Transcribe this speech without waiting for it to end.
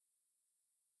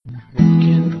What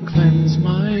can cleanse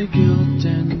my guilt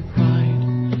and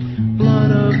pride?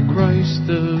 Blood of Christ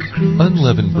the crucified.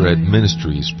 Unleavened Bread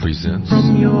Ministries presents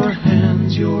From your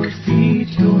hands, your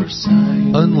feet, your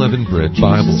side. Unleavened Bread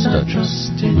Bible Studies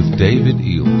with David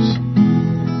Eels.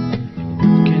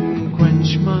 What can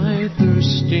quench my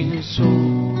thirsting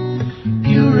soul?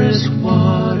 Purest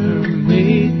water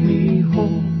made me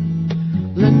whole.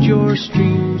 Let your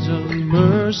streams of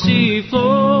mercy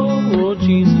flow. Oh,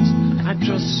 Jesus, I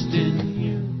trust in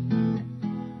you.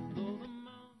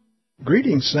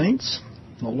 Greetings, saints.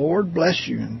 The Lord bless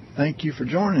you, and thank you for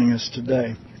joining us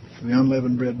today for the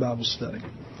Unleavened Bread Bible Study.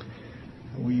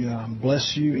 We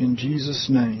bless you in Jesus'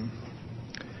 name.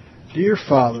 Dear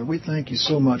Father, we thank you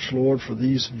so much, Lord, for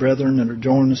these brethren that are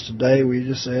joining us today. We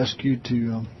just ask you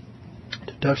to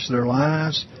touch their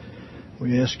lives.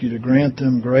 We ask you to grant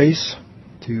them grace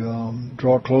to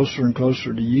draw closer and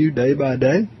closer to you day by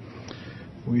day.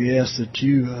 We ask that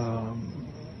you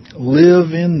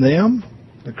live in them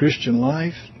the Christian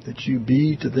life, that you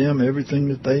be to them everything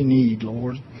that they need,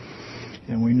 Lord.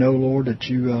 And we know, Lord, that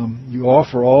you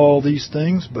offer all these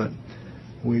things, but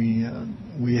we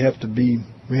have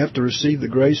to receive the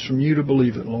grace from you to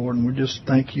believe it, Lord. And we just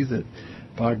thank you that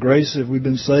by grace have we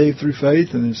been saved through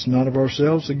faith, and it's not of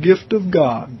ourselves, a gift of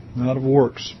God, not of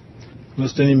works,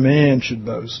 lest any man should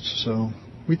boast. So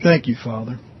we thank you,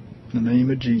 Father, in the name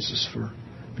of Jesus, for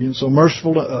being so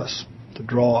merciful to us, to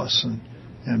draw us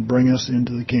and bring us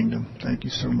into the kingdom. Thank you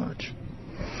so much.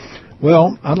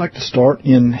 Well, I'd like to start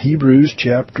in Hebrews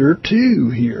chapter 2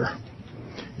 here.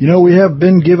 You know, we have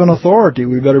been given authority.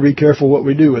 We better be careful what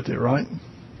we do with it, right?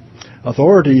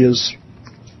 Authority is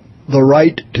the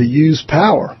right to use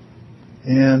power.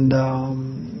 And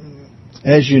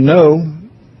as you know,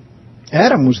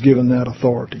 Adam was given that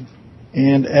authority.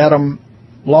 And Adam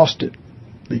lost it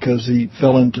because he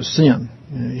fell into sin.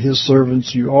 His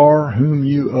servants you are, whom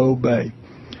you obey.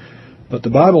 But the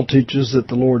Bible teaches that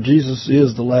the Lord Jesus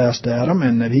is the last Adam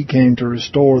and that he came to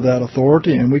restore that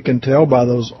authority, and we can tell by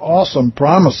those awesome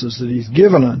promises that he's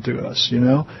given unto us, you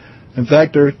know. In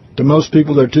fact, to most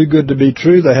people, they're too good to be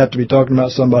true. They have to be talking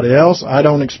about somebody else. I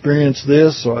don't experience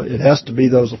this, or it has to be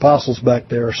those apostles back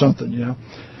there or something, you know.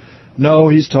 No,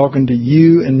 he's talking to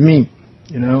you and me,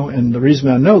 you know, and the reason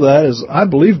I know that is I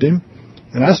believed him.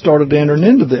 And I started entering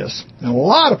into this. And a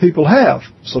lot of people have.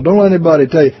 So don't let anybody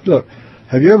tell you. Look,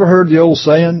 have you ever heard the old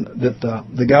saying that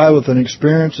the guy with an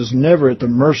experience is never at the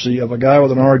mercy of a guy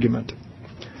with an argument?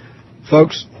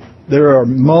 Folks, there are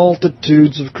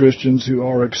multitudes of Christians who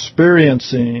are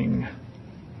experiencing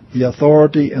the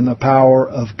authority and the power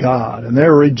of God. And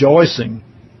they're rejoicing,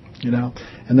 you know.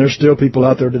 And there's still people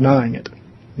out there denying it,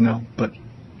 you know. But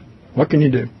what can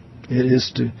you do? It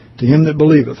is to him that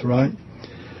believeth, right?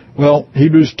 Well,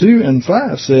 Hebrews 2 and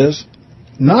 5 says,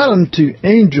 not unto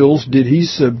angels did he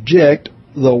subject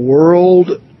the world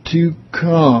to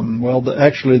come. Well,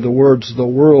 actually the words the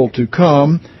world to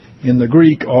come in the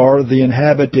Greek are the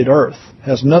inhabited earth.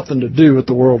 Has nothing to do with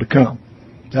the world to come.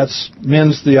 That's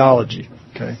men's theology.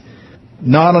 Okay.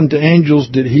 Not unto angels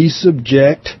did he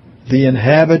subject the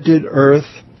inhabited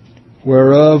earth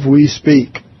whereof we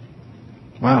speak.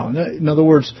 Wow. In other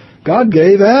words, God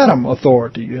gave Adam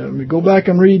authority. Go back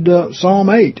and read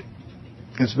Psalm 8.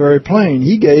 It's very plain.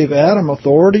 He gave Adam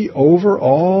authority over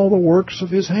all the works of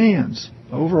his hands,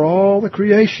 over all the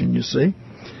creation, you see.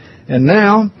 And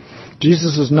now,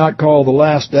 Jesus is not called the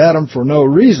last Adam for no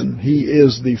reason. He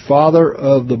is the Father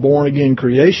of the born-again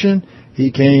creation.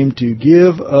 He came to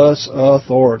give us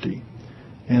authority.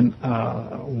 And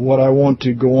what I want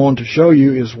to go on to show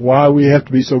you is why we have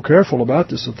to be so careful about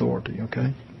this authority,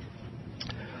 okay?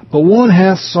 But one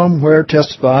hath somewhere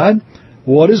testified,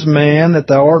 what is man that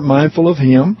thou art mindful of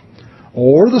him,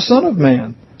 or the Son of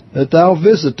Man that thou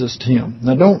visitest him?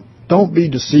 Now don't be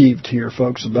deceived here,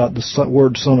 folks, about the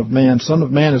word Son of Man. Son of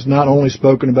Man is not only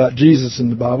spoken about Jesus in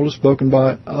the Bible, it's spoken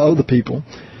by other people.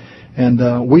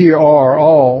 And we are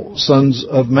all sons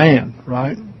of man,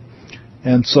 right?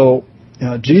 And so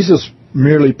Jesus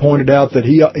merely pointed out that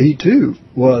he too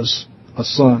was a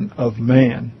son of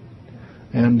man.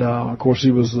 And, of course, he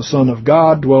was the Son of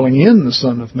God dwelling in the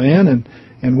Son of Man,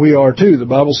 and we are too. The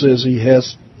Bible says he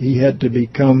had to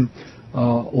become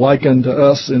like unto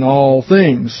us in all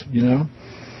things, you know.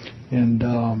 And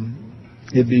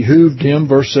it behooved him,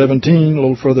 verse 17, a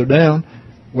little further down,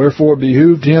 wherefore it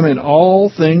behooved him in all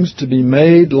things to be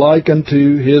made like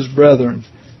unto his brethren,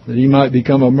 that he might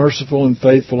become a merciful and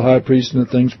faithful high priest in the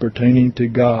things pertaining to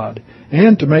God,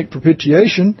 and to make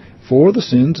propitiation for the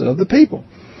sins of the people.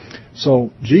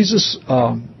 So Jesus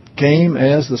came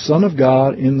as the Son of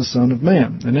God in the Son of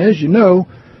Man. And as you know,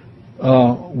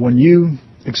 when you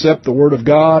accept the Word of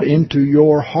God into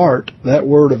your heart, that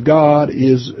Word of God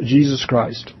is Jesus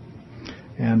Christ.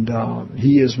 And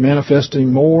He is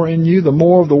manifesting more in you. The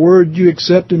more of the Word you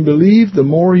accept and believe, the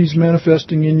more He's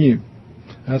manifesting in you.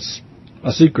 That's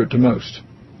a secret to most.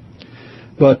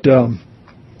 But,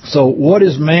 so what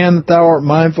is man that thou art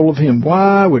mindful of him?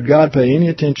 Why would God pay any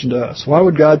attention to us? Why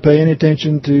would God pay any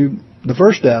attention to the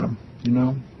first Adam? You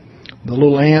know, the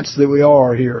little ants that we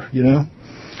are here, you know.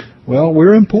 Well,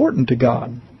 we're important to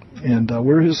God, and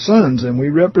we're His sons, and we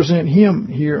represent Him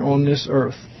here on this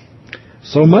earth.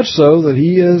 So much so that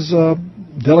He has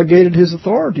delegated His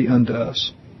authority unto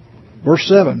us. Verse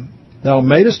 7, Thou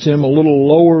madest Him a little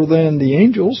lower than the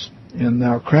angels, and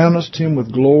Thou crownest Him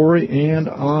with glory and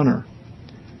honor,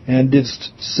 and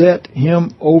didst set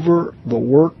Him over the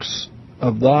works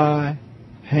of Thy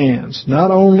hands. Not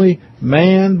only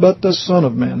man, but the Son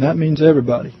of Man. That means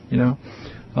everybody, you know.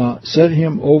 Set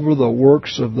Him over the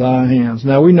works of Thy hands.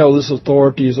 Now we know this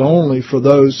authority is only for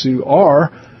those who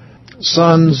are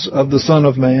sons of the Son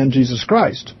of Man, Jesus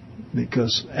Christ,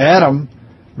 because Adam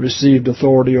received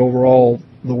authority over all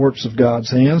the works of God's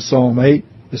hands. Psalm 8,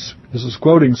 this is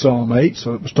quoting Psalm 8,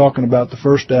 so it was talking about the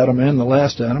first Adam and the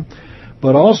last Adam.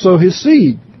 But also his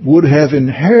seed would have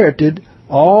inherited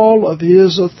all of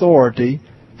his authority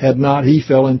had not he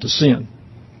fell into sin.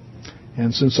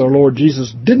 And since our Lord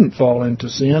Jesus didn't fall into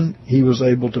sin, He was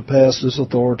able to pass this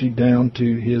authority down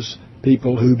to His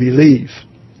people who believe.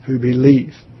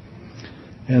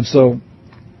 And so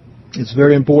it's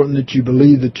very important that you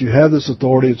believe that you have this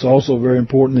authority. It's also very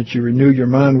important that you renew your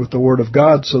mind with the Word of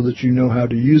God so that you know how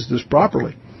to use this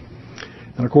properly.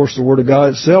 And of course the Word of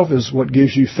God itself is what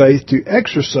gives you faith to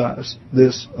exercise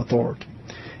this authority.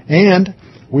 And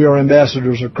we are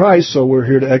ambassadors of Christ, so we're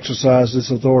here to exercise this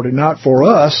authority not for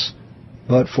us,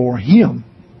 but for Him,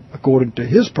 according to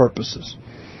His purposes.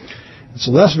 And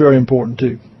so that's very important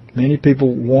too. Many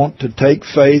people want to take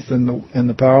faith and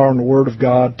the power and the Word of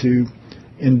God to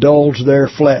indulge their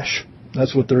flesh.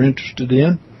 That's what they're interested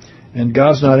in. And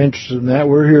God's not interested in that.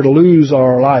 We're here to lose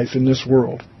our life in this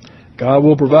world. God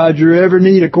will provide your every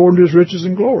need according to His riches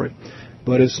and glory.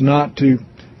 But it's not to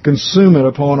consume it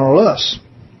upon our lusts.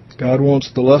 God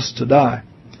wants the lust to die.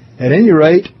 At any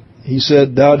rate, He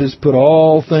said, Thou didst put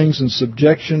all things in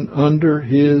subjection under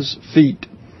His feet.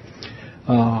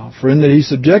 For in that He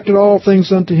subjected all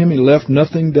things unto Him, He left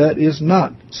nothing that is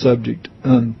not subject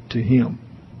unto Him.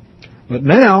 But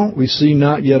now we see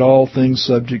not yet all things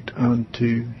subject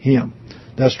unto Him.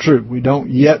 That's true. We don't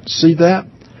yet see that,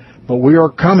 but we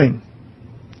are coming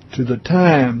to the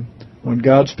time when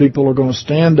God's people are going to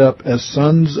stand up as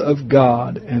sons of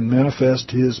God and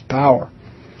manifest His power.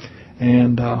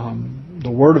 And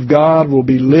the Word of God will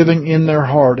be living in their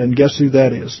heart. And guess who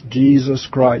that is? Jesus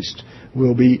Christ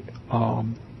will be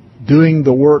doing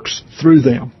the works through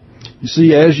them. You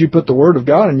see, as you put the Word of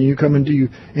God in you, come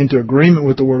into agreement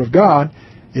with the Word of God,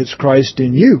 it's Christ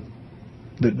in you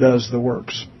that does the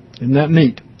works. Isn't that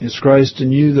neat? It's Christ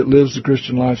in you that lives the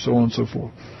Christian life, so on and so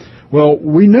forth. Well,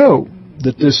 we know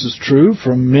that this is true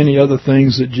from many other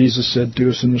things that Jesus said to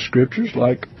us in the Scriptures,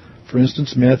 like, for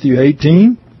instance, Matthew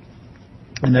 18.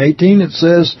 In 18 it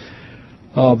says,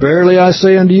 Verily I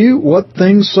say unto you, what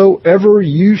things soever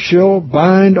you shall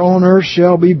bind on earth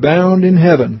shall be bound in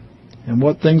heaven, and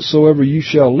what things soever you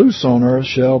shall loose on earth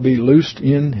shall be loosed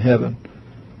in heaven.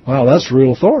 Wow, that's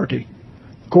real authority.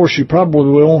 Of course, you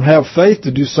probably won't have faith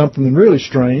to do something really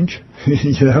strange.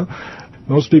 You know,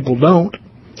 most people don't.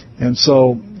 And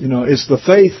so, you know, it's the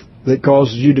faith that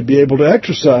causes you to be able to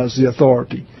exercise the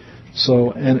authority.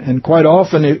 So, and quite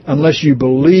often, unless you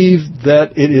believe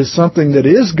that it is something that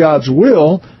is God's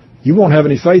will, you won't have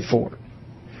any faith for it.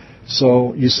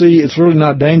 So, you see, it's really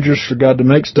not dangerous for God to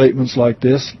make statements like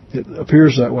this. It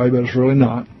appears that way, but it's really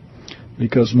not.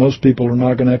 Because most people are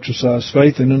not going to exercise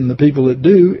faith in it, and the people that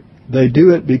do, they do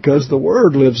it because the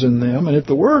Word lives in them. And if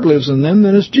the Word lives in them,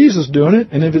 then it's Jesus doing it.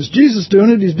 And if it's Jesus doing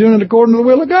it, He's doing it according to the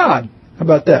will of God. How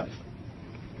about that?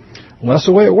 Well, that's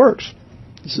the way it works,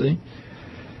 you see.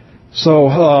 So,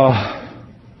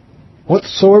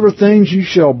 whatsoever things you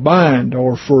shall bind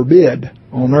or forbid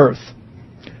on earth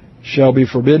shall be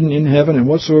forbidden in heaven, and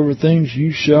whatsoever things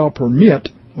you shall permit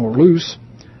or loose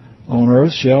on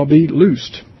earth shall be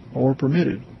loosed or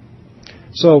permitted.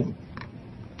 So,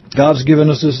 God's given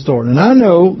us this authority. And I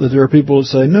know that there are people that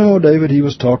say, no, David, he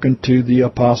was talking to the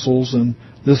apostles, and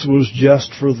this was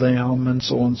just for them, and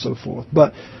so on and so forth.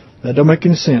 But that don't make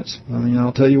any sense. I mean,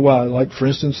 I'll tell you why. Like, for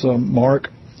instance, Mark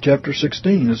chapter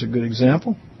 16 is a good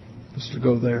example. Let's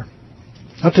go there.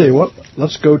 I'll tell you what,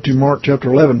 let's go to Mark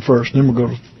chapter 11 first, then we'll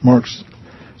go to Mark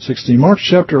 16. Mark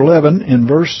chapter 11 in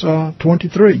verse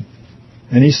 23.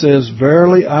 And he says,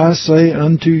 Verily I say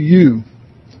unto you,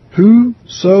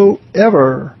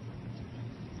 whosoever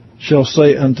shall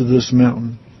say unto this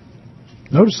mountain.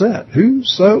 Notice that.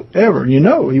 Whosoever. You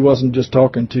know he wasn't just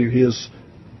talking to his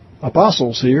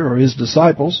apostles here or his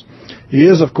disciples. He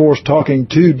is, of course, talking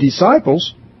to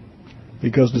disciples,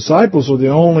 because disciples are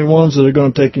the only ones that are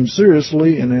going to take him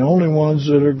seriously and the only ones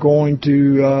that are going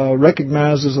to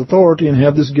recognize his authority and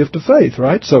have this gift of faith,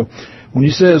 right? So when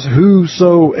he says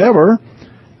whosoever,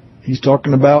 he's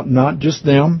talking about not just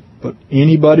them, but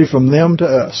anybody from them to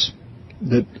us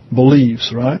that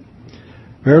believes, right?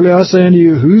 Verily I say unto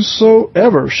you,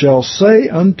 whosoever shall say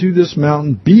unto this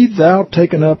mountain, Be thou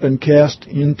taken up and cast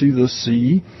into the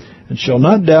sea, and shall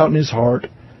not doubt in his heart,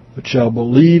 but shall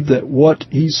believe that what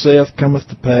he saith cometh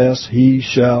to pass, he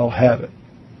shall have it.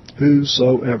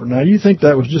 Whosoever. Now, you think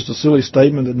that was just a silly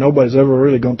statement that nobody's ever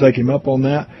really going to take him up on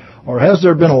that? Or has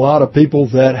there been a lot of people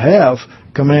that have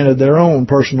commanded their own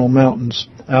personal mountains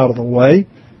out of the way,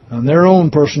 and their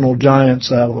own personal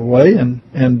giants out of the way, and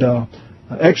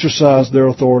exercised their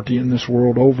authority in this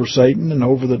world over Satan and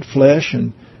over the flesh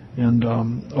and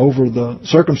over the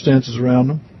circumstances around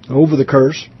them, over the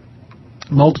curse?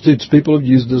 Multitudes of people have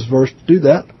used this verse to do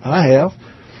that. I have.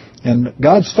 And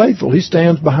God's faithful. He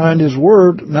stands behind His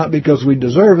Word, not because we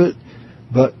deserve it,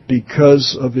 but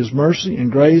because of His mercy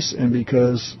and grace, and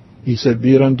because He said,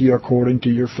 Be it unto you according to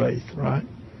your faith, right?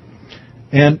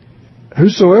 And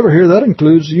whosoever here, that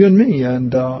includes you and me,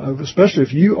 and especially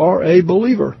if you are a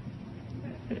believer.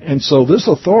 And so this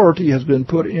authority has been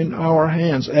put in our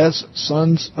hands as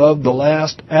sons of the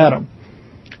last Adam.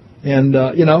 And,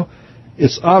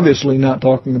 it's obviously not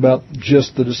talking about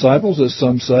just the disciples, as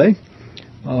some say.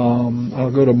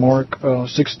 I'll go to Mark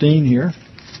 16 here.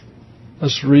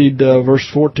 Let's read verse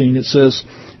 14. It says,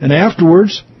 And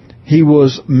afterwards he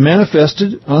was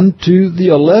manifested unto the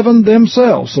 11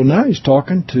 themselves. So now he's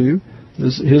talking to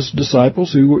his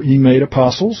disciples who he made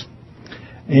apostles.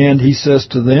 And he says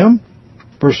to them,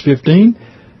 verse 15,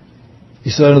 he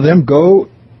said unto them, Go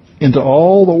into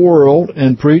all the world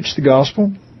and preach the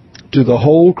gospel to the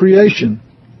whole creation.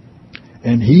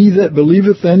 And he that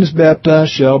believeth and is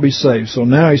baptized shall be saved. So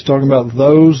now he's talking about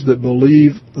those that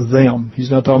believe them.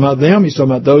 He's not talking about them, he's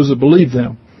talking about those that believe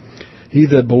them. He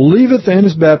that believeth and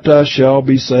is baptized shall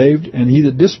be saved, and he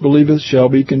that disbelieveth shall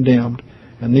be condemned.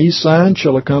 And these signs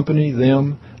shall accompany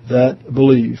them that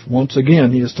believe. Once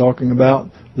again, he is talking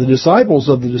about the disciples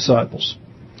of the disciples.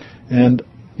 And,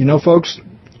 folks,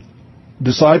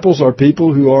 disciples are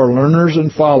people who are learners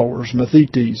and followers,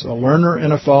 mathetes, a learner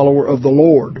and a follower of the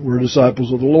Lord. We're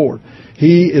disciples of the Lord.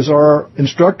 He is our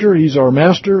instructor, He's our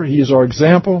master, He is our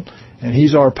example, and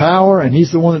He's our power, and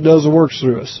He's the one that does the works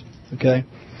through us. Okay?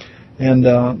 And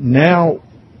now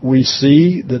we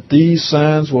see that these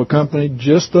signs will accompany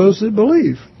just those that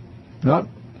believe. Not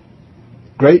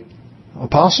great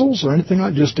apostles or anything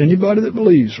like, just anybody that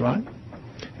believes, right?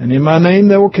 And in my name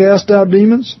they will cast out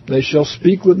demons. They shall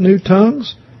speak with new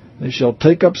tongues. They shall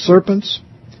take up serpents.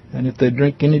 And if they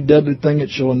drink any deadly thing, it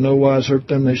shall in no wise hurt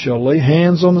them. They shall lay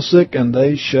hands on the sick, and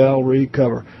they shall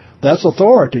recover. That's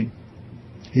authority.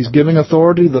 He's giving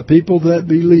authority to the people that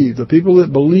believe. The people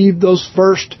that believed those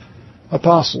first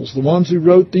apostles. The ones who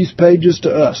wrote these pages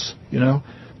to us.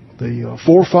 The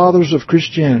forefathers of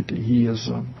Christianity. He is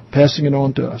passing it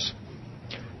on to us.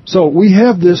 So we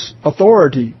have this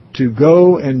authority to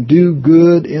go and do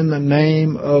good in the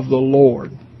name of the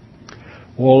Lord.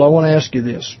 Well, I want to ask you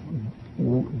this.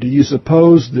 Do you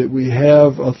suppose that we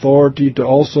have authority to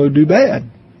also do bad?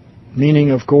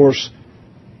 Meaning, of course,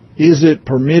 is it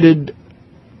permitted,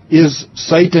 is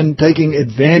Satan taking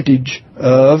advantage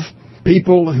of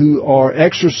people who are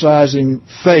exercising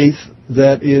faith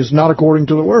that is not according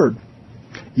to the Word?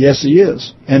 Yes, he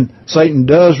is. And Satan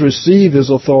does receive his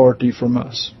authority from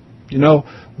us. The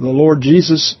Lord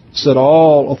Jesus said,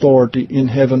 All authority in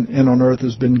heaven and on earth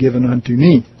has been given unto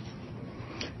me.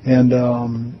 And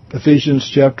Ephesians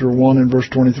chapter 1 and verse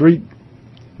 23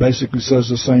 basically says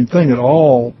the same thing, that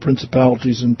all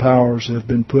principalities and powers have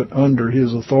been put under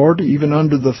His authority, even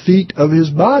under the feet of His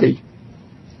body,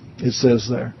 it says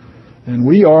there. And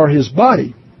we are His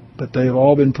body, but they have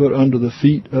all been put under the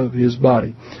feet of His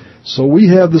body. So we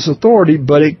have this authority,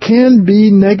 but it can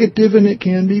be negative and it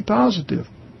can be positive.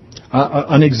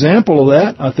 An example of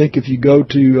that, I think if you go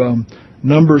to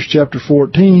Numbers chapter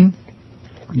 14,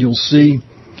 you'll see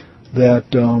that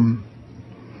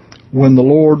when the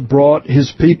Lord brought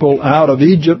His people out of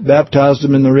Egypt, baptized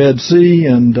them in the Red Sea,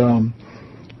 and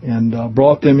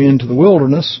brought them into the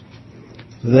wilderness,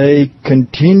 they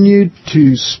continued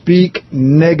to speak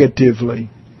negatively.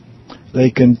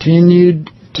 They continued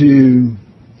to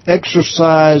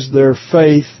exercise their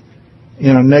faith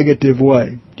in a negative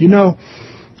way. You know,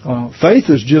 faith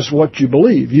is just what you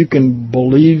believe. You can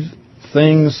believe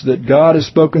things that God has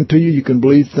spoken to you. You can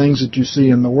believe things that you see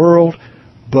in the world.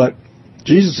 But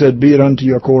Jesus said, be it unto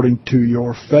you according to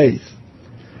your faith.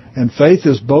 And faith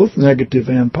is both negative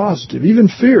and positive. Even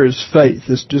fear is faith.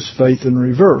 It's just faith in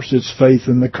reverse. It's faith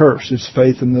in the curse. It's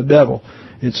faith in the devil.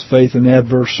 It's faith in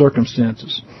adverse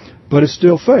circumstances. But it's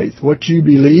still faith. What you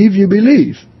believe, you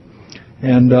believe.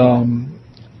 And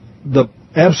the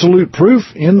absolute proof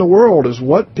in the world is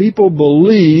what people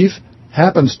believe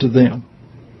happens to them.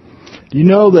 Do you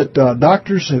know that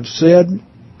doctors have said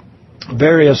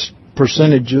various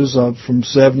percentages of from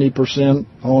 70%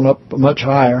 on up much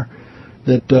higher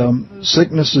that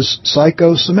sickness is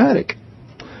psychosomatic?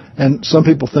 And some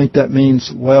people think that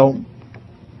means, well,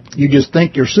 you just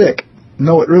think you're sick.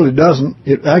 No, it really doesn't.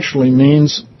 It actually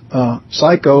means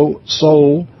psycho,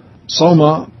 soul,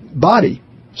 soma, body,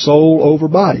 soul over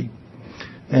body.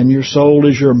 And your soul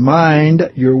is your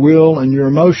mind, your will, and your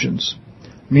emotions,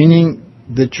 meaning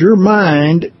that your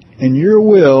mind and your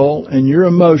will and your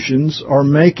emotions are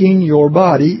making your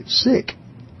body sick.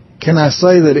 Can I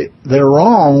say that they're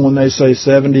wrong when they say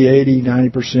 70, 80,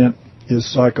 90%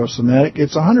 is psychosomatic?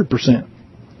 It's 100%.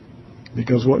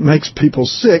 Because what makes people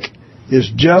sick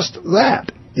is just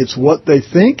that. It's what they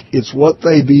think, it's what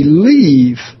they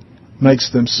believe makes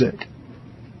them sick.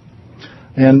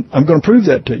 And I'm going to prove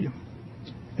that to you.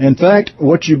 In fact,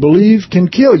 what you believe can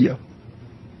kill you.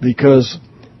 Because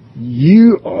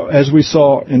you, as we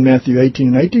saw in Matthew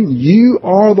 18:18, you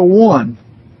are the one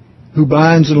who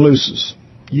binds and looses.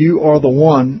 You are the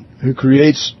one who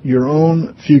creates your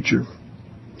own future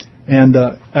and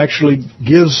actually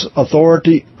gives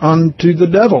authority unto the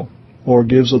devil or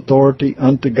gives authority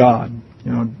unto God.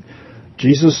 You know,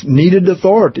 Jesus needed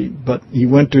authority, but he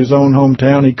went to his own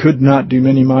hometown. He could not do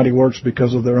many mighty works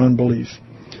because of their unbelief.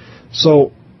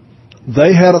 So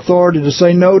they had authority to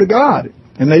say no to God,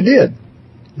 and they did.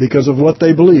 Because of what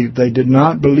they believed. They did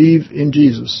not believe in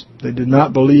Jesus. They did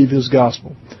not believe his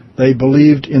gospel. They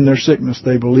believed in their sickness.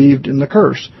 They believed in the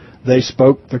curse. They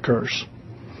spoke the curse.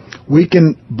 We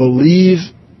can believe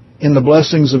in the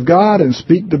blessings of God and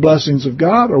speak the blessings of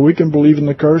God, or we can believe in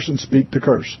the curse and speak the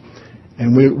curse.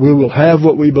 And we will have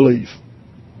what we believe.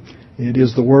 It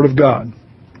is the Word of God.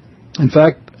 In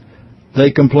fact,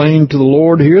 they complained to the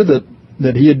Lord here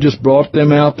that he had just brought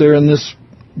them out there in this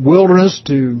wilderness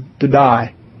to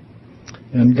die.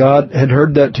 And God had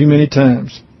heard that too many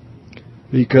times,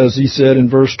 because he said in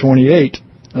verse 28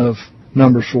 of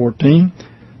Numbers 14,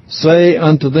 say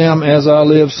unto them, as I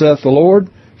live, saith the Lord,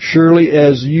 surely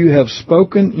as you have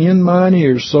spoken in mine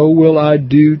ears, so will I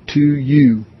do to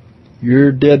you.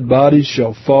 Your dead bodies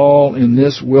shall fall in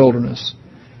this wilderness,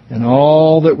 and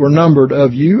all that were numbered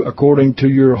of you, according to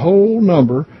your whole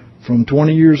number, from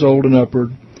 20 years old and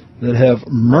upward, that have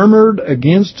murmured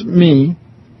against me,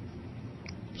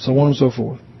 so on and so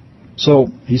forth. So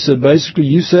he said, basically,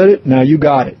 you said it, now you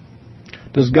got it.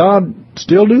 Does God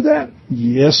still do that?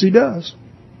 Yes, he does.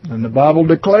 And the Bible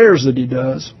declares that he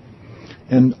does.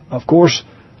 And, of course,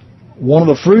 one of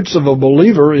the fruits of a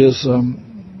believer is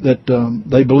that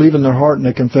they believe in their heart and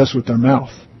they confess with their mouth.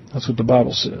 That's what the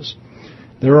Bible says.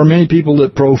 There are many people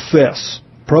that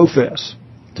profess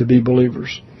to be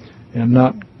believers and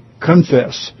not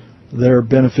confess their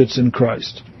benefits in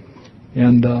Christ.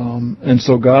 And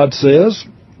so God says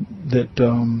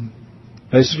that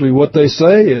basically what they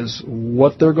say is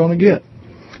what they're going to get.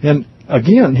 And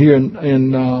again, here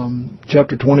in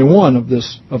chapter 21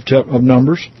 of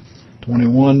Numbers,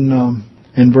 21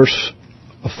 in verse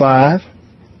 5,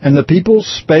 and the people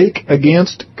spake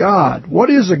against God. What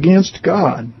is against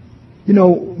God? You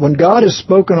know, when God has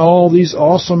spoken all these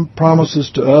awesome promises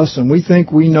to us and we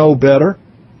think we know better,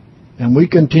 and we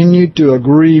continue to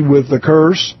agree with the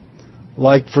curse,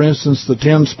 like, for instance, the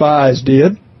 10 spies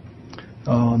did,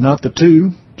 not the 2,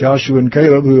 Joshua and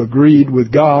Caleb, who agreed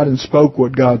with God and spoke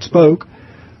what God spoke.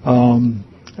 And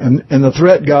the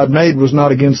threat God made was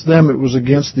not against them, it was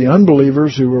against the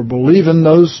unbelievers who were believing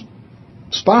those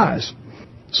spies.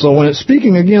 So when it's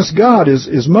speaking against God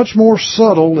is much more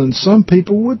subtle than some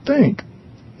people would think.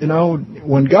 You know,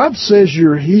 when God says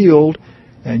you're healed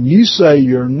and you say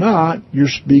you're not, you're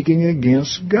speaking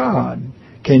against God.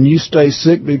 Can you stay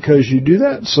sick because you do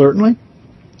that? Certainly.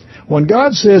 When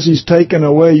God says he's taken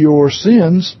away your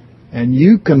sins and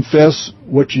you confess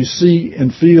what you see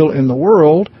and feel in the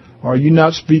world, are you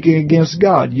not speaking against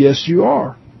God? Yes, you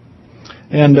are.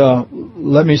 And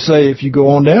let me say, if you go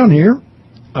on down here,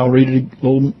 I'll read it a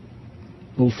little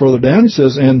further down. It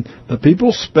says, and the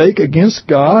people spake against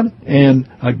God and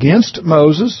against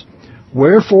Moses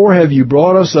Wherefore have you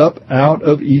brought us up out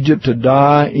of Egypt to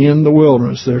die in the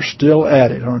wilderness? They're still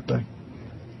at it, aren't they?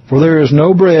 For there is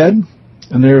no bread,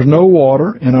 and there is no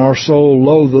water, and our soul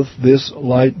loatheth this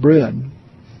light bread.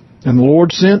 And the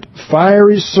Lord sent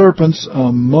fiery serpents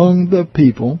among the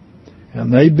people,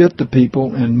 and they bit the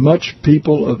people, and much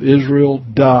people of Israel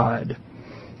died.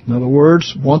 In other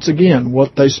words, once again,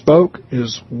 what they spoke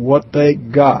is what they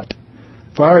got.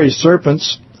 Fiery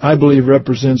serpents, I believe,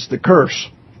 represents the curse,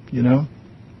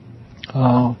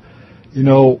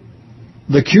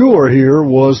 the cure here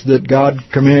was that God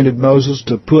commanded Moses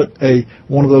to put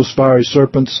one of those fiery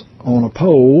serpents on a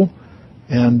pole,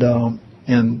 and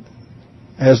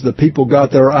as the people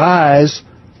got their eyes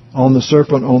on the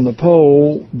serpent on the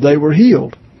pole, they were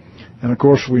healed. And of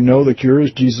course, we know the cure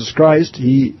is Jesus Christ.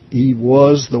 He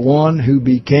was the one who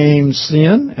became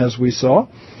sin, as we saw,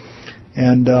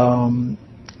 and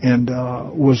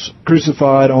was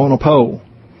crucified on a pole.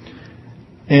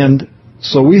 And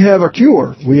so we have a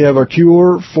cure. We have a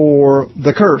cure for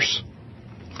the curse.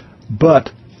 But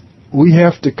we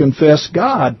have to confess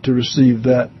God to receive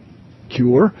that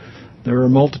cure. There are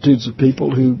multitudes of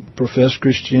people who profess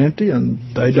Christianity and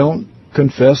they don't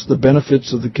confess the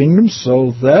benefits of the kingdom,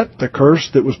 so that the curse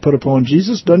that was put upon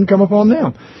Jesus doesn't come upon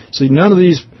them. See, none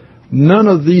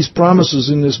of these promises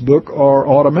in this book are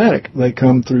automatic. They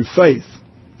come through faith.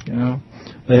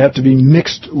 They have to be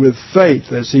mixed with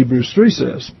faith, as Hebrews 3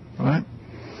 says, right?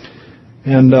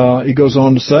 And he goes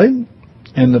on to say,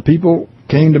 and the people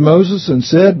came to Moses and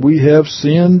said, we have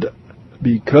sinned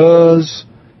because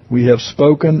we have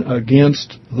spoken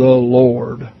against the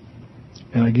Lord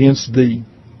and against thee.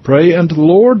 Pray unto the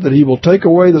Lord that he will take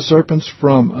away the serpents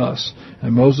from us.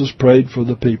 And Moses prayed for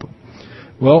the people.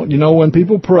 Well, when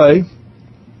people pray,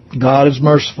 God is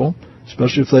merciful,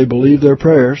 especially if they believe their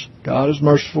prayers. God is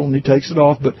merciful and he takes it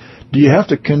off. But do you have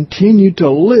to continue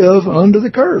to live under the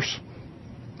curse?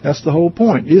 That's the whole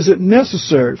point. Is it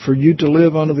necessary for you to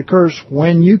live under the curse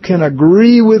when you can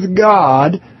agree with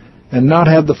God and not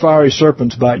have the fiery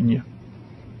serpents biting you?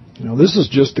 This is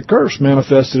just the curse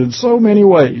manifested in so many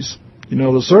ways.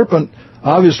 The serpent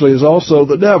obviously is also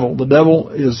the devil. The devil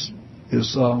is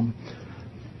a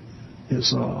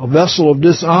vessel of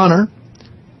dishonor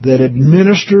that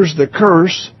administers the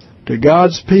curse to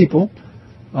God's people,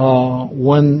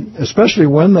 especially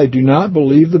when they do not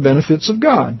believe the benefits of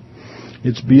God.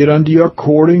 It's be it unto you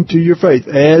according to your faith.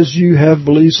 As you have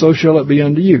believed, so shall it be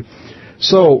unto you.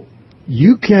 So,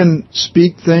 you can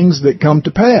speak things that come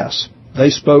to pass.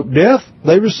 They spoke death,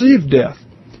 they received death.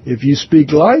 If you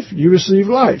speak life, you receive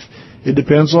life. It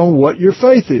depends on what your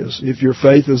faith is. If your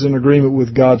faith is in agreement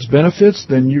with God's benefits,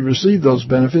 then you receive those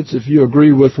benefits. If you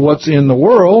agree with what's in the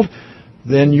world,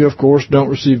 then you, of course, don't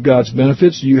receive God's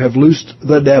benefits. You have loosed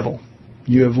the devil.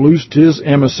 You have loosed his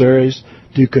emissaries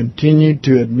to continue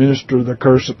to administer the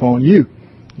curse upon you,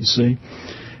 you see.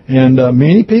 And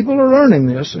many people are learning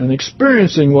this and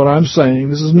experiencing what I'm saying.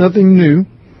 This is nothing new.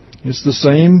 It's the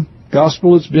same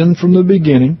gospel it's been from the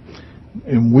beginning.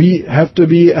 And we have to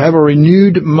have a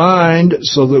renewed mind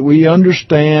so that we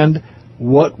understand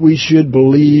what we should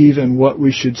believe and what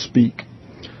we should speak.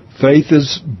 Faith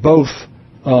is both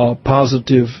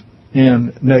positive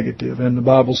and negative. And the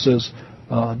Bible says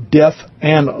death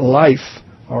and life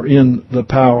are in the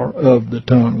power of the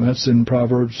tongue. That's in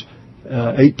Proverbs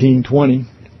 18:20.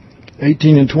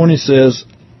 18 and 20 says,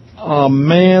 a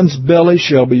man's belly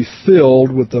shall be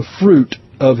filled with the fruit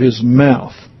of his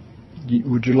mouth.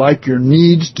 Would you like your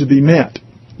needs to be met,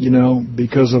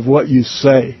 because of what you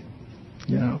say?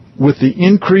 With the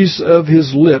increase of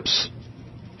his lips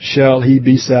shall he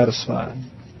be satisfied.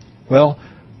 Well,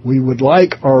 we would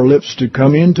like our lips to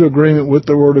come into agreement with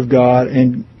the Word of God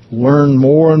and learn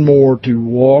more and more to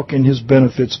walk in his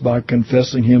benefits by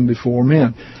confessing him before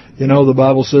men. The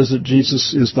Bible says that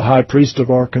Jesus is the high priest of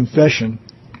our confession,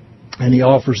 and he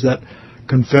offers that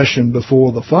confession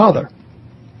before the Father.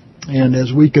 And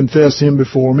as we confess him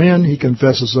before men, he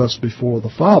confesses us before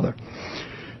the Father.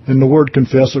 And the word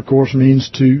confess, of course, means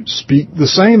to speak the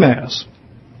same as.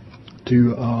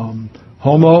 To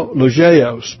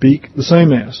homologeo, speak the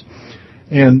same as.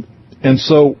 And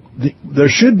so there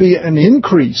should be an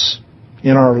increase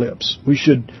in our lips. We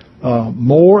should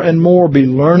more and more be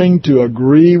learning to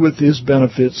agree with his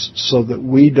benefits so that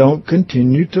we don't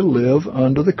continue to live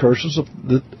under the curses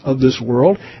of this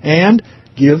world and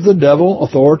give the devil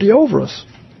authority over us.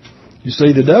 You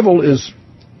see, the devil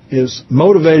is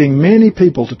motivating many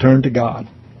people to turn to God.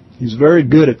 He's very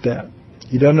good at that.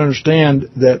 He doesn't understand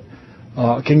that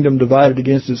a kingdom divided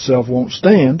against itself won't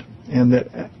stand, And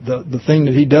that the thing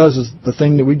that He does is the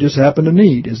thing that we just happen to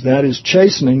need, is that is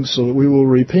chastening so that we will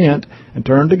repent and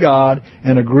turn to God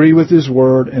and agree with His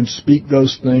Word and speak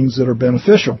those things that are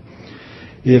beneficial.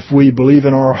 If we believe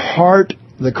in our heart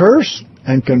the curse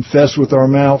and confess with our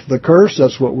mouth the curse,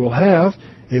 that's what we'll have.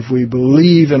 If we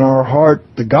believe in our heart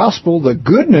the gospel, the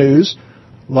good news,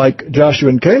 like Joshua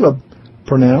and Caleb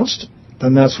pronounced,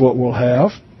 then that's what we'll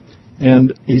have.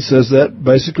 And he says that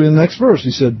basically in the next verse.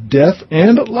 He said, death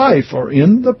and life are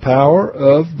in the power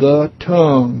of the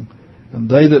tongue, and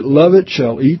they that love it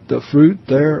shall eat the fruit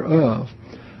thereof.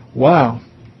 Wow.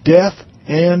 Death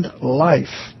and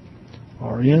life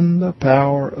are in the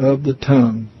power of the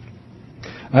tongue.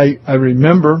 I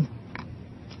remember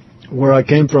where I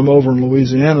came from over in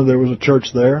Louisiana, there was a church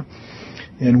there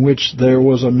in which there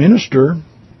was a minister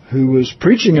who was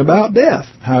preaching about death,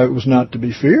 how it was not to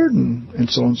be feared, and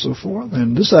so on and so forth.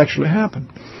 And this actually happened.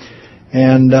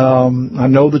 And I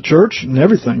know the church and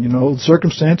everything, the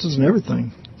circumstances and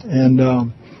everything. And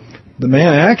the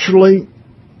man actually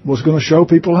was going to show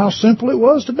people how simple it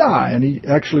was to die. And he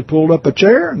actually pulled up a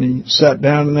chair, and he sat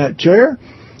down in that chair,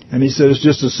 and he said, it's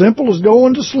just as simple as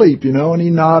going to sleep, and he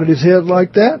nodded his head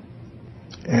like that.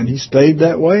 And he stayed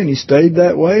that way, and he stayed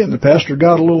that way, and the pastor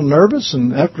got a little nervous,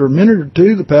 and after a minute or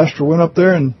two, the pastor went up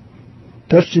there and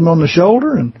touched him on the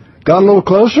shoulder and got a little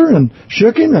closer and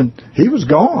shook him, and he was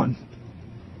gone.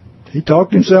 He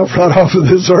talked himself right off of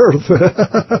this earth.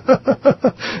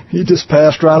 He just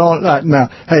passed right on. Now,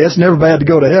 hey, it's never bad to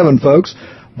go to heaven, folks,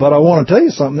 but I want to tell you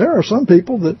something. There are some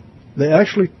people that they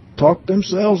actually talk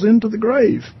themselves into the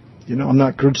grave. I'm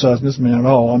not criticizing this man at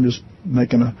all. I'm just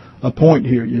making a point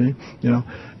here.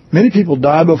 Many people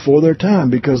die before their time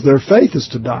because their faith is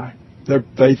to die. Their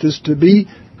faith is to be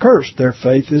cursed. Their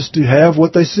faith is to have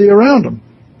what they see around them.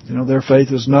 Their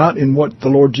faith is not in what the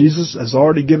Lord Jesus has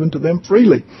already given to them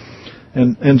freely.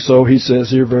 And so he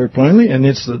says here very plainly, and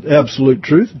it's the absolute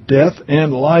truth, death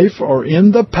and life are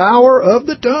in the power of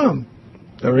the tongue.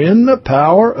 They're in the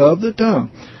power of the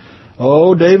tongue.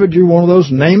 Oh, David, you're one of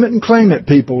those name it and claim it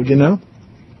people,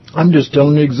 I'm just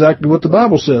telling you exactly what the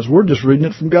Bible says. We're just reading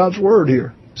it from God's Word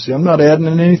here. See, I'm not adding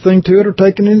anything to it or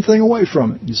taking anything away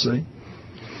from it, you see.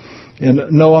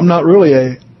 And no, I'm not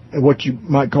really what you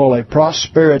might call a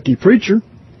prosperity preacher.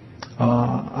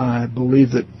 I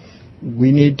believe that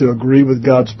we need to agree with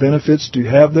God's benefits to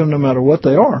have them no matter what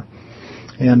they are.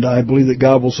 And I believe that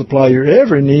God will supply your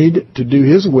every need to do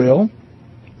His will.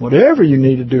 Whatever you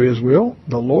need to do His will,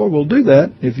 the Lord will do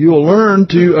that if you will learn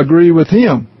to agree with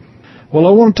Him. Well,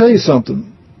 I want to tell you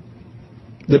something.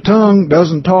 The tongue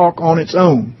doesn't talk on its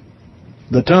own.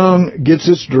 The tongue gets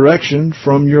its direction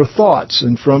from your thoughts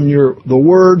and from the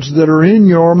words that are in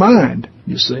your mind,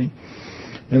 you see.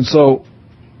 And so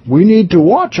we need to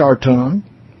watch our tongue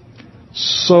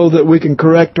so that we can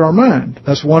correct our mind.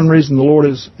 That's one reason the Lord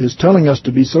is telling us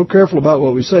to be so careful about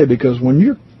what we say, because when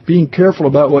you're being careful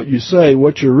about what you say,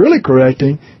 what you're really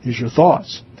correcting is your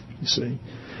thoughts, you see.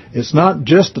 It's not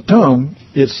just the tongue,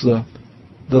 it's the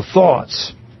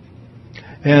thoughts.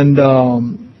 And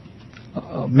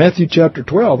Matthew chapter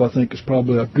 12, I think, is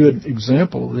probably a good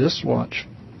example of this. Watch.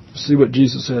 See what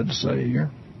Jesus had to say here.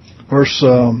 Verse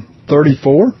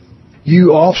 34,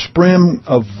 you offspring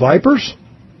of vipers,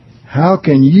 how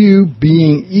can you,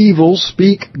 being evil,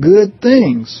 speak good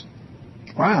things?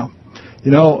 Wow.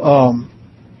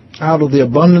 Out of the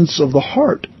abundance of the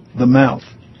heart, the mouth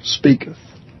speaketh.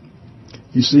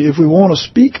 You see, if we want to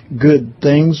speak good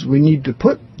things, we need to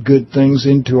put good things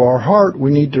into our heart.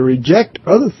 We need to reject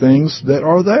other things that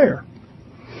are there.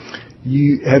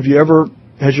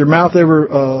 Has your mouth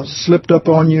ever slipped up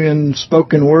on you in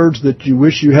spoken words that you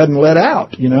wish you hadn't let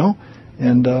out,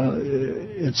 And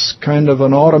it's kind of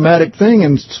an automatic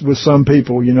thing with some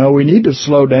people, We need to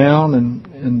slow down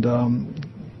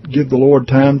and give the Lord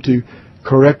time to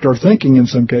correct our thinking in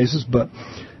some cases, but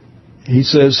he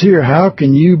says here, how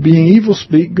can you, being evil,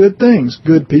 speak good things?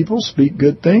 Good people speak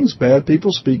good things. Bad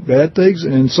people speak bad things.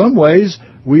 And in some ways,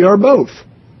 we are both.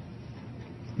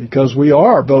 Because we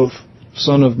are both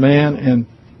Son of Man and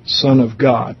Son of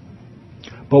God.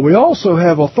 But we also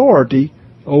have authority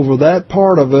over that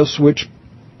part of us which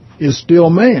is still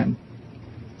man.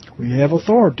 We have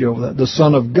authority over that. The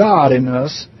Son of God in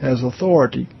us has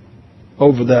authority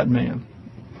over that man.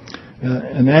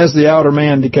 And as the outer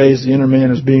man decays, the inner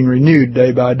man is being renewed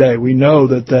day by day. We know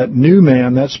that new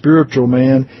man, that spiritual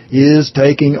man, is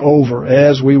taking over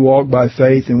as we walk by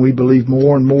faith and we believe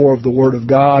more and more of the Word of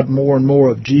God, more and more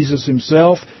of Jesus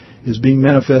Himself is being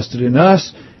manifested in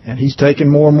us, and He's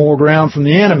taking more and more ground from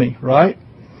the enemy, right?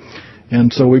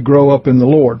 And so we grow up in the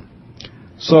Lord.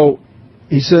 So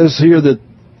he says here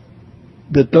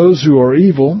that those who are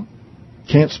evil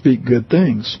can't speak good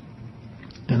things.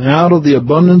 And out of the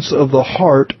abundance of the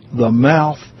heart, the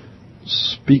mouth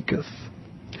speaketh.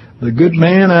 The good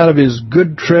man out of his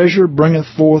good treasure bringeth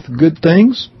forth good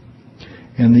things,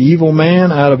 and the evil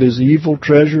man out of his evil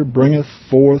treasure bringeth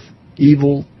forth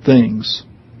evil things.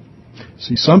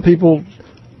 See, some people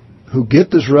who get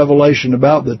this revelation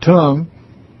about the tongue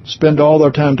spend all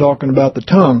their time talking about the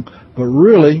tongue, but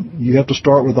really, you have to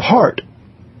start with the heart.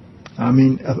 I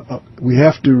mean, we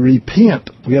have to repent.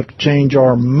 We have to change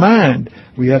our mind.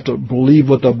 We have to believe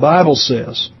what the Bible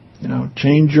says. You know,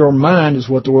 change your mind is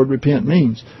what the word repent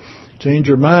means. Change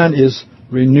your mind is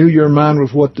renew your mind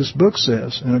with what this book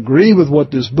says and agree with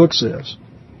what this book says.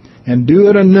 And do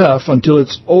it enough until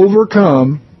it's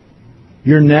overcome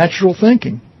your natural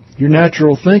thinking. Your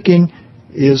natural thinking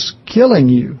is killing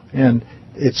you, and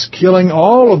it's killing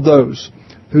all of those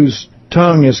whose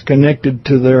tongue is connected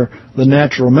to the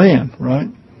natural man, right?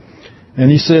 And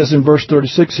he says in verse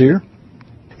 36 here,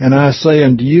 and I say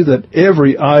unto you that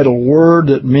every idle word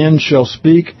that men shall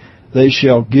speak, they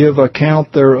shall give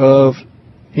account thereof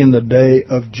in the day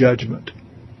of judgment.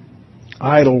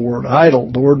 Idle word.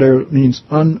 Idle, the word there means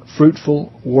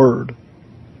unfruitful word.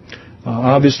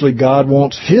 Obviously, God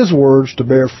wants His words to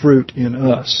bear fruit in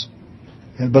us.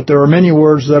 But there are many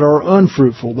words that are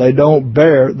unfruitful. They don't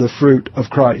bear the fruit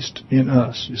of Christ in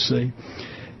us, you see.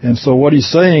 And so what he's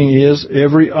saying is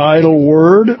every idle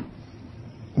word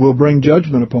will bring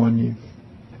judgment upon you.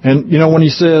 And, you know, when he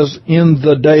says in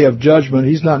the day of judgment,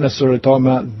 he's not necessarily talking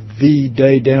about the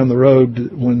day down the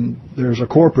road when there's a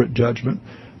corporate judgment,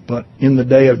 but in the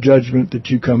day of judgment that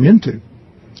you come into.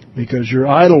 Because your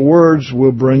idle words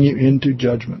will bring you into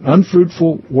judgment.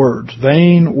 Unfruitful words,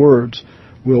 vain words,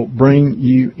 will bring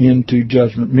you into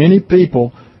judgment. Many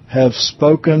people have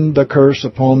spoken the curse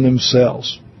upon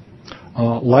themselves,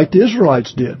 like the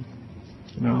Israelites did.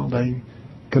 You know, they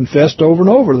confessed over and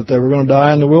over that they were going to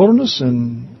die in the wilderness,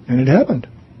 and it happened.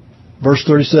 Verse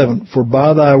 37, for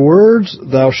by thy words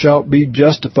thou shalt be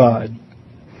justified,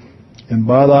 and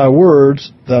by thy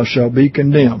words thou shalt be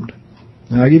condemned.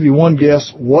 Now, I'll give you one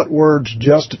guess what words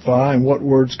justify and what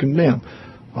words condemn.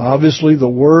 Obviously, the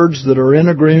words that are in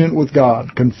agreement with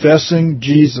God, confessing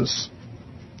Jesus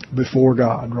before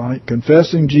God, right?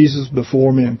 Confessing Jesus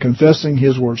before men, confessing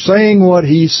His word, saying what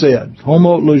He said,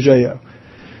 homologeo,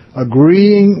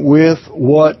 agreeing with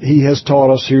what He has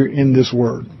taught us here in this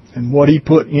word, and what He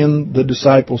put in the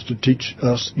disciples to teach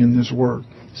us in this word,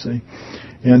 see?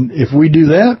 And if we do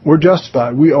that, we're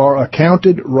justified. We are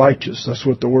accounted righteous. That's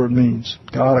what the word means.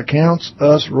 God accounts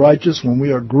us righteous when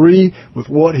we agree with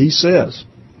what He says.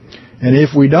 And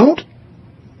if we don't,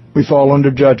 we fall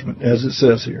under judgment, as it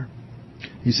says here.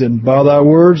 He said, by thy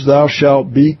words thou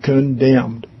shalt be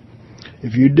condemned.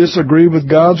 If you disagree with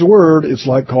God's word, it's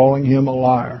like calling Him a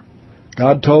liar.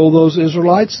 God told those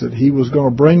Israelites that He was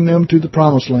going to bring them to the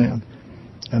promised land.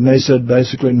 And they said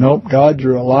basically, nope, God,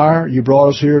 you're a liar. You brought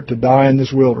us here to die in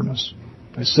this wilderness.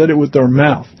 They said it with their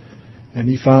mouth. And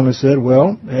He finally said,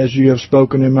 well, as you have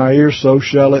spoken in my ear, so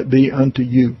shall it be unto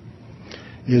you.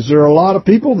 Is there a lot of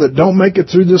people that don't make it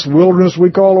through this wilderness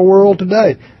we call a world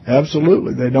today?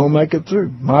 Absolutely, they don't make it through.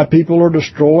 My people are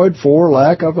destroyed for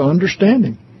lack of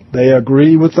understanding. They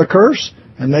agree with the curse,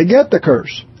 and they get the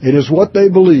curse. It is what they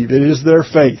believe. It is their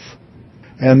faith.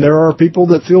 And there are people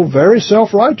that feel very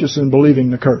self-righteous in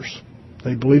believing the curse.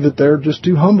 They believe that they're just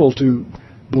too humble to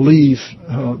believe,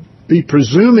 be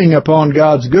presuming upon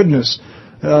God's goodness,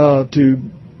 to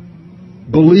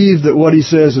believe that what He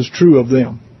says is true of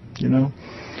them, you know.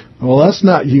 Well, that's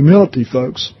not humility,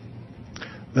 folks.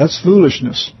 That's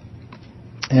foolishness.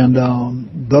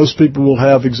 And those people will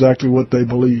have exactly what they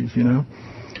believe, you know.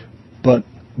 But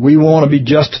we want to be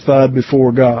justified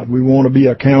before God. We want to be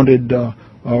accounted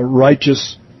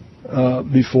righteous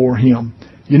before Him.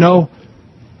 You know,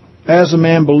 as a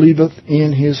man believeth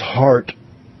in his heart,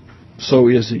 so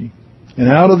is he. And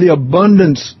out of the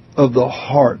abundance of the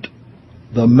heart,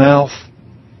 the mouth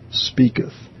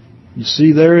speaketh. You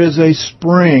see, there is a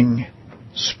spring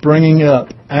springing up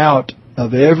out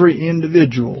of every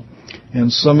individual.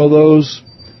 And some of those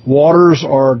waters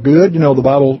are good. You know, the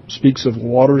Bible speaks of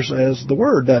waters as the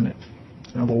Word, doesn't it?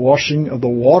 You know, the washing of the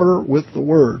water with the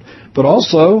Word. But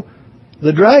also,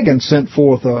 the dragon sent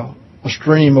forth a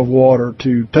stream of water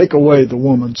to take away the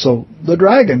woman. So the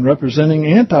dragon, representing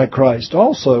Antichrist,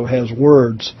 also has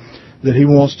words that he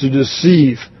wants to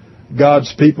deceive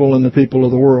God's people and the people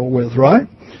of the world with, right?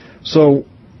 So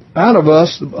out of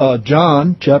us,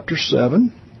 John chapter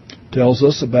 7 tells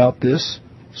us about this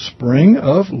spring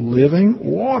of living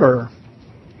water.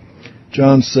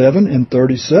 John 7 and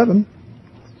 37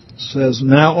 says,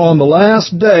 Now on the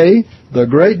last day, the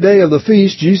great day of the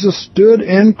feast, Jesus stood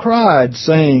and cried,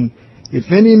 saying,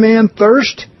 If any man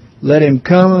thirst, let him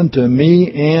come unto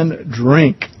me and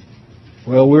drink.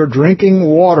 Well, we're drinking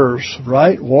waters,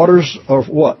 right? Waters are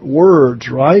what? Words,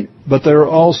 right? But they're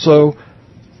also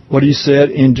what he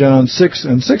said in John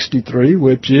 6:63,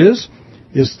 which is,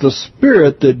 It's the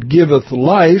Spirit that giveth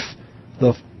life,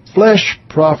 the flesh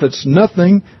profits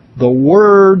nothing, the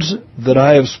words that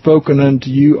I have spoken unto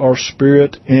you are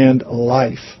spirit and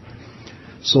life.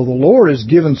 So the Lord has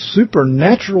given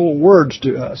supernatural words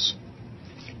to us.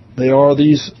 They are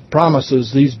these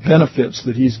promises, these benefits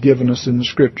that He's given us in the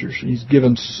Scriptures. He's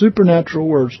given supernatural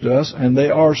words to us, and they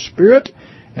are spirit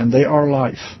and they are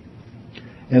life.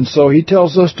 And so He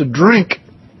tells us to drink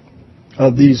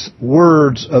of these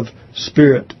words of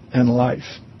spirit and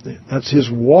life. That's His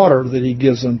water that He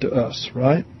gives unto us,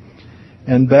 right?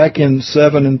 And back in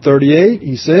 7:38,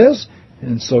 He says,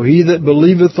 And so he that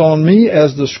believeth on me,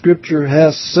 as the Scripture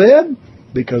has said,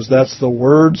 because that's the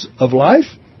words of life.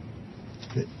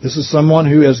 This is someone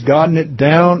who has gotten it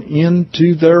down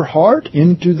into their heart,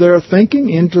 into their thinking,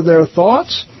 into their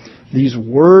thoughts. These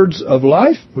words of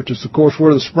life, which is, of course,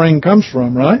 where the spring comes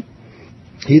from, right?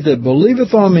 He that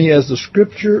believeth on me, as the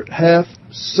Scripture hath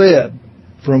said,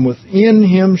 from within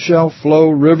him shall flow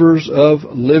rivers of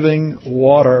living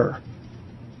water.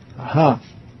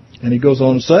 And he goes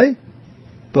on to say,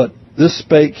 But this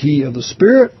spake he of the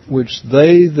Spirit, which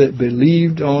they that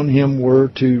believed on him were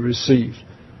to receive.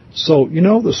 So,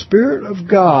 the Spirit of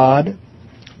God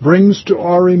brings to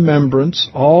our remembrance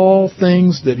all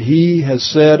things that He has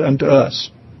said unto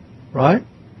us, right?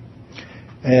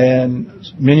 And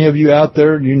many of you out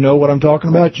there, you know what I'm talking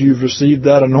about. You've received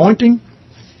that anointing,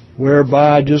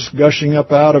 whereby just gushing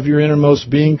up out of your innermost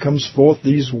being comes forth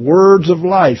these words of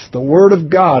life, the Word of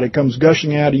God. It comes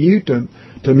gushing out of you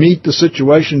to meet the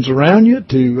situations around you,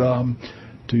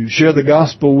 to share the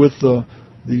gospel with the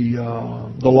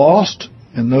lost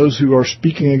and those who are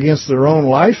speaking against their own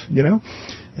life,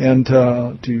 and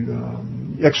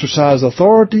to exercise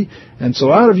authority. And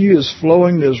so out of you is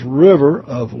flowing this river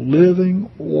of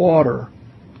living water.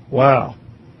 Wow.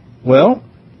 Well,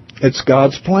 it's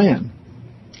God's plan.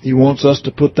 He wants us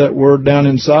to put that word down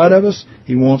inside of us.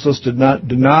 He wants us to not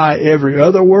deny every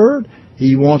other word.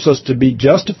 He wants us to be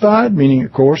justified, meaning,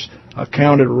 of course,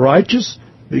 accounted righteous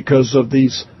because of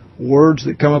these words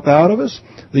that come up out of us.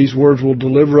 These words will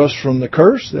deliver us from the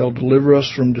curse. They'll deliver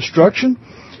us from destruction.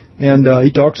 And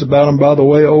he talks about them, by the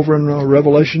way, over in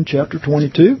Revelation chapter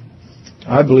 22.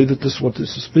 I believe that this is what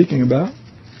this is speaking about.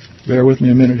 Bear with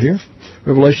me a minute here.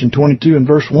 Revelation 22 and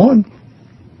verse 1.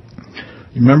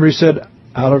 You remember he said,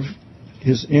 Out of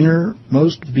his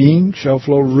innermost being shall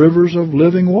flow rivers of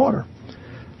living water.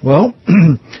 Well,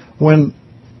 when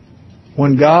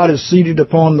God is seated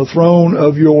upon the throne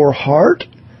of your heart,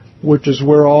 which is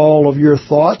where all of your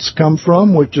thoughts come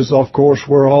from, which is, of course,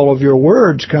 where all of your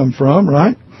words come from,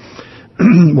 right?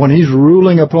 When He's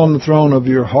ruling upon the throne of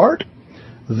your heart,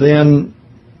 then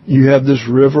you have this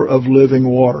river of living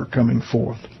water coming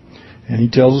forth. And He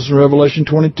tells us in Revelation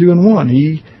 22 and 1,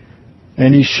 He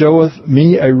showeth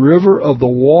me a river of the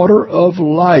water of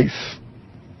life,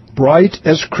 bright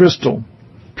as crystal,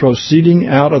 proceeding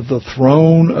out of the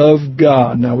throne of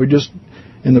God. Now,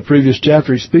 in the previous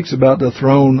chapter, he speaks about the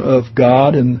throne of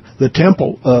God and the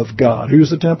temple of God. Who's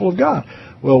the temple of God?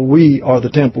 Well, we are the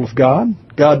temple of God.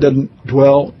 God doesn't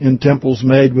dwell in temples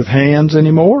made with hands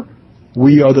anymore.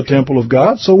 We are the temple of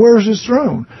God. So where's His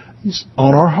throne? He's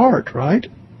on our heart, right?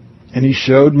 And He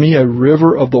showed me a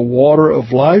river of the water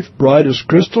of life, bright as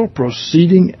crystal,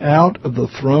 proceeding out of the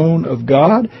throne of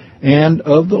God and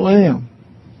of the Lamb.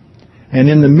 And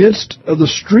in the midst of the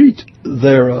street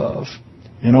thereof,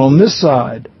 and on this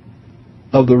side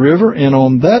of the river and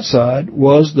on that side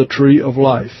was the tree of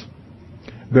life,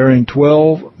 bearing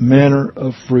 12 manner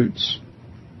of fruits,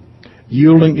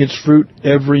 yielding its fruit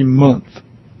every month.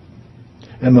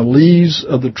 And the leaves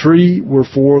of the tree were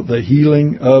for the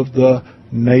healing of the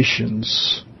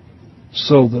nations.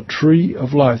 So the tree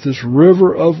of life, this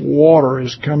river of water,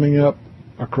 is coming up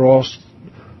across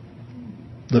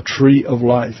the tree of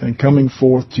life and coming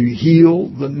forth to heal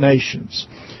the nations.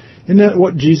 Isn't that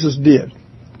what Jesus did?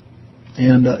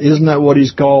 And isn't that what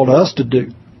He's called us to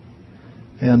do?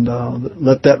 And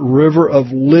let that river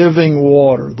of living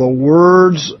water, the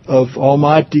words of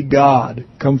Almighty God,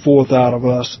 come forth out of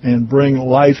us and bring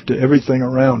life to everything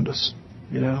around us.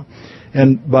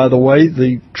 And by the way,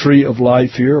 the tree of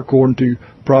life here, according to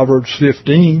Proverbs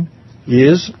 15,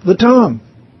 is the tongue.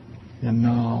 And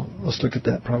let's look at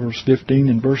that. Proverbs 15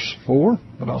 and verse 4.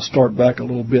 But I'll start back a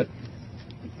little bit.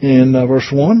 In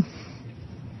verse 1,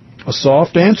 A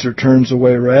soft answer turns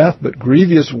away wrath, but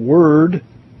grievous word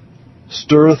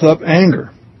stirreth up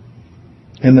anger.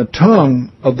 And the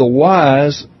tongue of the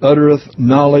wise uttereth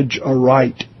knowledge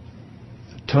aright.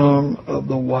 The tongue of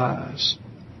the wise.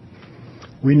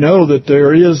 We know that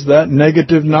there is that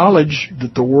negative knowledge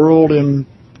that the world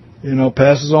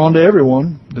passes on to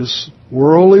everyone, this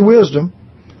worldly wisdom.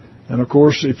 And of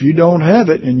course, if you don't have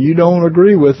it and you don't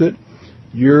agree with it,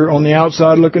 you're on the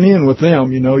outside looking in with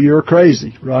them. You're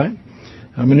crazy, right?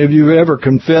 How many of you have ever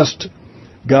confessed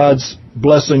God's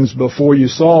blessings before you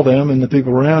saw them, and the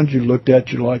people around you looked at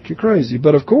you like you're crazy?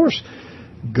 But of course,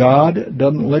 God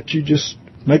doesn't let you just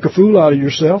make a fool out of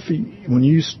yourself. When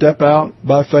you step out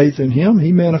by faith in Him,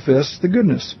 He manifests the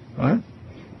goodness, right?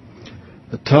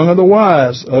 The tongue of the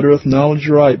wise uttereth knowledge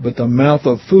right, but the mouth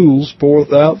of fools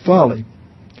poureth out folly.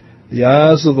 The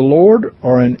eyes of the Lord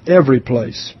are in every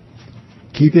place,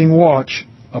 keeping watch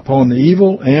upon the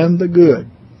evil and the good.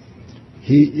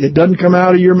 It doesn't come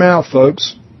out of your mouth,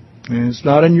 folks, and it's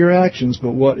not in your actions,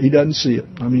 but what He doesn't see it.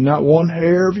 Not one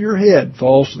hair of your head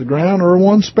falls to the ground, or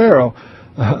one sparrow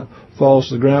falls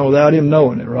to the ground without Him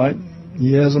knowing it, right?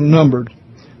 He has them numbered,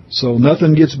 so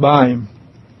nothing gets by Him.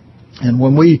 And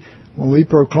when we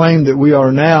proclaim that we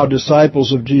are now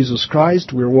disciples of Jesus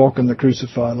Christ, we're walking the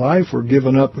crucified life, we're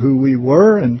giving up who we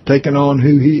were and taking on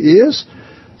who He is,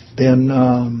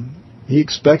 then He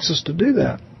expects us to do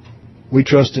that. We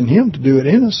trust in Him to do it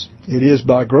in us. It is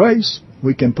by grace.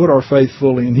 We can put our faith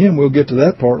fully in Him. We'll get to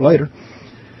that part later.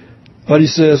 But He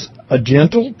says, a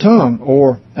gentle tongue,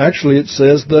 or actually it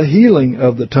says the healing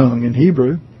of the tongue in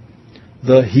Hebrew.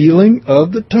 The healing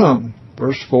of the tongue,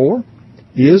 verse 4,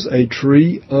 is a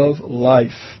tree of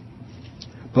life.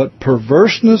 But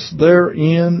perverseness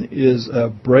therein is a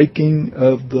breaking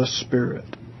of the spirit.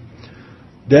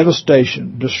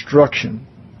 Devastation, destruction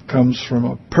comes from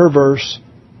a perverse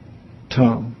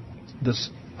tongue. This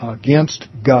against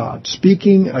God,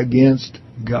 speaking against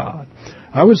God.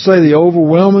 I would say the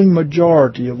overwhelming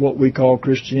majority of what we call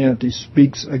Christianity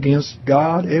speaks against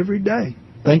God every day,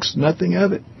 thinks nothing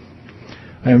of it.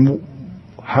 And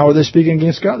how are they speaking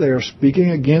against God? They are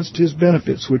speaking against His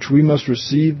benefits, which we must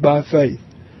receive by faith.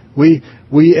 We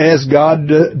as God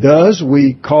does,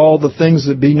 we call the things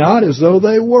that be not as though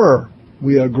they were.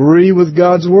 We agree with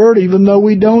God's Word even though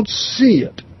we don't see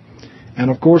it. And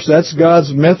of course, that's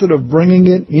God's method of bringing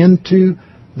it into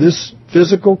this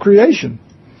physical creation.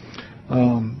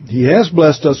 He has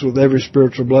blessed us with every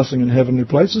spiritual blessing in heavenly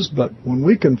places, but when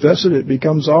we confess it, it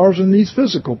becomes ours in these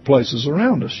physical places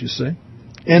around us, you see.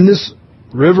 And this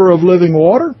river of living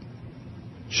water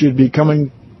should be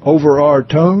coming over our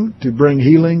tongue to bring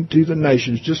healing to the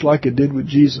nations, just like it did with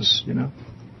Jesus,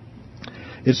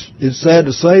 It's sad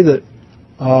to say that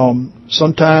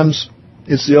sometimes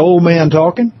it's the old man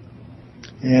talking,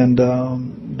 and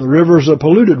the river's a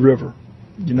polluted river,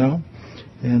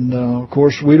 And, of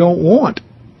course, we don't want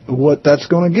what that's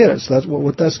going to get us. That's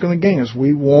what that's going to gain us.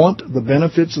 We want the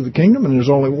benefits of the kingdom, and there's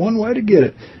only one way to get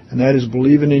it, and that is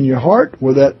believing in your heart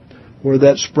where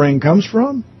that spring comes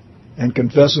from, and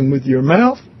confessing with your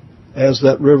mouth as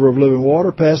that river of living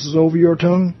water passes over your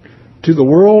tongue to the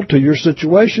world, to your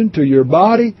situation, to your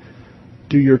body,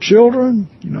 to your children,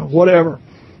 whatever.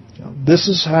 This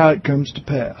is how it comes to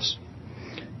pass.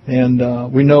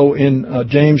 And we know in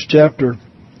James chapter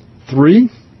 3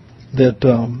 that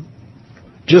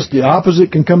just the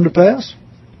opposite can come to pass.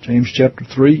 James chapter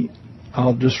 3,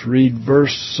 I'll just read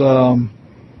verse 10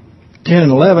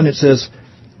 and 11. It says,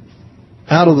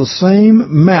 out of the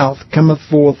same mouth cometh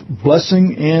forth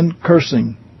blessing and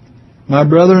cursing. My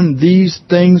brethren, these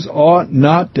things ought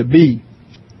not to be.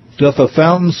 Doth a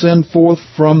fountain send forth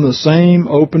from the same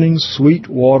opening sweet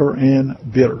water and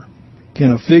bitter?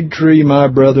 Can a fig tree, my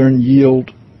brethren,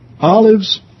 yield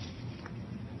olives,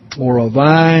 or a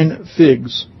vine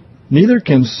figs? Neither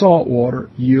can salt water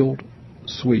yield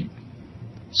sweet.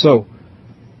 So,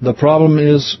 the problem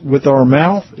is with our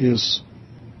mouth is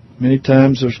many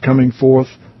times there's coming forth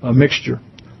a mixture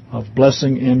of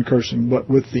blessing and cursing. But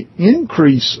with the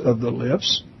increase of the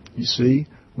lips, you see,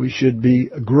 we should be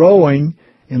growing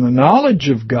in the knowledge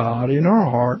of God in our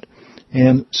heart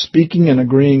and speaking and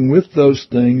agreeing with those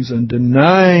things and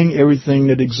denying everything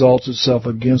that exalts itself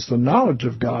against the knowledge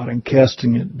of God and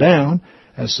casting it down,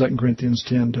 as 2 Corinthians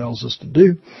 10 tells us to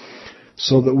do,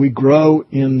 so that we grow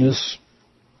in this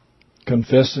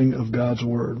confessing of God's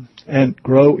Word and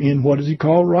grow in what is He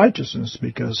called righteousness,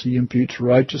 because He imputes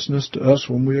righteousness to us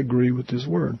when we agree with His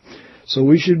Word. So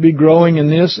we should be growing in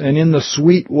this and in the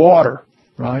sweet water,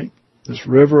 right? This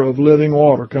river of living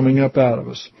water coming up out of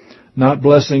us. Not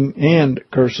blessing and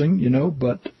cursing,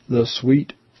 but the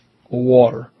sweet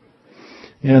water.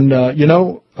 And,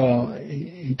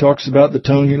 he talks about the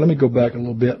tongue here. Let me go back a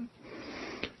little bit.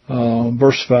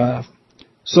 Verse 5.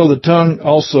 So the tongue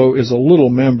also is a little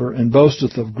member, and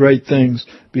boasteth of great things.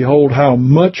 Behold, how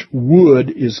much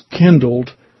wood is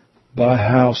kindled by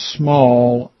how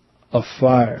small a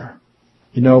fire.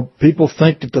 People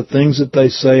think that the things that they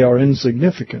say are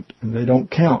insignificant, and they don't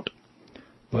count.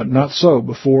 But not so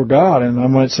before God, and I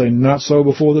might say not so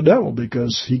before the devil,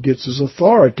 because he gets his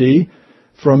authority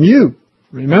from you.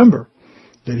 Remember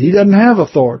that he doesn't have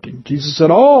authority. Jesus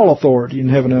said, all authority in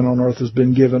heaven and on earth has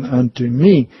been given unto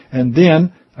me. And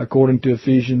then, according to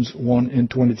Ephesians 1 and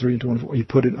 23 and 24, he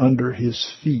put it under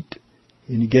his feet.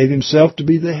 And he gave himself to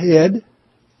be the head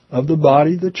of the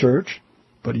body, the church,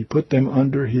 but he put them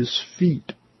under his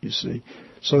feet, you see.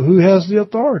 So who has the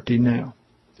authority now?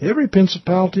 Every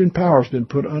principality and power has been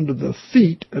put under the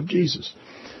feet of Jesus.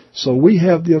 So we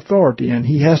have the authority, and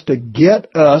he has to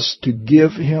get us to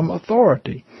give him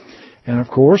authority. And of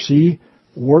course, he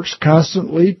works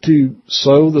constantly to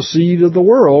sow the seed of the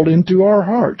world into our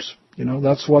hearts.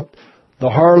 That's what the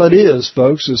harlot is,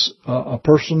 folks, is a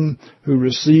person who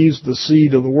receives the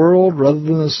seed of the world rather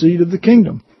than the seed of the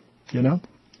kingdom,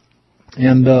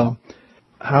 And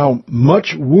how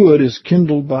much wood is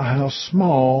kindled by how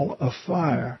small a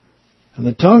fire. And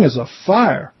the tongue is a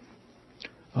fire.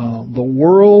 The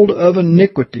world of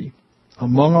iniquity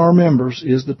among our members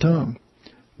is the tongue,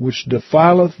 which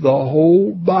defileth the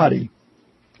whole body.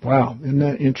 Wow, isn't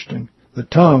that interesting? The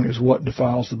tongue is what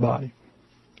defiles the body.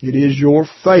 It is your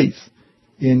faith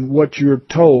in what you're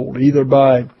told, either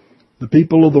by the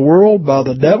people of the world, by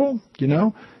the devil,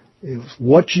 It's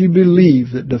what you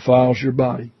believe that defiles your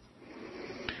body.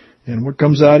 And what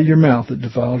comes out of your mouth that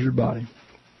defiles your body.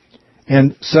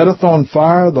 And setteth on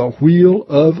fire the wheel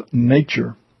of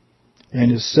nature,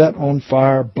 and is set on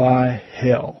fire by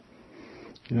hell.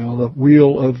 The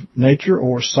wheel of nature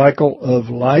or cycle of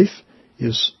life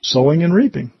is sowing and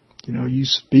reaping. You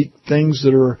speak things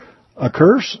that are a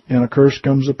curse, and a curse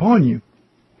comes upon you.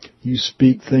 You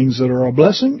speak things that are a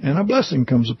blessing, and a blessing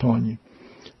comes upon you.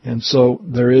 And so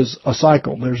there is a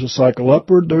cycle. There's a cycle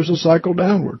upward, there's a cycle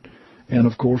downward. And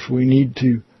of course we need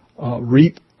to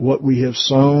reap what we have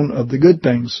sown of the good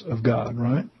things of God,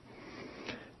 right?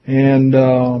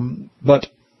 And but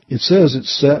it says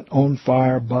it's set on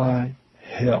fire by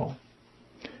hell.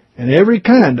 And every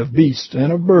kind of beast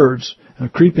and of birds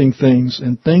and creeping things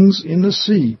and things in the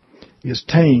sea is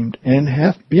tamed and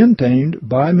hath been tamed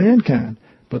by mankind.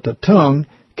 But the tongue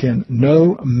can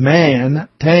no man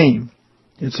tame.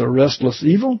 It's a restless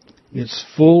evil. It's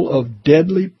full of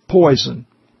deadly poison.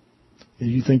 If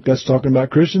you think that's talking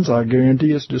about Christians, I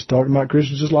guarantee it's just talking about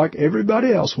Christians just like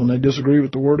everybody else. When they disagree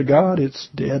with the Word of God, it's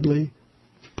deadly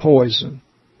poison.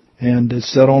 And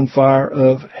it's set on fire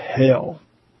of hell.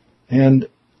 And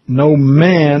no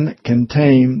man can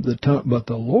tame the tongue, but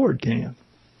the Lord can.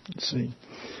 See,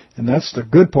 and that's the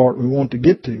good part we want to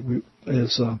get to,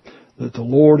 is that the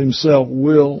Lord himself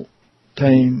will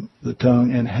tame the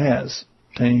tongue and has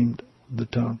tamed the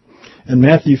tongue. In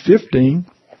Matthew 15,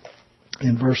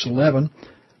 in verse 11,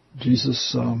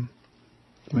 Jesus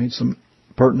made some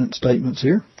pertinent statements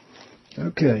here.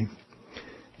 Okay.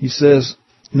 He says,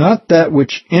 not that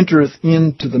which entereth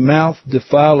into the mouth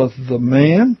defileth the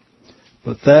man,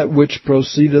 but that which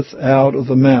proceedeth out of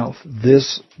the mouth,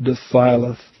 this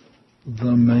defileth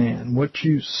the man. What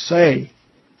you say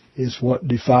is what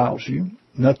defiles you.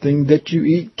 Nothing that you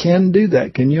eat can do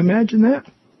that. Can you imagine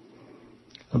that?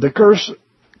 The curse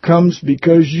comes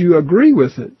because you agree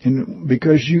with it and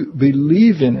because you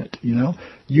believe in it.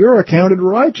 You're accounted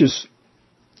righteous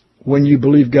when you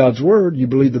believe God's Word. You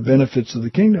believe the benefits of the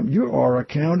kingdom. You are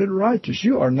accounted righteous.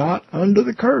 You are not under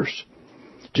the curse.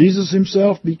 Jesus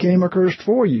himself became a curse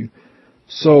for you.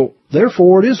 So,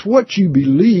 therefore, it is what you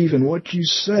believe and what you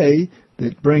say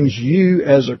that brings you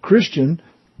as a Christian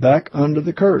back under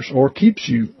the curse, or keeps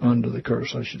you under the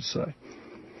curse, I should say.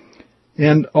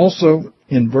 And also,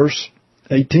 in verse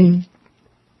 18,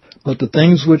 but the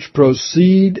things which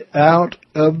proceed out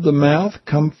of the mouth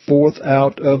come forth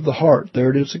out of the heart. There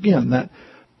it is again, that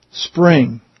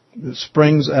spring that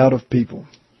springs out of people.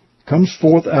 Comes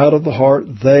forth out of the heart,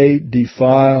 they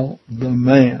defile the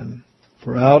man.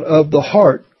 For out of the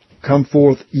heart come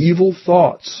forth evil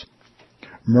thoughts,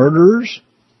 murderers,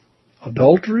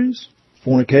 adulteries,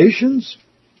 fornications,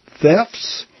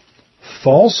 thefts,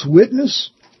 false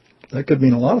witness. That could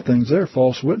mean a lot of things there,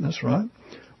 false witness, right?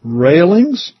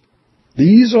 Railings.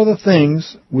 These are the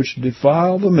things which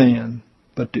defile the man,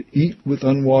 but to eat with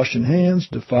unwashen hands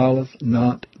defileth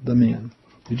not the man.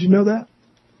 Did you know that?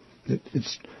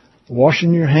 It's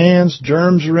washing your hands,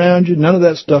 germs around you, none of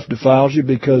that stuff defiles you,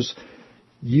 because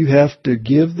you have to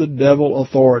give the devil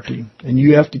authority, and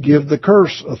you have to give the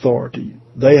curse authority.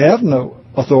 They have no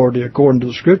authority according to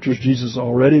the Scriptures. Jesus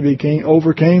already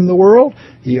overcame the world.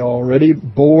 He already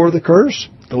bore the curse.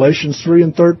 Galatians 3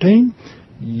 and 13.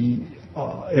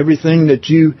 Everything that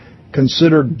you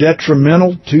consider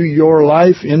detrimental to your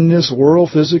life in this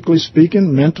world, physically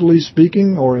speaking, mentally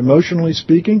speaking, or emotionally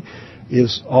speaking,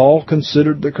 is all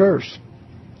considered the curse.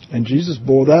 And Jesus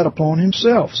bore that upon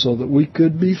himself so that we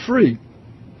could be free.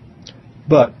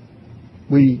 But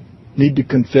we need to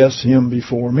confess him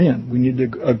before men. We need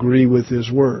to agree with his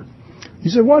word. He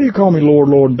said, why do you call me Lord,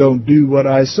 Lord, and don't do what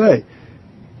I say?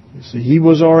 You see, he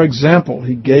was our example.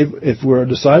 He gave, if we're a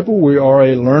disciple, we are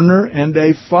a learner and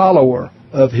a follower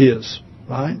of his,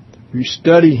 right? We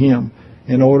study him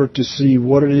in order to see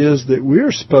what it is that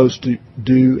we're supposed to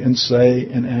do and say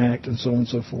and act and so on and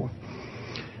so forth.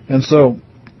 And so,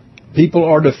 people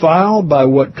are defiled by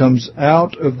what comes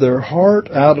out of their heart,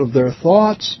 out of their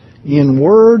thoughts, in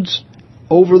words,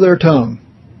 over their tongue.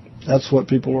 That's what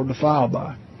people are defiled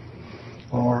by,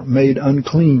 or made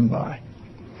unclean by,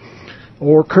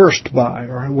 or cursed by,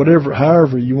 or whatever,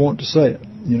 however you want to say it,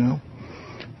 you know.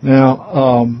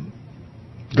 Now,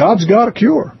 God's got a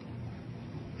cure.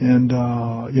 And,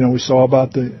 we saw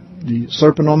about the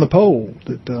serpent on the pole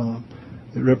that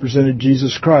represented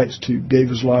Jesus Christ, who gave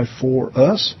his life for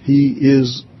us. He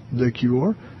is the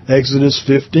cure. Exodus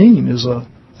 15 is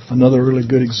another really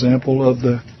good example of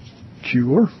the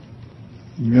cure.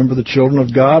 You remember the children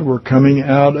of God were coming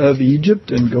out of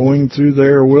Egypt and going through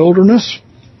their wilderness.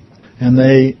 And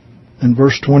they, in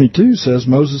verse 22, says,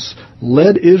 Moses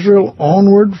led Israel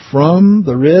onward from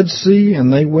the Red Sea,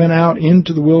 and they went out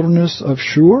into the wilderness of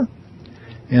Shur.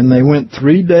 And they went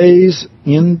 3 days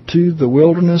into the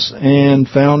wilderness and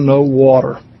found no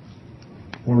water.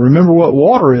 Well, remember what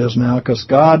water is now, because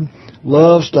God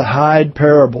loves to hide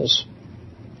parables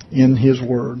in his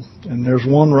word. And there's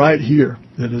one right here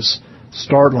that is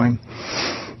startling.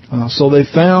 So they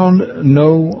found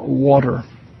no water.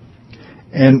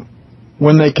 And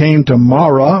when they came to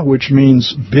Marah, which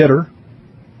means bitter,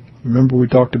 remember we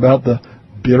talked about the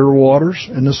bitter waters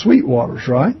and the sweet waters,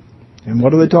 right? And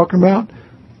what are they talking about?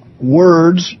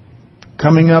 Words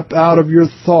coming up out of your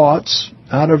thoughts,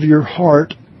 out of your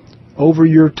heart, over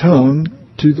your tongue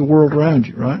to the world around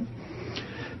you, right?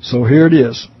 So here it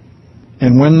is.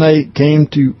 And when they came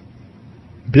to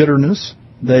bitterness,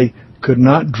 they could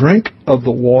not drink of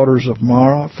the waters of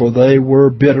Marah, for they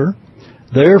were bitter.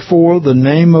 Therefore the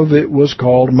name of it was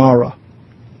called Marah.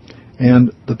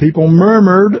 And the people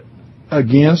murmured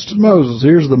against Moses.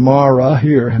 Here's the Marah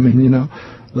here.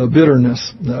 The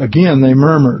bitterness. Again, they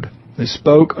murmured. They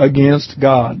spoke against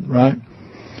God, right?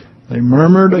 They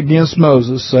murmured against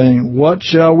Moses, saying, What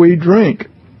shall we drink?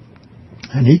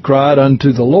 And he cried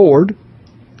unto the Lord,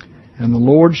 and the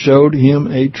Lord showed him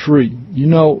a tree.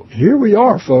 Here we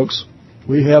are, folks.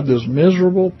 We have this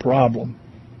miserable problem.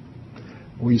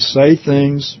 We say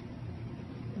things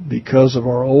because of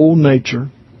our old nature.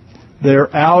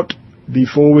 They're out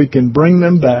before we can bring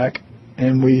them back,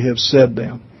 and we have said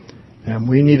them. And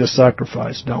we need a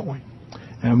sacrifice, don't we?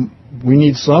 And we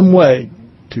need some way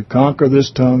to conquer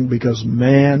this tongue, because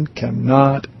man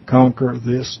cannot conquer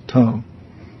this tongue.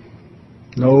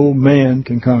 No man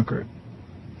can conquer it.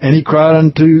 And he cried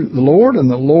unto the Lord, and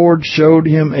the Lord showed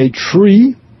him a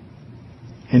tree,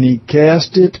 and he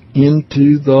cast it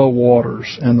into the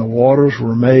waters, and the waters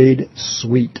were made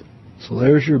sweet. So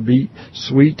there's your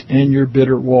sweet and your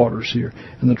bitter waters here.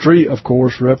 And the tree, of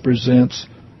course, represents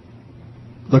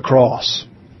the cross.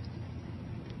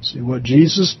 See, what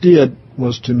Jesus did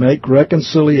was to make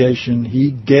reconciliation.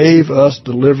 He gave us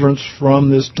deliverance from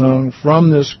this tongue,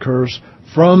 from this curse,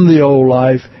 from the old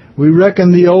life. We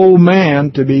reckon the old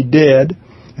man to be dead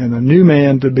and the new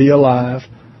man to be alive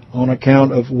on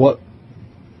account of what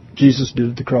Jesus did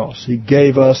at the cross. He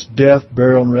gave us death,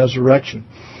 burial, and resurrection.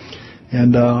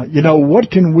 And, what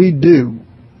can we do?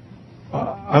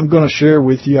 I'm going to share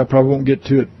with you, I probably won't get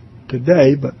to it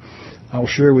today, but I'll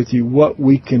share with you what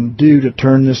we can do to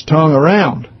turn this tongue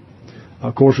around.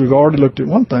 Of course, we've already looked at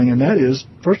one thing, and that is,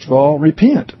 first of all,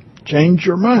 repent. Change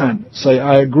your mind. Say,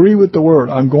 I agree with the Word.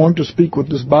 I'm going to speak what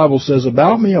this Bible says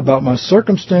about me, about my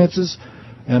circumstances,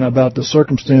 and about the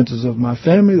circumstances of my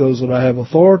family, those that I have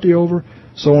authority over,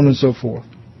 so on and so forth.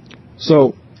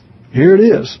 So, here it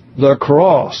is, the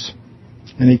cross.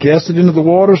 And he cast it into the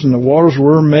waters, and the waters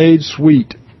were made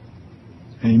sweet.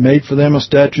 And he made for them a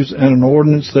statute and an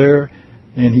ordinance there,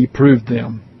 and he proved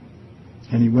them.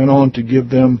 And he went on to give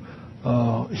them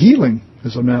healing,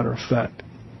 as a matter of fact.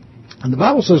 And the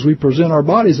Bible says we present our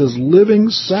bodies as living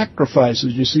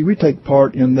sacrifices. You see, we take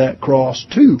part in that cross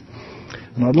too.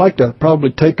 And I'd like to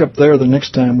probably take up there the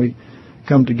next time we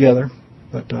come together.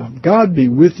 But God be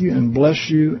with you and bless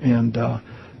you, and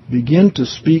begin to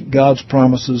speak God's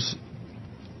promises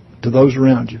to those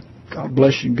around you. God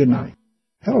bless you. Good night.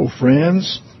 Hello,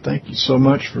 friends. Thank you so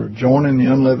much for joining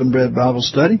the Unleavened Bread Bible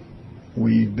Study.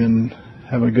 We've been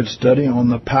having a good study on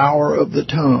the power of the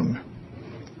tongue.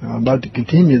 I'd like to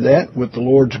continue that with the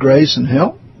Lord's grace and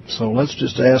help, so let's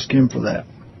just ask Him for that.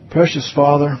 Precious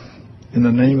Father, in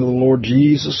the name of the Lord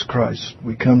Jesus Christ,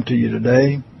 we come to you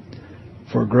today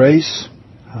for grace,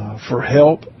 for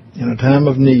help in a time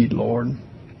of need, Lord.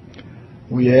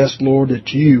 We ask, Lord, that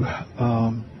you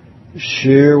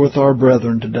share with our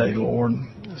brethren today, Lord,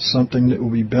 something that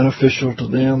will be beneficial to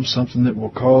them, something that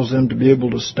will cause them to be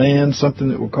able to stand, something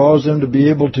that will cause them to be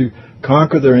able to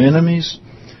conquer their enemies,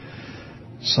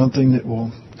 something that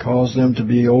will cause them to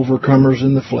be overcomers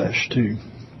in the flesh, too.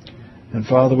 And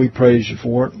Father, we praise you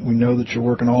for it. We know that you're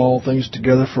working all things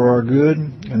together for our good,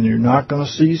 and you're not going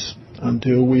to cease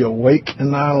until we awake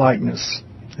in thy likeness,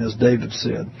 as David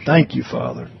said. Thank you,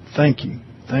 Father. Thank you.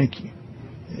 Thank you.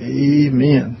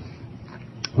 Amen.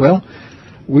 Well,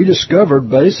 we discovered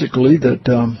basically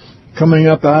that coming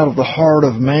up out of the heart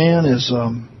of man is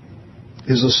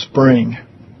a spring.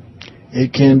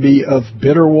 It can be of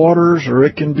bitter waters or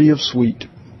it can be of sweet.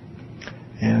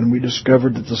 And we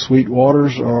discovered that the sweet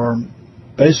waters are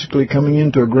basically coming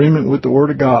into agreement with the Word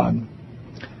of God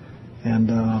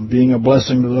and being a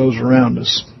blessing to those around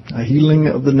us, a healing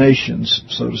of the nations,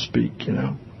 so to speak, you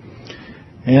know.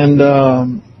 And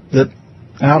that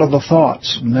out of the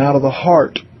thoughts and out of the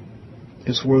heart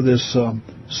is where this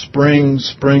spring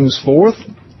springs forth.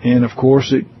 And, of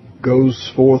course, it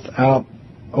goes forth out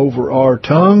over our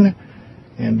tongue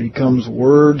and becomes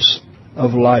words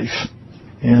of life.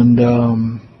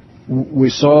 And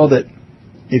we saw that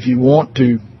if you want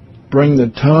to bring the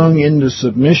tongue into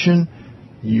submission,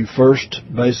 you first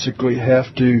basically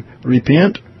have to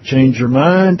repent, change your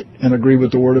mind, and agree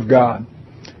with the Word of God.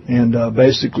 And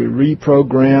basically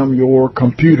reprogram your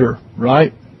computer,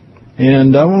 right?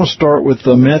 And I want to start with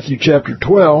Matthew chapter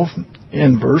 12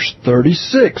 and verse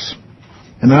 36.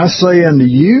 And I say unto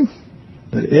you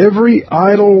that every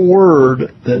idle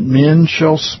word that men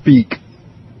shall speak,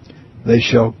 they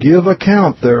shall give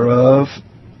account thereof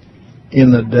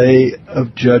in the day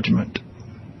of judgment.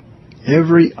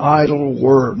 Every idle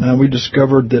word. Now we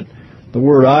discovered that the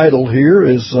word idle here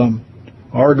is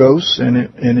argos, and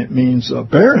it means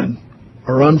barren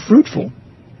or unfruitful.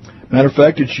 Matter of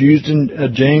fact, it's used in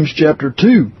James chapter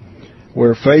 2,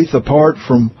 where faith apart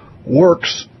from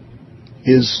works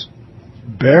is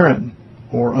barren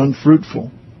or unfruitful.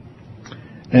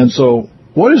 And so,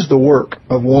 what is the work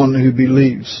of one who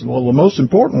believes? Well, the most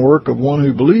important work of one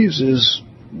who believes is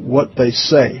what they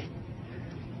say.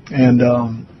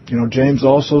 And, James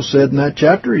also said in that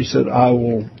chapter, he said, I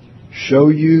will show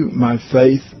you my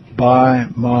faith by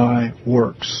my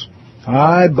works.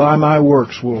 I, by my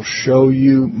works, will show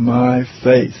you my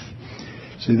faith.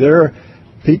 See, there are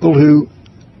people who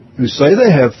say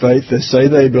they have faith, they say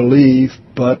they believe,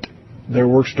 but their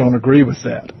works don't agree with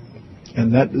that.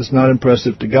 And that is not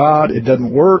impressive to God. It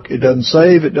doesn't work, it doesn't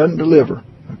save, it doesn't deliver.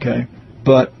 Okay?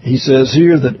 But he says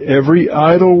here that every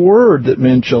idle word that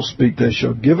men shall speak, they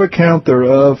shall give account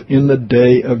thereof in the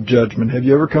day of judgment. Have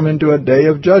you ever come into a day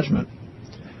of judgment?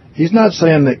 He's not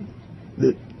saying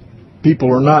that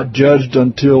people are not judged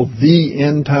until the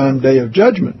end-time day of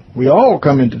judgment. We all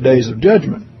come into days of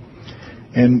judgment.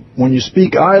 And when you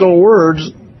speak idle words,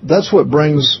 that's what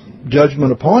brings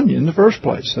judgment upon you in the first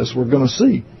place. That's what we're going to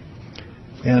see.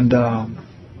 And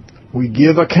we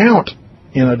give account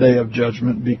in a day of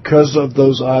judgment because of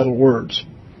those idle words,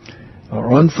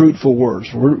 or unfruitful words,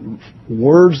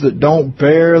 words that don't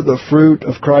bear the fruit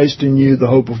of Christ in you, the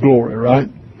hope of glory, right?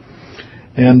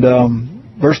 And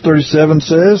verse 37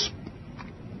 says,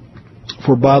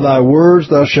 for by thy words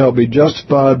thou shalt be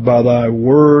justified, by thy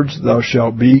words thou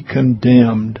shalt be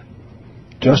condemned.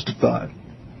 Justified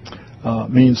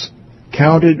means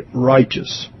counted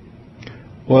righteous.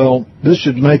 Well, this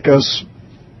should make us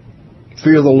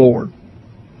fear the Lord,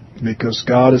 because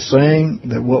God is saying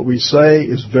that what we say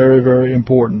is very, very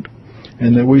important,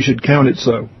 and that we should count it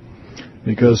so.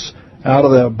 Because out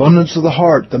of the abundance of the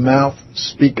heart the mouth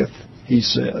speaketh, he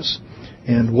says.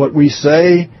 And what we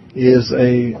say is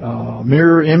a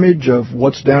mirror image of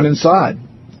what's down inside.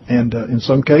 And in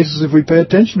some cases, if we pay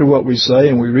attention to what we say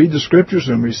and we read the Scriptures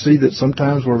and we see that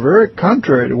sometimes we're very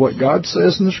contrary to what God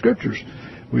says in the Scriptures,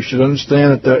 we should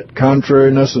understand that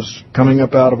contrariness is coming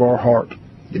up out of our heart,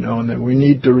 and that we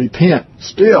need to repent,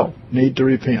 still need to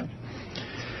repent.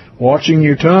 Watching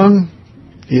your tongue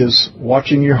is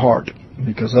watching your heart,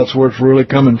 because that's where it's really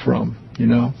coming from. you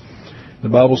know. The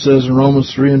Bible says in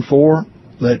Romans 3 and 4,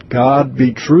 let God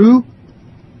be true,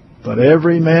 but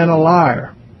every man a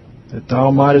liar, that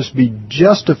thou mightest be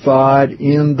justified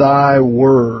in thy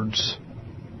words,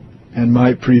 and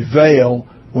might prevail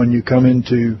when you come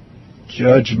into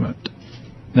judgment.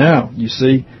 Now, you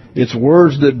see, it's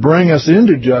words that bring us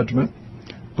into judgment,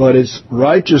 but it's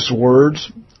righteous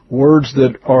words, words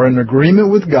that are in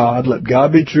agreement with God, let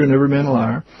God be true and every man a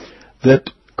liar, that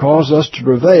cause us to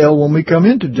prevail when we come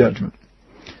into judgment.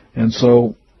 And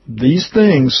so these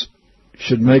things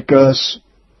should make us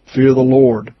fear the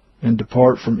Lord and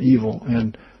depart from evil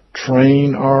and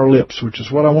train our lips, which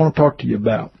is what I want to talk to you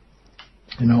about.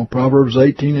 You know, Proverbs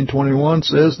 18 and 21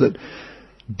 says that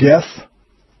death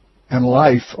and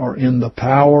life are in the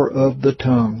power of the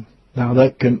tongue. Now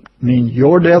that can mean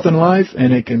your death and life,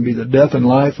 and it can be the death and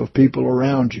life of people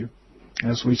around you,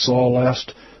 as we saw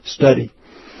last study.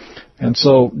 And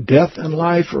so death and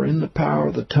life are in the power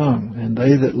of the tongue, and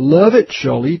they that love it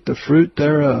shall eat the fruit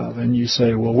thereof. And you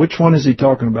say, well, which one is he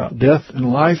talking about? Death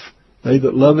and life? They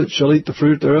that love it shall eat the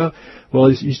fruit thereof? Well,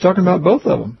 he's talking about both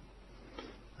of them.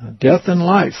 Death and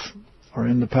life are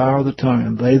in the power of the tongue,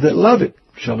 and they that love it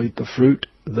shall eat the fruit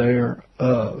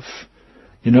thereof.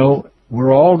 You know,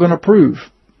 we're all going to prove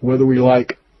whether we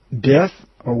like death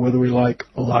or whether we like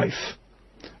life.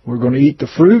 We're going to eat the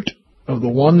fruit of the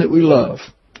one that we love.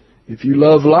 If you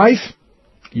love life,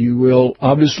 you will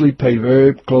obviously pay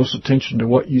very close attention to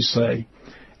what you say,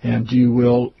 and you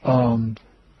will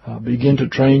begin to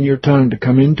train your tongue to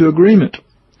come into agreement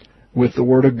with the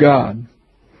Word of God.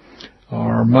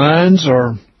 Our minds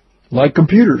are like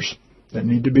computers that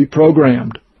need to be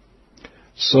programmed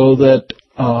so that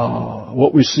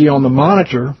what we see on the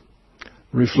monitor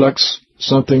reflects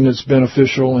something that's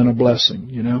beneficial and a blessing,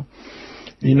 you know.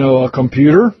 You know, a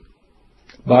computer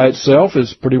by itself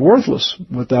is pretty worthless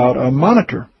without a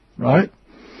monitor, right?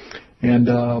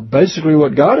 And basically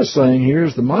what God is saying here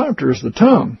is the monitor is the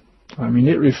tongue. I mean,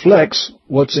 it reflects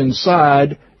what's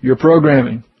inside your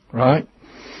programming, right?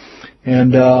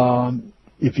 And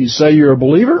if you say you're a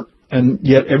believer and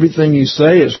yet everything you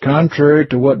say is contrary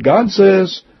to what God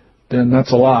says, then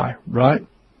that's a lie, right?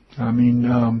 I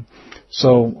mean,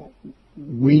 so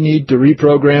we need to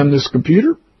reprogram this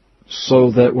computer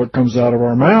so that what comes out of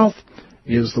our mouth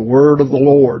is the word of the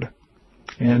Lord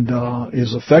and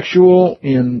is effectual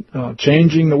in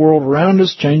changing the world around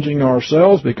us, changing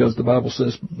ourselves, because the Bible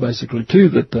says basically, too,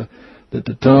 that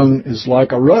the tongue is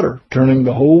like a rudder, turning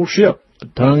the whole ship. The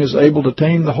tongue is able to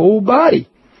tame the whole body.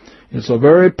 It's a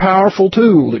very powerful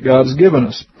tool that God has given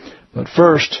us. But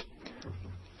first,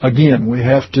 again, we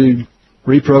have to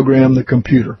reprogram the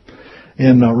computer.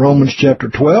 In Romans chapter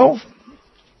 12,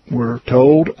 we're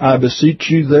told, I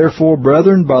beseech you, therefore,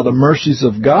 brethren, by the mercies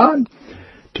of God,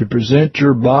 to present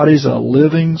your bodies a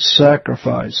living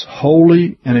sacrifice,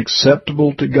 holy and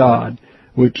acceptable to God,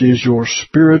 which is your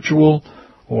spiritual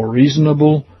or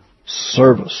reasonable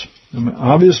service. I mean,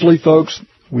 obviously, folks,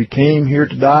 we came here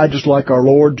to die just like our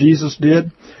Lord Jesus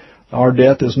did. Our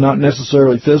death is not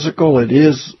necessarily physical. It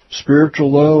is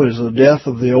spiritual, though. It is the death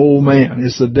of the old man.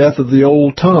 It's the death of the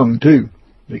old tongue, too,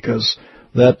 because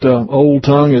that old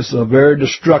tongue is very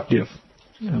destructive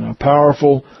and a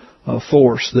powerful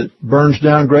force that burns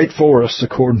down great forests,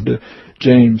 according to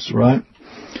James, right?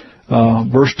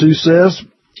 Verse 2 says,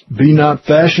 be not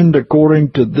fashioned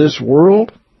according to this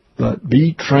world, but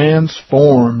be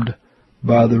transformed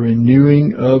by the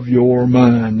renewing of your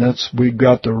mind. We've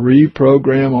got to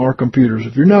reprogram our computers.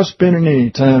 If you're not spending any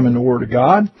time in the Word of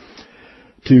God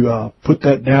to put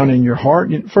that down in your heart,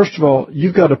 first of all,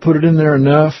 you've got to put it in there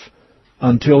enough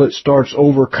until it starts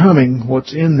overcoming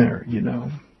what's in there, you know.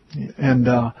 And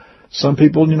some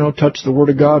people, you know, touch the Word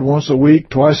of God once a week,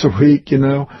 twice a week, you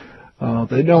know.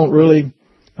 They don't really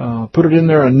put it in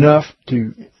there enough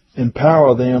to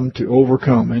empower them to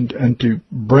overcome and to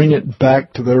bring it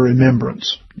back to their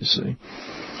remembrance, you see.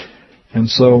 And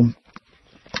so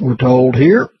we're told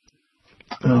here,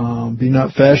 be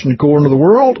not fashioned according to the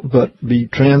world, but be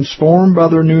transformed by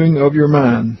the renewing of your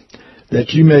mind, that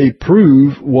you may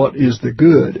prove what is the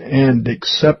good and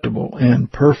acceptable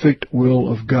and perfect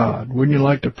will of God. Wouldn't you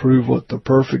like to prove what the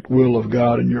perfect will of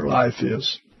God in your life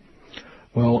is?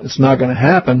 Well, it's not going to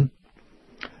happen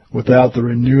without the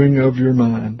renewing of your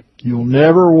mind. You'll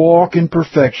never walk in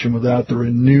perfection without the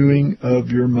renewing of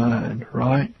your mind,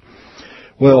 right?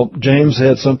 Well, James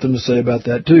had something to say about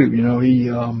that too. You know, he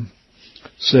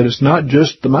said it's not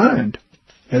just the mind.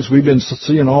 As we've been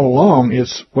seeing all along,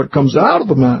 it's what comes out of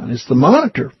the mind. It's the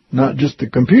monitor, not just the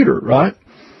computer, right?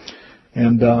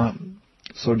 And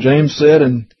so James said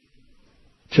in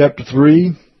chapter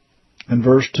 3 and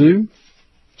verse 2,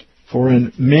 For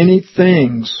in many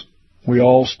things we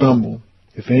all stumble.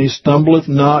 If any stumbleth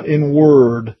not in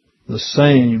word, the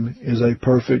same is a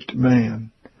perfect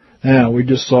man. Now, we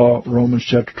just saw Romans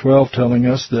chapter 12 telling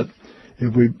us that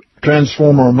if we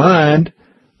transform our mind,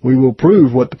 we will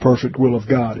prove what the perfect will of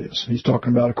God is. He's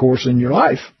talking about, of course, in your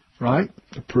life, right?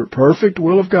 The perfect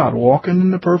will of God, walking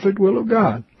in the perfect will of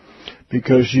God,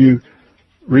 because you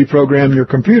reprogram your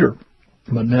computer.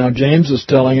 But now James is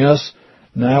telling us,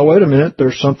 now wait a minute,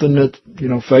 there's something that,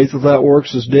 faith without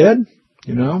works is dead,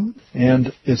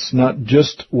 and it's not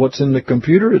just what's in the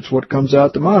computer, it's what comes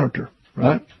out the monitor,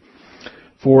 right?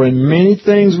 For in many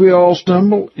things we all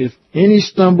stumble. If any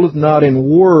stumbleth not in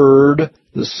word,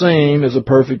 the same is a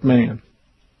perfect man,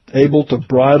 able to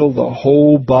bridle the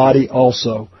whole body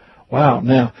also. Wow.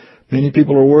 Now, many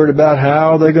people are worried about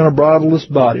how they're going to bridle this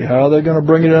body, how they're going to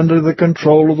bring it under the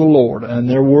control of the Lord, and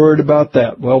they're worried about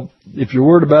that. Well, if you're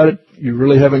worried about it, you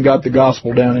really haven't got the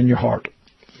gospel down in your heart,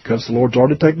 because the Lord's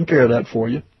already taken care of that for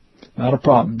you. Not a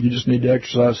problem. You just need to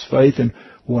exercise faith in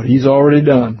what He's already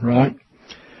done, right?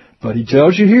 But He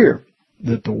tells you here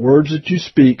that the words that you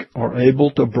speak are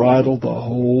able to bridle the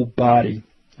whole body.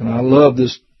 And I love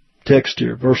this text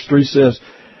here. Verse 3 says,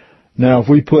 now if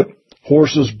we put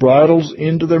horses' bridles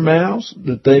into their mouths,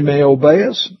 that they may obey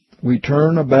us, we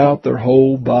turn about their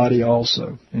whole body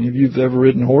also. Any of you have ever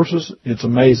ridden horses? It's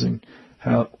amazing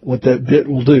what that bit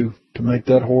will do to make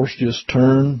that horse just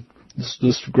turn.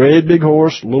 This great big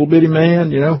horse, little bitty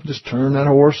man, just turn that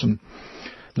horse and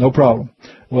no problem.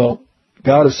 Well,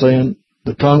 God is saying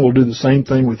the tongue will do the same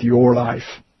thing with your life.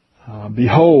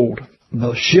 Behold,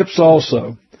 the ships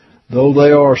also, though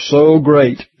they are so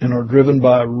great and are driven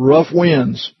by rough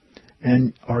winds,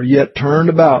 and are yet turned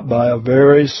about by a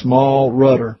very small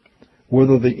rudder,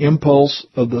 whither the impulse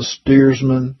of the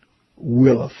steersman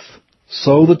willeth.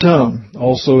 So the tongue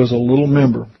also is a little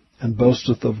member, and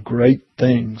boasteth of great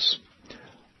things,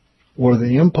 where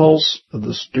the impulse of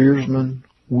the steersman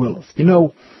willeth.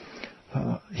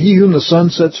 He whom the Son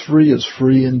sets free is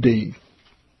free indeed.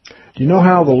 Do you know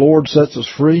how the Lord sets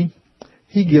us free?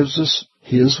 He gives us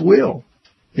His will.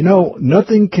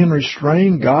 Nothing can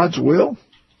restrain God's will.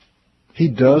 He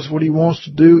does what He wants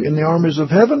to do in the armies of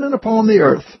heaven and upon the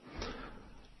earth,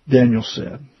 Daniel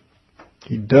said.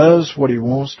 He does what He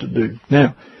wants to do.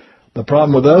 Now, the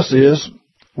problem with us is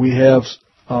we have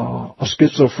a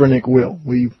schizophrenic will.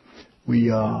 We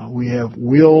have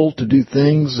will to do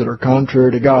things that are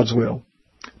contrary to God's will.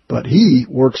 But He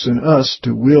works in us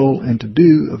to will and to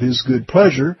do of His good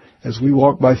pleasure as we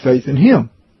walk by faith in Him.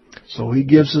 So He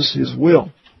gives us His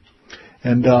will.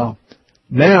 And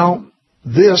now,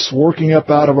 this working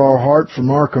up out of our heart from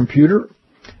our computer,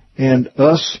 and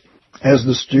us as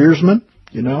the steersman,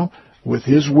 with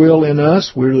His will in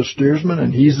us, we're the steersman,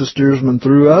 and He's the steersman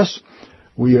through us,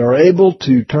 we are able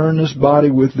to turn this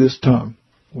body with this tongue.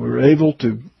 We're able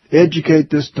to educate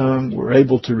this tongue. We're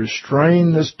able to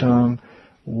restrain this tongue.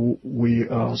 We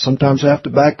sometimes have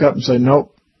to back up and say,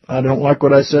 nope, I don't like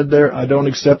what I said there. I don't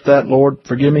accept that, Lord.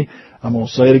 Forgive me. I'm going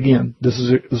to say it again. This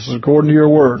is according to your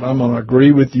word. I'm going to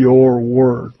agree with your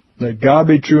word. Let God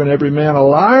be true and every man a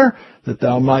liar, that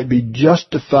thou might be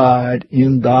justified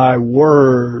in thy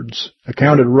words,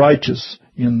 accounted righteous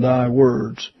in thy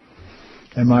words,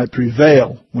 and might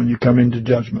prevail when you come into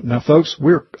judgment. Now, folks,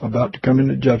 we're about to come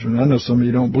into judgment. I know some of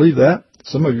you don't believe that.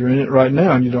 Some of you are in it right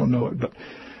now and you don't know it, but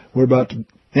we're about to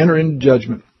enter into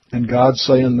judgment. And God's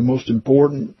saying the most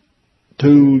important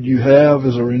tool you have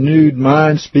is a renewed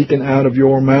mind, speaking out of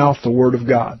your mouth the Word of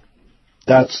God.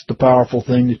 That's the powerful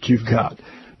thing that you've got.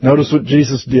 Notice what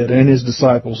Jesus did and His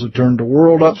disciples. It turned the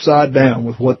world upside down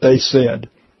with what they said,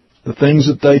 the things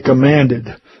that they commanded,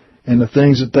 and the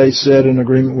things that they said in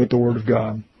agreement with the Word of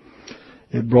God.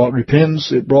 It brought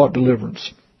repentance. It brought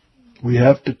deliverance. We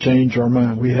have to change our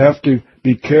mind. We have to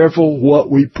be careful what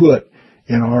we put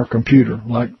in our computer,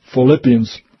 like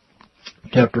Philippians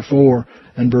chapter 4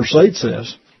 and verse 8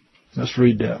 says. Let's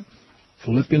read that.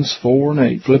 Philippians 4 and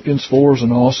 8. Philippians 4 is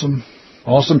an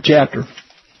awesome chapter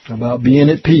about being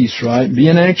at peace, right?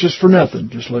 Being anxious for nothing.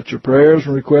 Just let your prayers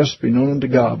and requests be known unto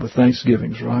God with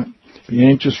thanksgivings, right? Be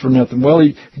anxious for nothing. Well,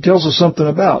 he tells us something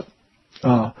about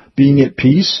being at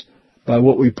peace by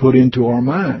what we put into our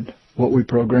mind, what we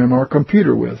program our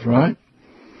computer with, right?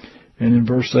 And in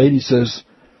verse 8 he says,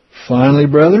 finally,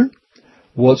 brethren,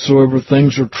 whatsoever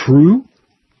things are true,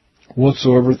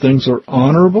 whatsoever things are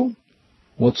honorable,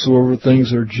 whatsoever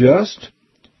things are just,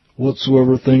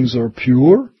 whatsoever things are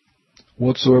pure,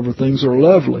 whatsoever things are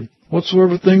lovely,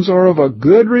 whatsoever things are of a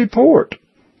good report,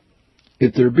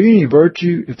 if there be any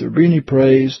virtue, if there be any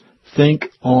praise, think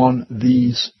on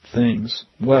these things.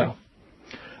 Well,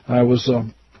 I was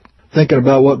thinking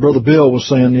about what Brother Bill was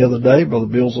saying the other day. Brother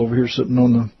Bill's over here sitting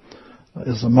on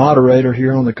as a moderator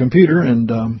here on the computer,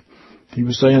 and he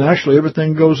was saying actually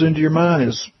everything goes into your mind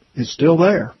is still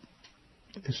there.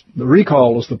 The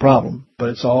recall is the problem, but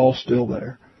it's all still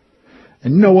there.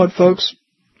 And you know what, folks?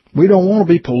 We don't want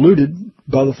to be polluted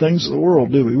by the things of the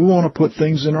world, do we? We want to put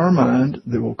things in our mind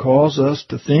that will cause us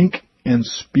to think and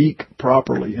speak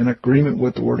properly in agreement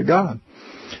with the Word of God.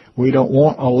 We don't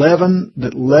want a leaven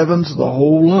that leavens the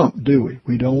whole lump, do we?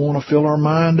 We don't want to fill our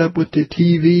mind up with the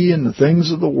TV and the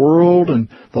things of the world and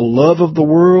the love of the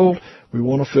world. We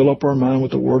want to fill up our mind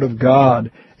with the Word of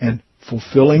God and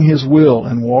fulfilling His will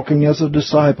and walking as a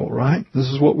disciple, right? This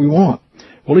is what we want.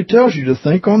 Well, He tells you to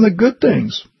think on the good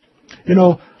things. You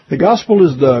know, the gospel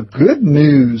is the good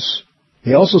news.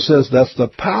 He also says that's the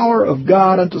power of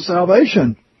God unto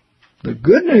salvation. The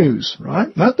good news, right?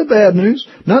 Not the bad news,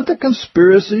 not the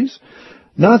conspiracies,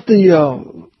 not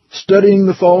the studying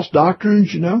the false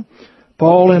doctrines, you know.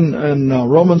 Paul in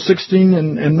Romans 16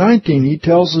 and 19, he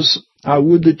tells us, I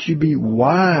would that you be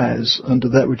wise unto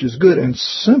that which is good and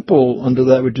simple unto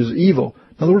that which is evil.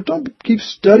 In other words, don't keep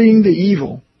studying the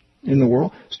evil in the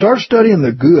world. Start studying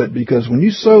the good, because when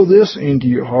you sow this into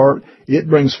your heart, it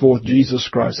brings forth Jesus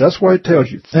Christ. That's why it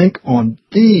tells you, think on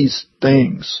these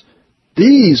things.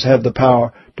 These have the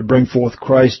power to bring forth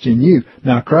Christ in you.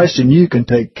 Now, Christ in you can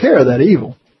take care of that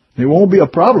evil. It won't be a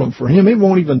problem for Him. It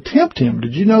won't even tempt Him.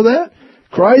 Did you know that?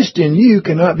 Christ in you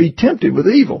cannot be tempted with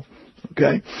evil.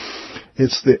 Okay?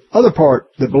 It's the other part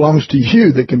that belongs to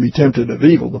you that can be tempted of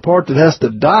evil. The part that has to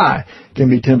die can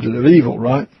be tempted of evil,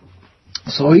 right?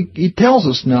 So he tells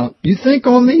us now, you think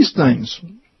on these things.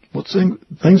 What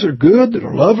things are good, that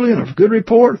are lovely, and of good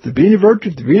report, if there be any virtue,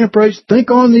 if there be any praise, think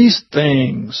on these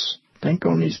things. Think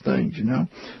on these things, you know.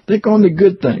 Think on the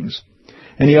good things.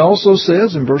 And he also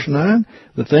says in verse 9,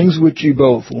 the things which you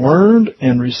both learned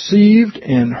and received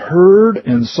and heard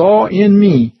and saw in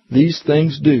me, these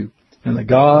things do. And the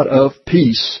God of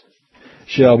peace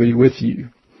shall be with you.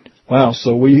 Wow,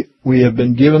 so we have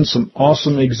been given some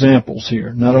awesome examples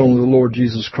here. Not only the Lord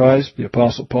Jesus Christ, the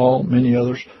Apostle Paul, many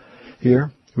others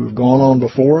here who have gone on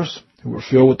before us, who are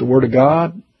filled with the Word of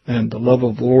God and the love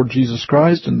of the Lord Jesus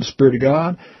Christ and the Spirit of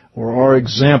God, were our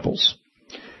examples.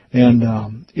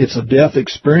 And it's a death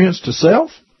experience to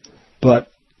self, but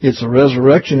it's a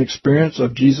resurrection experience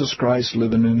of Jesus Christ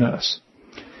living in us.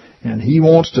 And He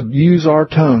wants to use our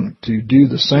tongue to do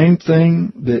the same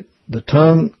thing that the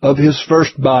tongue of His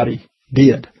first body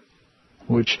did,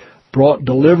 which brought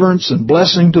deliverance and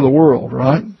blessing to the world,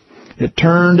 right? It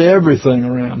turned everything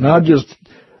around, not just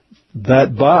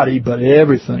that body, but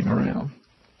everything around.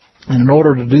 And in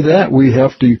order to do that, we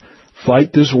have to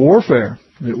fight this warfare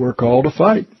that we're called to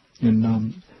fight.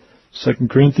 In 2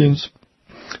 Corinthians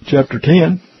chapter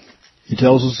 10, he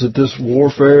tells us that this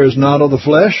warfare is not of the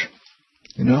flesh,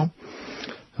 you know.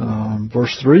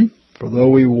 Verse 3, for though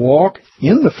we walk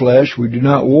in the flesh, we do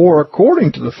not war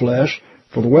according to the flesh,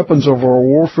 for the weapons of our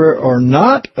warfare are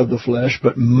not of the flesh,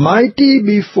 but mighty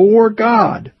before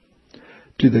God,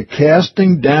 to the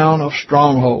casting down of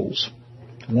strongholds.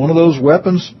 One of those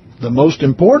weapons, the most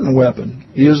important weapon,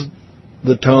 is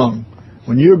the tongue.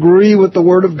 When you agree with the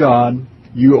Word of God,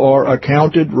 you are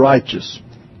accounted righteous.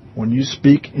 When you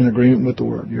speak in agreement with the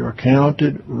Word, you're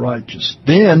accounted righteous.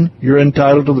 Then you're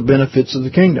entitled to the benefits of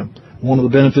the kingdom. One of the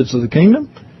benefits of the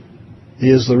kingdom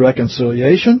is the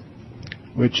reconciliation,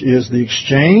 which is the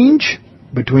exchange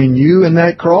between you and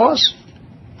that cross.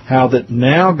 How that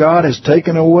now God has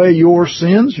taken away your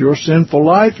sins, your sinful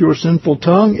life, your sinful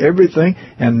tongue, everything,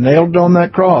 and nailed it on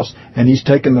that cross. And He's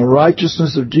taken the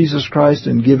righteousness of Jesus Christ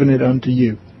and given it unto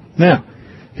you. Now,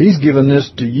 He's given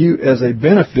this to you as a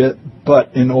benefit,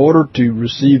 but in order to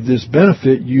receive this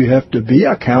benefit, you have to be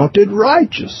accounted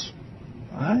righteous.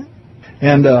 Right?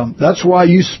 And that's why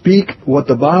you speak what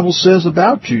the Bible says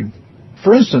about you.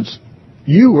 For instance,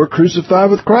 you were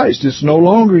crucified with Christ. It's no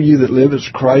longer you that live, it's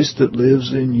Christ that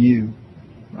lives in you.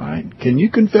 Right? Can you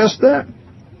confess that?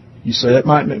 You say it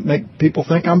might make people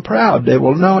think I'm proud.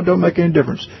 Well, no, it don't make any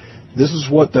difference. This is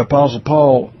what the Apostle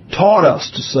Paul taught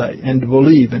us to say and to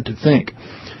believe and to think.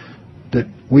 That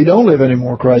we don't live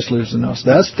anymore, Christ lives in us.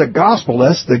 That's the gospel.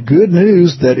 That's the good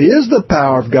news that is the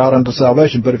power of God unto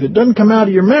salvation. But if it doesn't come out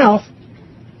of your mouth,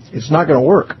 it's not going to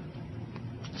work.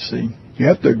 See, you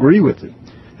have to agree with it.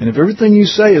 And if everything you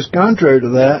say is contrary to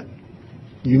that,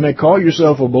 you may call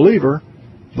yourself a believer,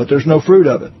 but there's no fruit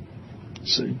of it.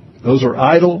 See, those are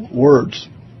idle words.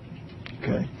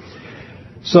 Okay.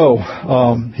 So,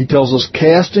 he tells us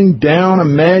casting down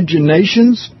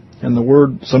imaginations, and the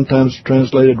word sometimes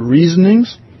translated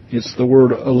reasonings. It's the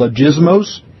word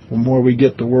logismos, from where we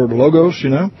get the word logos, you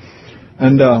know.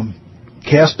 And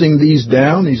casting these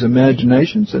down, these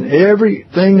imaginations, and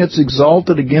everything that's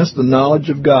exalted against the knowledge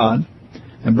of God,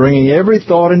 and bringing every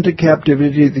thought into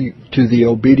captivity to the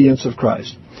obedience of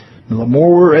Christ. And the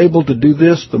more we're able to do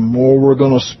this, the more we're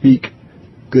going to speak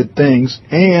good things,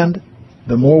 and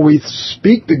the more we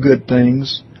speak the good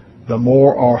things, the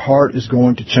more our heart is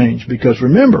going to change. Because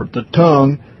remember, the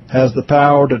tongue has the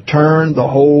power to turn the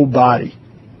whole body.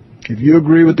 If you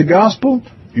agree with the gospel,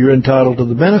 you're entitled to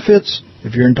the benefits.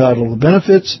 If you're entitled to the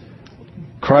benefits,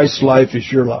 Christ's life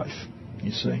is your life,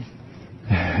 you see.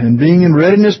 And being in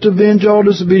readiness to avenge all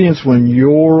disobedience when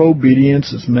your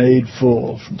obedience is made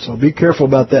full. So be careful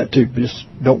about that too. Just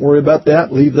don't worry about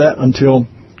that. Leave that until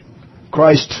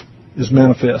Christ is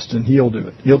manifest, and He'll do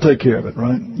it. He'll take care of it,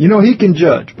 right? You know, He can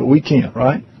judge, but we can't,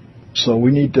 right? So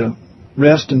we need to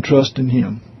rest and trust in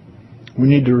Him. We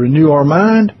need to renew our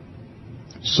mind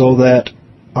so that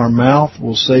our mouth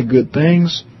will say good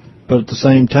things, but at the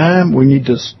same time, we need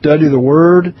to study the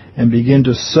Word and begin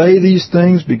to say these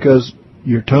things, because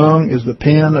your tongue is the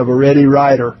pen of a ready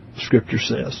writer, Scripture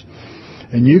says.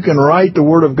 And you can write the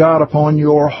Word of God upon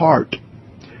your heart.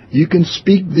 You can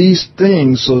speak these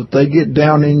things so that they get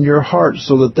down in your heart,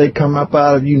 so that they come up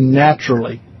out of you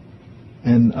naturally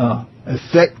and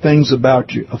affect things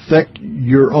about you, affect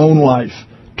your own life,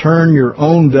 turn your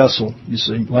own vessel, you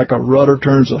see, like a rudder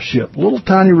turns a ship. A little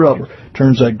tiny rudder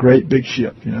turns that great big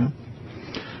ship, you know.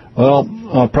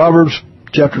 Well, Proverbs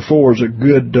chapter 4 is a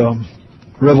good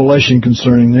revelation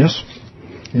concerning this.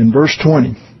 In verse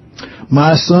 20,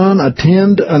 My son,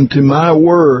 attend unto my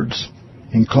words,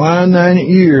 incline thine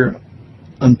ear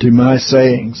unto my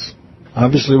sayings.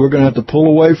 Obviously, we're going to have to pull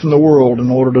away from the world in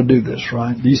order to do this,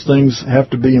 right? These things have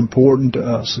to be important to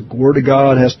us. The Word of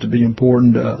God has to be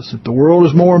important to us. If the world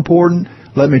is more important,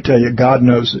 let me tell you, God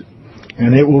knows it.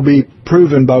 And it will be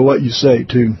proven by what you say,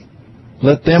 too.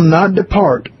 Let them not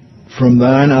depart from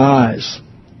thine eyes.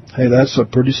 Hey, that's a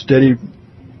pretty steady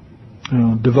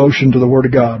devotion to the Word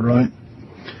of God, right?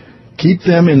 Keep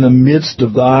them in the midst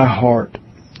of thy heart.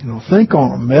 You know, think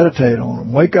on them, meditate on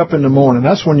them. Wake up in the morning.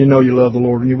 That's when you know you love the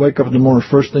Lord. When you wake up in the morning,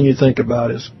 first thing you think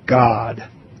about is God.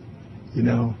 You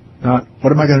know, not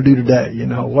what am I going to do today? You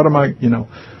know, what am I, you know,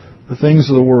 the things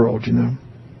of the world, you know.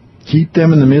 Keep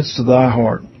them in the midst of thy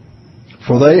heart,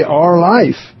 for they are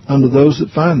life unto those that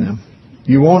find them.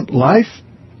 You want life?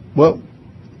 Well,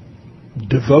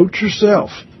 devote yourself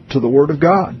to the Word of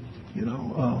God. You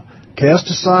know, cast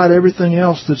aside everything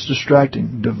else that's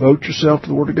distracting. Devote yourself to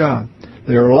the Word of God.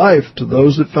 They are life to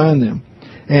those that find them,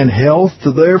 and health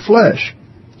to their flesh.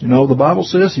 You know, the Bible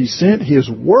says He sent His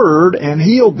Word and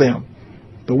healed them.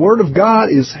 The Word of God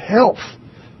is health.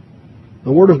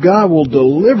 The Word of God will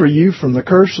deliver you from the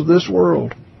curse of this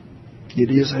world.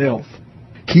 It is health.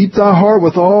 Keep thy heart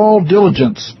with all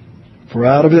diligence, for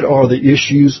out of it are the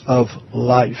issues of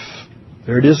life.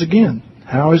 There it is again.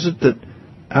 How is it that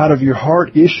out of your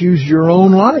heart issues your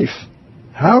own life?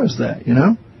 How is that, you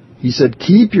know? He said,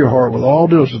 keep your heart with all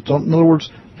diligence. In other words,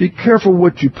 be careful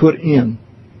what you put in,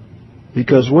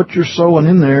 because what you're sowing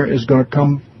in there is going to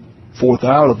come forth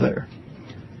out of there.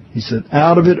 He said,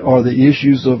 out of it are the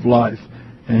issues of life.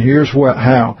 And here's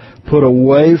how. Put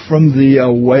away from thee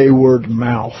a wayward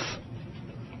mouth.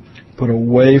 Put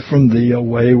away from thee a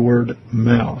wayward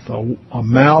mouth. A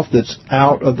mouth that's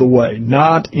out of the way,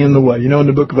 not in the way. You know, in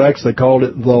the book of Acts, they called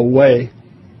it the way.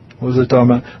 What was they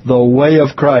talking about? The way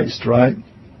of Christ, right?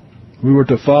 We were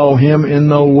to follow Him in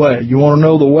the way. You want to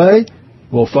know the way?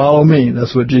 Well, follow me.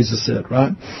 That's what Jesus said,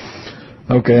 right?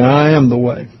 Okay, I am the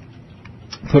way.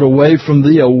 Put away from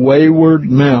thee a wayward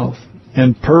mouth,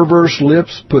 and perverse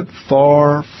lips put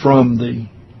far from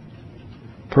thee.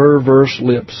 Perverse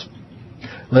lips.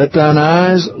 Let thine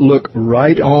eyes look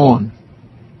right on.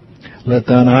 Let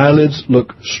thine eyelids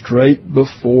look straight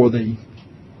before thee.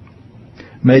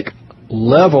 Make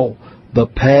level the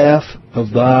path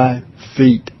of thy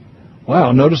feet.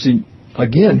 Wow, notice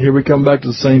again, here we come back to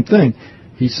the same thing.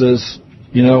 He says,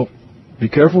 you know, be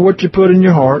careful what you put in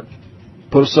your heart.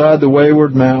 Put aside the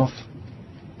wayward mouth.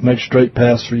 Make straight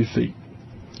paths for your feet.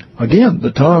 Again,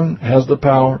 the tongue has the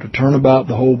power to turn about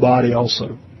the whole body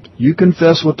also. You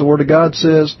confess what the Word of God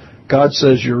says. God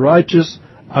says you're righteous.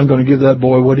 I'm going to give that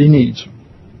boy what he needs.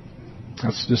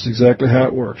 That's just exactly how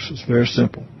it works. It's very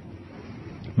simple.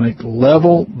 Make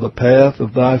level the path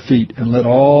of thy feet, and let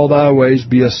all thy ways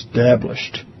be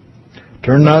established.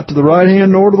 Turn not to the right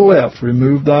hand nor to the left.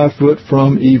 Remove thy foot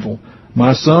from evil.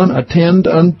 My son, attend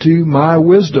unto my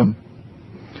wisdom.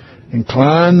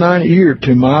 Incline thine ear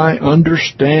to my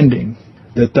understanding,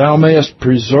 that thou mayest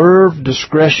preserve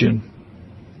discretion,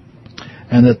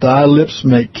 and that thy lips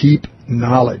may keep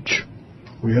knowledge.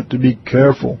 We have to be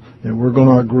careful that we're going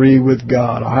to agree with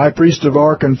God. A high priest of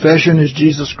our confession is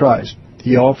Jesus Christ.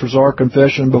 He offers our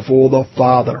confession before the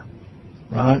Father,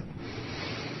 right?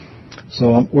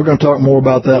 So we're going to talk more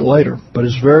about that later. But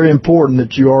it's very important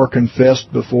that you are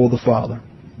confessed before the Father.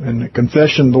 And the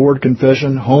confession, the word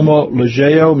confession,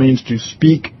 homologeo, means to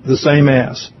speak the same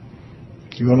as.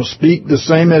 You're going to speak the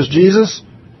same as Jesus,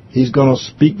 He's going to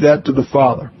speak that to the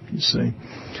Father, you see.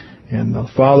 And the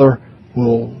Father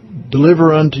will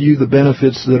deliver unto you the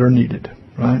benefits that are needed,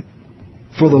 right?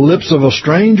 For the lips of a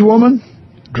strange woman,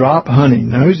 drop honey.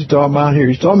 Now, who's he talking about here?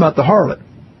 He's talking about the harlot.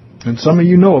 And some of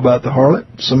you know about the harlot.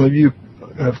 Some of you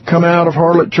have come out of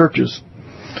harlot churches.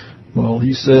 Well,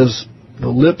 he says, the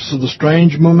lips of the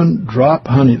strange woman drop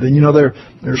honey. Then, you know, they're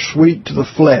sweet to the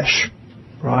flesh,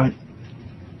 right?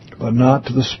 But not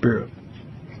to the spirit.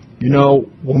 You know,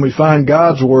 when we find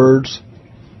God's words,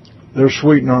 they're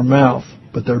sweet in our mouth,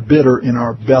 but they're bitter in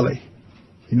our belly.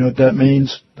 You know what that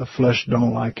means? The flesh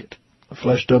don't like it. The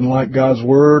flesh doesn't like God's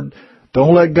word.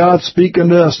 Don't let God speak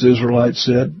unto us, the Israelites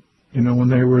said, you know, when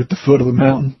they were at the foot of the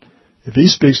mountain. If He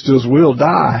speaks to us, we'll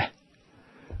die.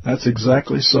 That's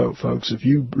exactly so, folks. If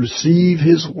you receive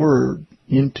His word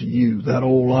into you, that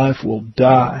old life will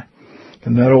die.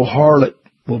 And that old harlot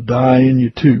will die in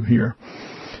you too here.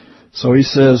 So he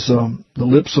says, the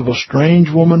lips of a strange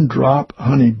woman drop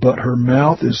honey, but her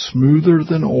mouth is smoother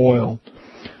than oil.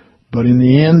 But in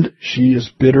the end, she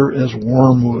is bitter as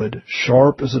wormwood,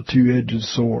 sharp as a two-edged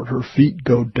sword. Her feet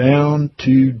go down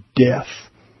to death.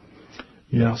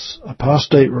 Yes,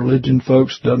 apostate religion,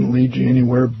 folks, doesn't lead you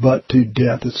anywhere but to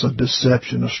death. It's a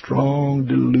deception, a strong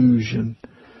delusion.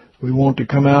 We want to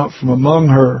come out from among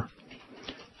her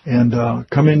and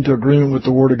come into agreement with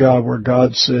the Word of God, where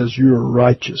God says you are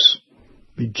righteous.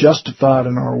 Be justified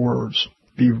in our words.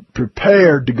 Be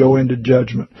prepared to go into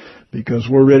judgment, because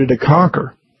we're ready to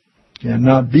conquer and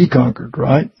not be conquered,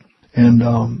 right?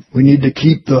 And we need to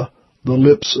keep the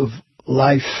lips of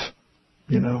life,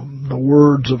 you know, the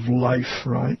words of life,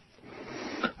 right?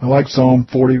 I like Psalm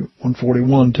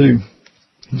 141 too.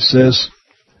 He says,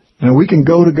 now we can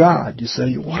go to God. You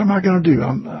say, what am I going to do?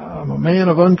 I'm a man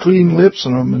of unclean lips,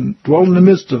 and I'm dwelling in the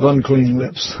midst of unclean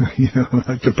lips. You know,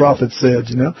 like the prophet said,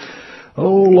 you know.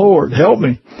 Oh, Lord, help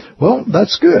me. Well,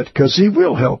 that's good, because He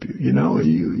will help you. You know,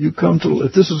 you come to,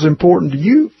 if this is important to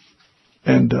you,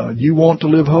 and you want to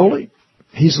live holy,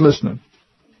 He's listening.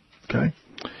 Okay?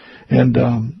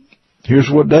 And here's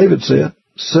what David said.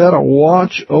 Set a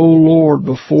watch, O Lord,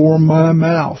 before my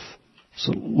mouth.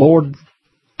 So, Lord,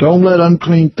 don't let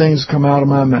unclean things come out of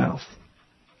my mouth.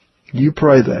 You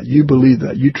pray that. You believe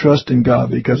that. You trust in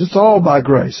God, because it's all by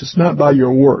grace. It's not by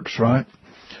your works, right?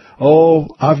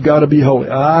 Oh, I've got to be holy.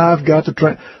 I've got to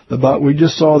train. We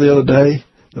just saw the other day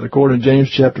that according to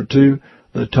James chapter 2,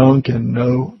 the tongue can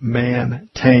no man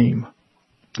tame.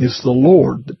 It's the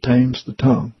Lord that tames the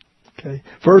tongue. Okay.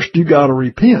 First, you got to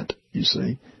repent, you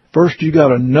see. First, you got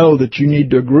to know that you need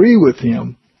to agree with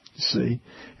Him, you see.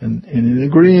 And in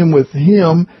agreeing with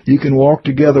Him, you can walk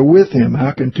together with Him.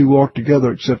 How can two walk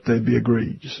together except they be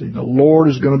agreed? You see, the Lord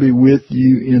is going to be with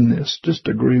you in this. Just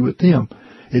agree with Him.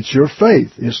 It's your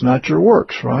faith. It's not your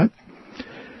works, right?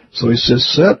 So he says,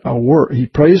 he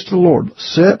prays to the Lord.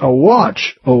 Set a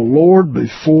watch, O Lord,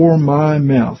 before my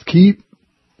mouth. Keep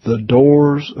the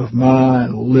doors of my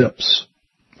lips.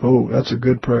 Oh, that's a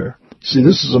good prayer. See,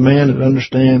 this is a man that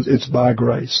understands it's by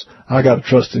grace. I got to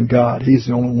trust in God. He's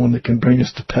the only one that can bring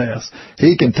us to pass.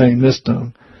 He can tame this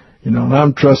tongue. You know, and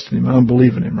I'm trusting Him. I'm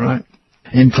believing Him, right?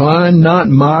 Incline not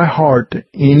my heart to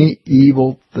any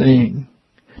evil thing,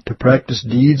 to practice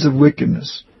deeds of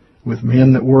wickedness with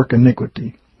men that work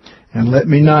iniquity, and let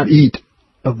me not eat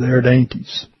of their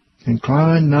dainties.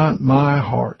 Incline not my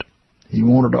heart. He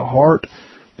wanted a heart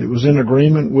that was in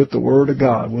agreement with the Word of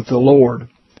God, with the Lord,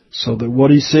 so that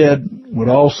what He said would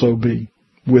also be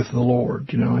with the Lord,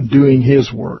 you know, and doing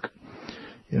His work.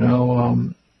 You know,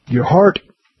 your heart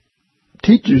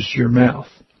teaches your mouth,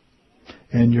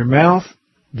 and your mouth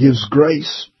gives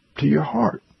grace to your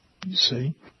heart, you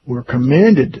see. We're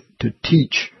commanded to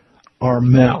teach our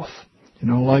mouth. You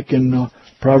know, like in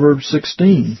Proverbs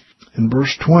 16, in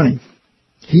verse 20.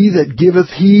 He that giveth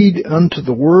heed unto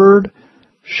the word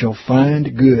shall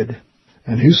find good,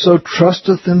 and whoso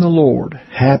trusteth in the Lord,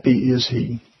 happy is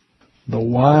he. The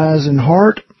wise in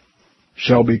heart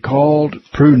shall be called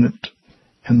prudent,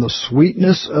 and the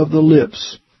sweetness of the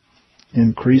lips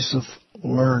increaseth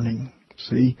learning.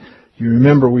 See, you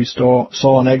remember we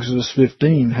saw in Exodus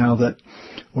 15 how that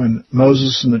when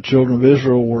Moses and the children of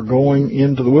Israel were going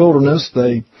into the wilderness,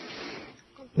 they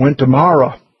went to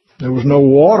Marah. There was no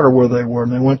water where they were,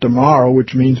 and they went to Marah,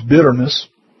 which means bitterness,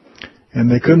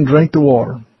 and they couldn't drink the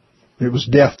water. It was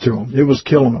death to them. It was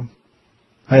killing them.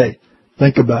 Hey,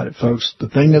 think about it, folks. The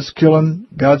thing that's killing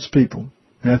God's people,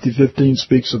 Matthew 15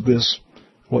 speaks of this,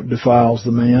 what defiles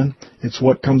the man. It's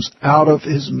what comes out of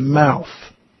his mouth.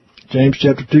 James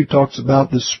chapter 2 talks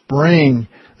about the spring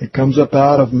that comes up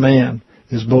out of man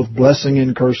is both blessing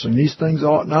and cursing. These things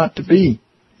ought not to be.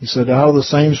 He said, out of the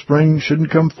same spring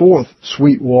shouldn't come forth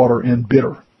sweet water and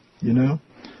bitter,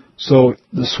 So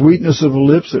the sweetness of the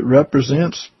lips, it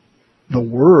represents the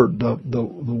Word, the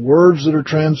words that are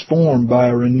transformed by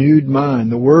a renewed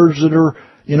mind, the words that are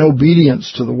in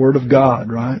obedience to the Word of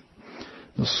God, right?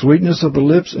 The sweetness of the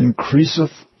lips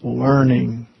increaseth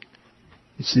learning.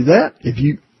 You see that?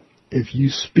 If you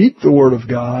speak the Word of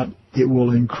God, it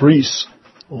will increase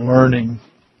learning.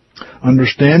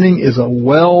 Understanding is a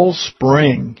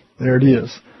wellspring, there it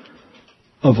is,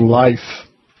 of life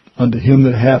unto him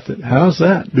that hath it. How's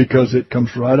that? Because it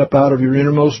comes right up out of your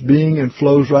innermost being and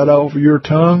flows right over your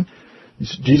tongue.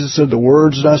 Jesus said, the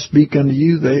words that I speak unto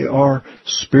you, they are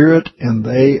spirit and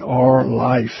they are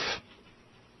life.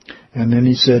 And then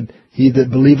he said, he that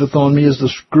believeth on me, as the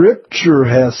Scripture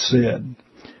hath said,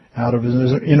 out of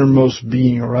his innermost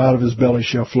being or out of his belly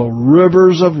shall flow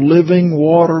rivers of living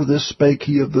water. This spake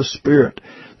he of the Spirit,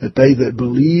 that they that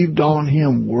believed on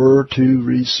him were to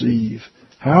receive.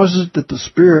 How is it that the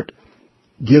Spirit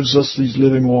gives us these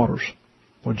living waters?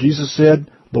 Well, Jesus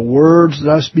said, the words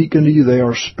that I speak unto you, they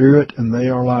are spirit and they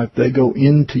are life. They go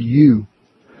into you.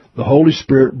 The Holy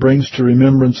Spirit brings to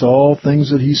remembrance all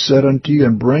things that he said unto you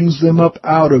and brings them up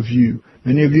out of you.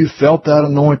 Many of you felt that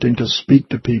anointing to speak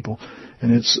to people.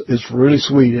 And it's really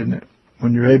sweet, isn't it?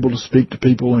 When you're able to speak to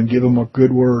people and give them a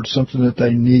good word, something that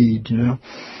they need,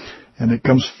 And it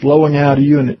comes flowing out of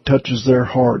you and it touches their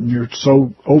heart. And you're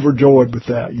so overjoyed with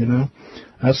that,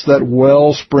 That's that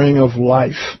wellspring of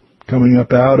life coming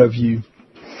up out of you.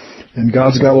 And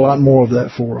God's got a lot more of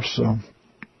that for us. So,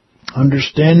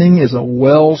 understanding is a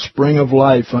wellspring of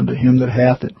life unto him that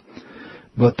hath it.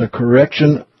 But the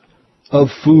correction of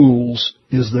fools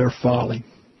is their folly.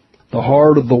 The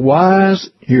heart of the wise,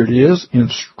 here it is,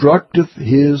 instructeth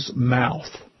his mouth.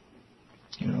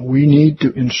 We need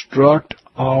to instruct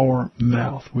our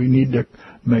mouth. We need to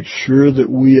make sure that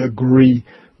we agree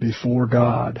before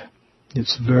God.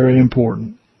 It's very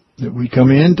important that we come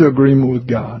into agreement with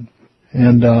God.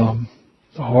 And the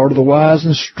heart of the wise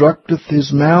instructeth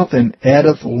his mouth and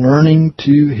addeth learning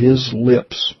to his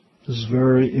lips. This is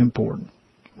very important.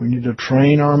 We need to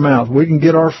train our mouth. We can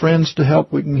get our friends to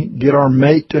help. We can get our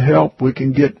mate to help. We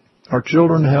can get our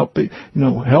children to help.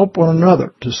 Help one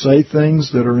another to say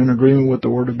things that are in agreement with the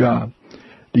Word of God.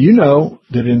 Do you know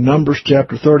that in Numbers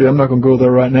chapter 30, I'm not going to go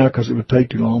there right now because it would take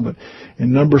too long, but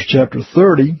in Numbers chapter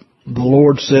 30, the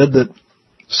Lord said that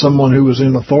someone who was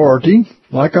in authority,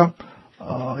 like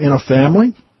in a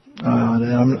family,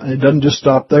 it doesn't just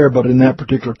stop there, but in that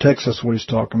particular text, that's what he's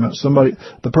talking about.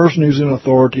 The person who's in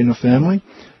authority in a family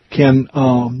can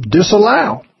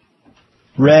disallow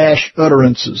rash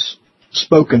utterances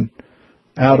spoken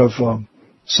out of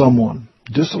someone.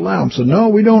 Disallow them. So, no,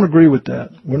 we don't agree with that.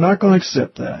 We're not going to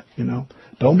accept that,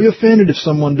 Don't be offended if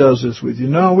someone does this with you.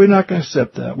 No, we're not going to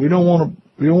accept that. We don't want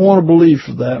to believe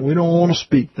for that. We don't want to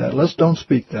speak that. Let's don't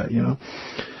speak that,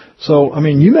 So,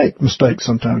 you make mistakes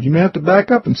sometimes. You may have to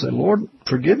back up and say, Lord,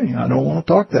 forgive me. I don't want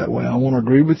to talk that way. I want to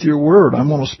agree with your word. I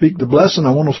want to speak the blessing.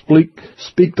 I want to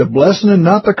speak the blessing and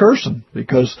not the cursing,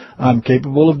 because I'm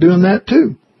capable of doing that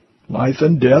too. Life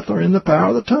and death are in the power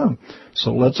of the tongue.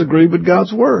 So let's agree with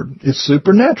God's word. It's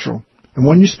supernatural. And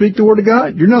when you speak the word of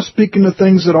God, you're not speaking the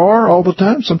things that are all the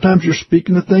time. Sometimes you're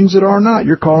speaking the things that are not.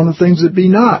 You're calling the things that be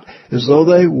not as though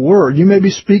they were. You may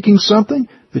be speaking something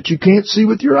that you can't see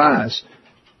with your eyes.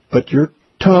 But your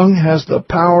tongue has the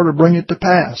power to bring it to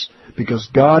pass, because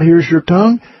God hears your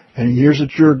tongue and he hears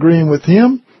that you're agreeing with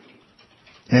him,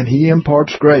 and he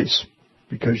imparts grace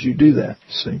because you do that,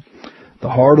 see. The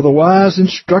heart of the wise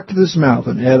instructeth his mouth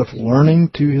and addeth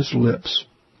learning to his lips.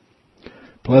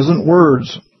 Pleasant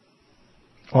words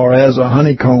are as a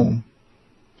honeycomb,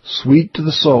 sweet to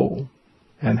the soul,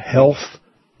 and health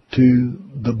to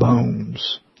the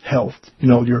bones. Health.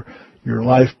 Your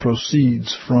life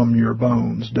proceeds from your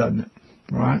bones, doesn't it?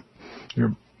 Right?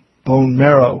 Your bone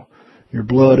marrow, your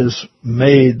blood is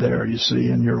made there, you see,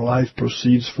 and your life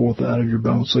proceeds forth out of your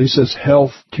bones. So he says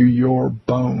health to your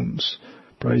bones.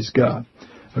 Praise God.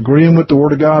 Agreeing with the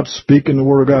Word of God, speaking the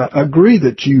Word of God. Agree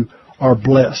that you are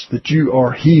blessed, that you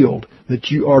are healed, that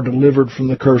you are delivered from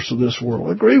the curse of this world.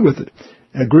 Agree with it.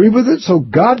 Agree with it so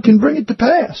God can bring it to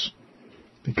pass.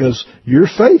 Because your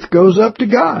faith goes up to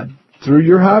God through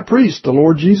your high priest, the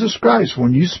Lord Jesus Christ.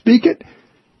 When you speak it,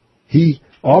 he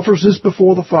offers this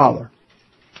before the Father.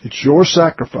 It's your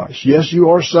sacrifice. Yes, you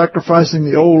are sacrificing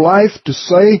the old life to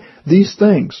say these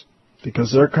things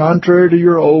because they're contrary to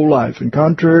your old life and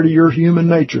contrary to your human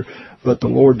nature. But the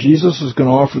Lord Jesus is going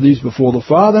to offer these before the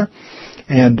Father,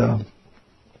 and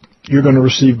you're going to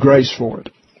receive grace for it.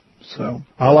 So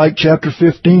I like chapter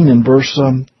 15 and verse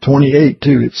 28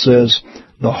 too. It says,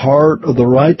 "The heart of the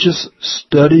righteous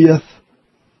studieth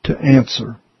to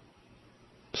answer."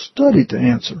 Study to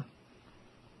answer.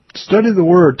 Study the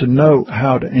Word to know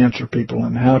how to answer people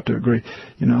and how to agree.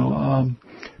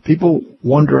 People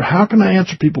wonder, how can I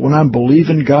answer people when I believe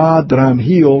in God that I'm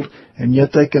healed and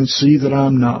yet they can see that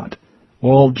I'm not?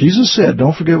 Well, Jesus said,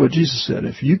 don't forget what Jesus said,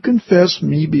 if you confess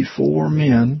me before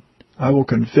men, I will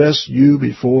confess you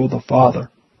before the Father.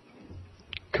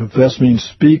 Confess means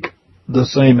speak the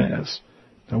same as.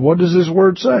 Now what does His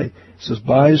Word say? It says,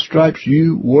 by His stripes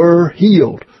you were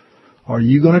healed. Are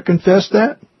you going to confess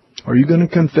that? Are you going to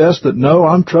confess that, no,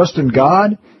 I'm trusting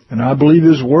God, and I believe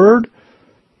His Word,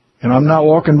 and I'm not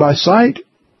walking by sight,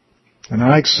 and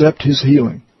I accept His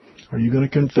healing? Are you going to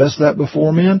confess that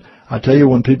before men? I tell you,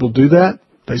 when people do that,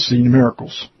 they see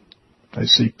miracles. They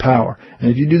see power.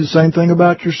 And if you do the same thing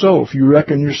about your soul, if you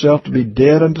reckon yourself to be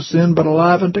dead unto sin but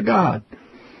alive unto God,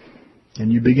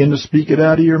 and you begin to speak it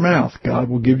out of your mouth, God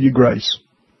will give you grace.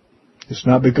 It's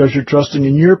not because you're trusting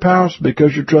in your power, it's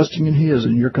because you're trusting in His,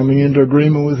 and you're coming into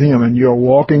agreement with Him, and you're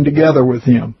walking together with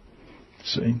Him.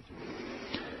 See?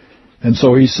 And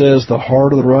so He says, the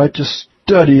heart of the righteous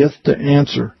studieth to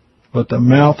answer, but the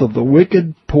mouth of the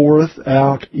wicked poureth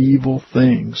out evil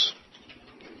things.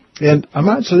 And I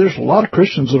might say there's a lot of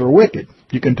Christians that are wicked.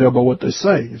 You can tell by what they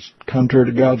say. It's contrary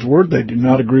to God's Word. They do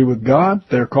not agree with God.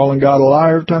 They're calling God a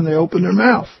liar every time they open their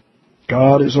mouth.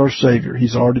 God is our Savior.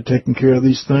 He's already taken care of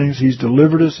these things. He's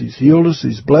delivered us. He's healed us.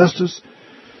 He's blessed us.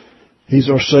 He's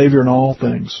our Savior in all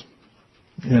things.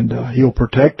 And He'll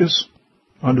protect us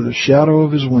under the shadow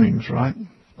of His wings, right?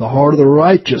 The heart of the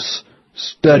righteous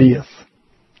studieth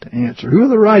to answer. Who are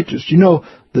the righteous? You know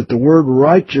that the word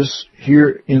righteous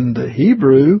here in the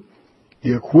Hebrew,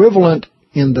 the equivalent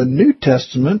in the New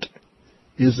Testament,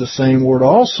 is the same word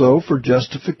also for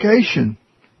justification.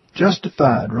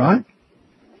 Justified, right?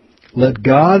 Let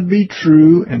God be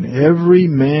true and every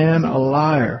man a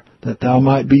liar, that thou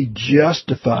might be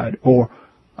justified or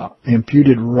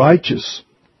imputed righteous.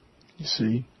 You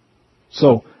see?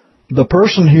 So, the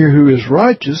person here who is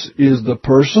righteous is the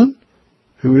person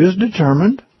who is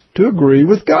determined to agree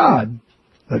with God.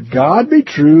 Let God be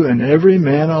true and every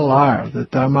man a liar,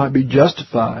 that thou might be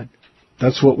justified.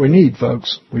 That's what we need,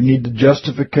 folks. We need the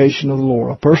justification of the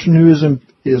Lord. A person who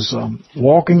is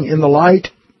walking in the light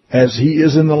as he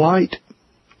is in the light,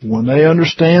 when they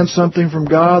understand something from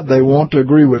God, they want to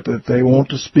agree with it. They want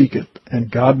to speak it. And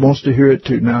God wants to hear it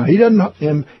too. Now, He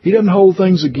doesn't hold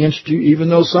things against you, even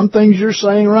though some things you're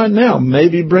saying right now may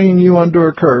be bringing you under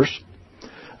a curse.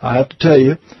 I have to tell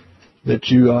you that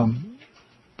you,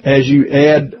 as you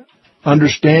add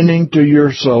understanding to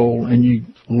your soul and you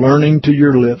learning to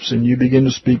your lips and you begin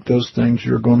to speak those things,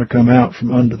 you're going to come out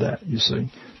from under that, you see.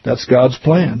 That's God's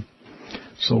plan.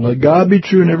 So let God be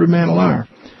true and every man a liar.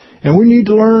 And we need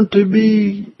to learn to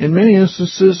be, in many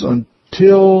instances,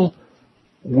 until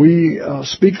we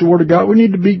speak the Word of God, we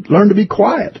need to learn to be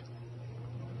quiet.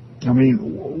 I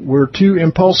mean, we're too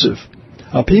impulsive.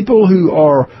 People who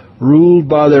are ruled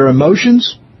by their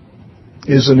emotions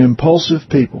is an impulsive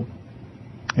people.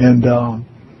 And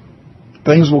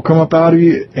things will come up out of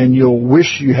you and you'll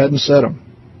wish you hadn't said them.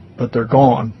 But they're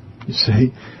gone, you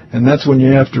see. And that's when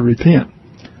you have to repent.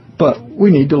 But we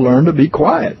need to learn to be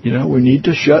quiet. You know, we need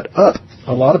to shut up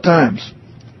a lot of times.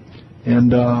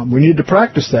 And we need to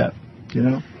practice that, you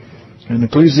know. In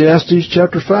Ecclesiastes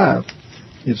chapter 5,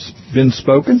 it's been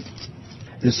spoken.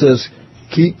 It says,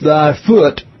 keep thy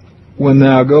foot when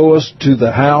thou goest to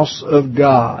the house of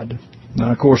God.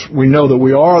 Now, of course, we know that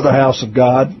we are the house of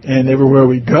God, and everywhere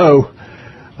we go,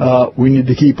 we need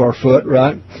to keep our foot,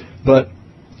 right? But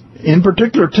in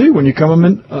particular, too, when you come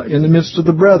in the midst of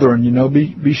the brethren, you know,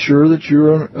 be sure that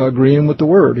you're agreeing with the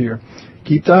Word here.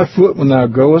 Keep thy foot when thou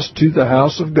goest to the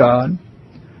house of God,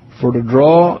 for to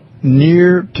draw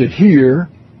near to hear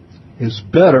is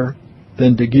better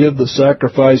than to give the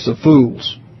sacrifice of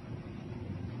fools.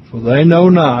 For they know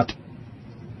not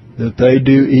that they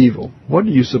do evil. What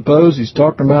do you suppose he's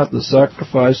talking about, the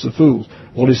sacrifice of fools?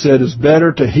 Well, he said it's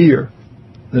better to hear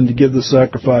than to give the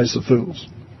sacrifice of fools.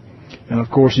 And, of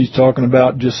course, he's talking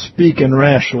about just speaking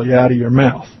rashly out of your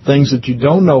mouth, things that you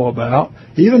don't know about.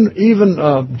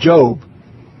 Even Job,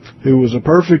 who was a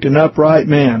perfect and upright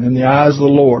man in the eyes of the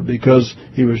Lord because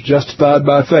he was justified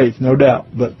by faith, no doubt.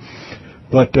 But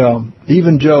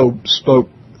even Job spoke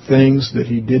things that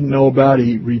he didn't know about.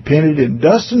 He repented in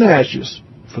dust and ashes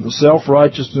for the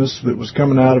self-righteousness that was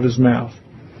coming out of his mouth.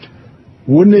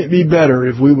 Wouldn't it be better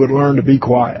if we would learn to be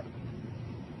quiet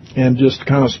and just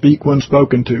kind of speak when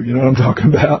spoken to? You know what I'm talking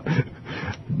about?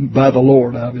 By the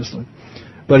Lord, obviously.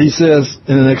 But he says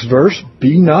in the next verse,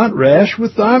 be not rash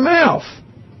with thy mouth.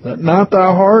 Let not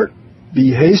thy heart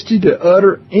be hasty to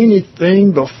utter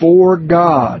anything before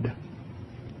God.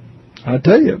 I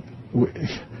tell you,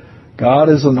 God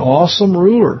is an awesome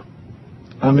ruler.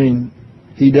 I mean,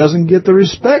 he doesn't get the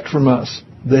respect from us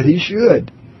that he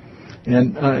should.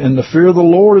 And the fear of the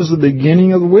Lord is the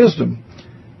beginning of wisdom.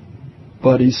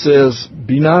 But he says,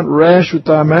 be not rash with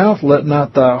thy mouth, let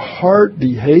not thy heart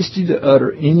be hasty to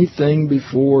utter anything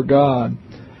before God.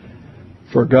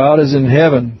 For God is in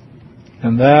heaven,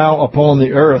 and thou upon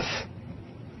the earth.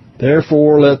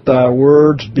 Therefore let thy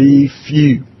words be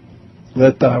few.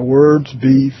 Let thy words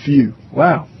be few.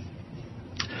 Wow.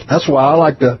 That's why I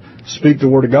like to speak the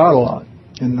Word of God a lot.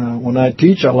 And when I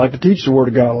teach, I like to teach the Word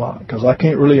of God a lot, because I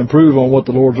can't really improve on what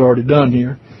the Lord's already done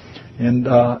here. And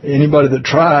anybody that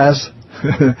tries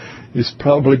is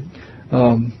probably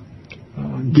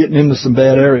getting into some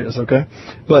bad areas, okay?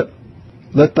 But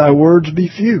let thy words be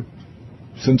few.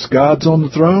 Since God's on the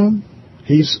throne,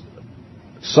 he's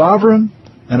sovereign,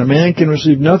 and a man can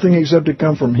receive nothing except it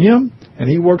come from him, and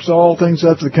he works all things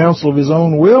after the counsel of his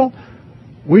own will.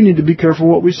 We need to be careful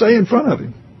what we say in front of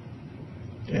him.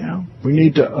 Yeah, we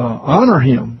need to honor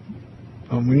him.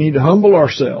 We need to humble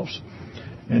ourselves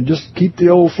and just keep the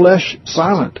old flesh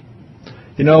silent.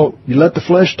 You know, you let the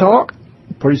flesh talk,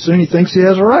 pretty soon he thinks he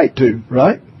has a right to,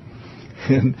 right?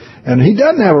 And he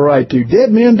doesn't have a right to. Dead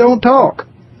men don't talk.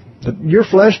 Your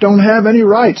flesh don't have any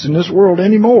rights in this world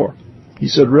anymore. He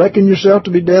said, reckon yourself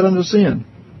to be dead unto sin.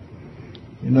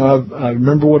 You know, I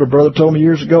remember what a brother told me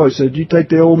years ago. He said, you take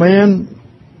the old man,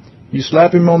 you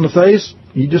slap him on the face,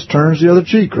 he just turns the other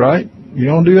cheek, right? You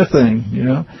don't do a thing, you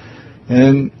know.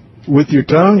 And with your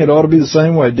tongue, it ought to be the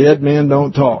same way. Dead men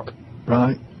don't talk,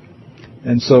 right?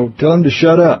 And so tell him to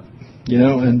shut up, you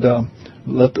know, and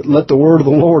let the word of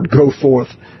the Lord go forth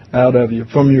out of you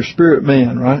from your spirit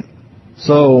man, right?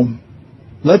 So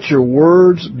let your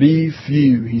words be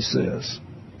few, he says.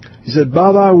 He said,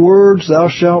 by thy words thou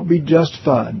shalt be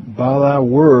justified. By thy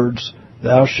words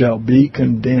thou shalt be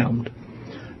condemned.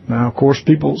 Now, of course,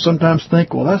 people sometimes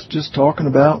think, well, that's just talking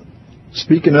about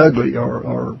speaking ugly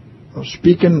or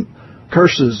speaking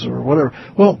curses or whatever.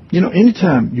 Well, you know,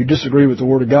 anytime you disagree with the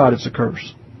Word of God, it's a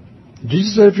curse.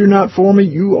 Jesus said, if you're not for me,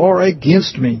 you are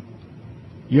against me.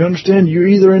 You understand? You're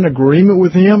either in agreement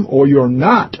with him or you're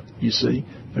not, you see.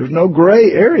 There's no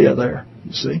gray area there,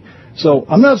 you see. So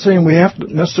I'm not saying we have to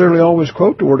necessarily always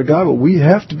quote the Word of God, but we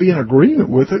have to be in agreement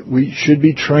with it. We should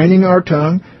be training our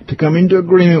tongue to come into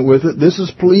agreement with it. This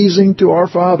is pleasing to our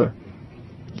Father,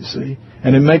 you see.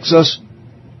 And it makes us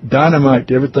dynamite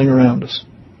to everything around us.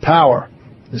 Power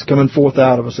is coming forth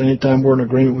out of us anytime we're in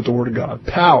agreement with the Word of God.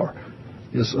 Power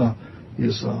is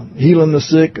healing the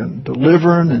sick and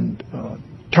delivering and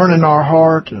turning our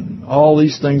heart and all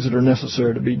these things that are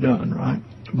necessary to be done, right?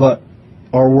 But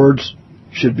our words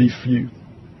should be few.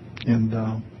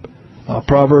 And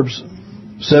Proverbs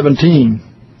 17,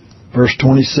 verse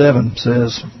 27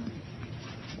 says,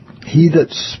 he that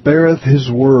spareth his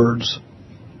words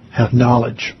hath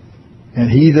knowledge, and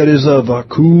he that is of a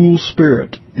cool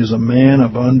spirit is a man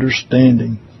of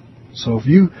understanding. So if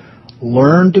you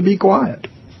learn to be quiet,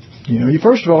 you know,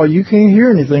 first of all, you can't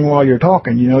hear anything while you're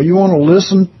talking. You know, you want to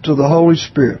listen to the Holy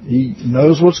Spirit. He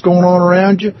knows what's going on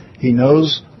around you. He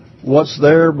knows what's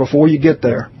there before you get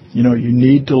there. You know, you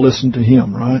need to listen to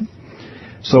him, right?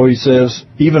 So he says,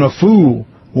 even a fool,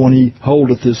 when he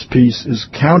holdeth his peace, is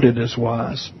counted as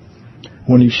wise.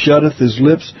 When he shutteth his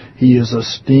lips, he is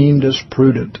esteemed as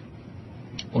prudent.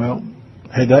 Well,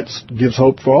 hey, that gives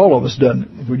hope for all of us, doesn't it?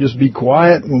 If we just be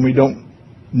quiet when we don't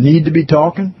need to be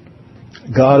talking,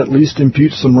 God at least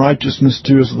imputes some righteousness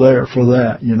to us there for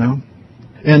that, you know.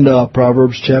 And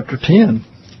Proverbs chapter 10,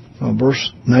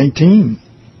 verse 19,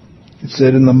 it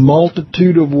said, in the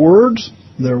multitude of words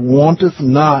there wanteth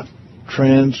not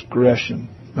transgression.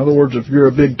 In other words, if you're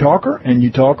a big talker and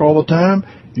you talk all the time,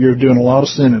 you're doing a lot of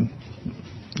sinning.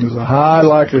 There's a high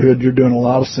likelihood you're doing a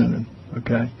lot of sinning,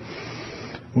 okay?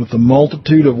 With the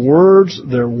multitude of words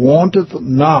there wanteth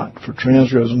not for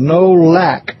transgression. No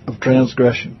lack of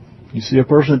transgression. You see a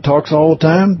person that talks all the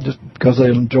time just because they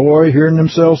enjoy hearing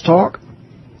themselves talk,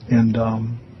 and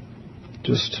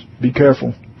just be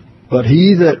careful. But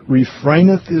he that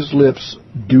refraineth his lips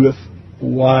doeth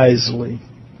wisely.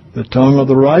 The tongue of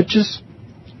the righteous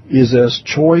is as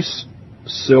choice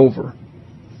silver.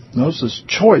 Notice it's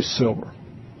choice silver.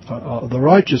 The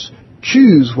righteous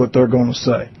choose what they're going to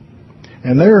say.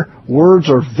 And their words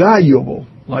are valuable,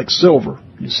 like silver,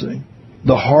 you see.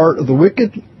 The heart of the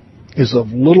wicked is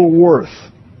of little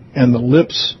worth, and the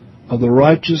lips of the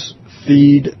righteous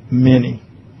feed many.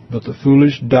 But the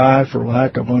foolish die for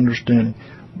lack of understanding.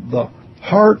 The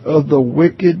heart of the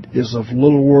wicked is of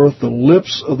little worth. The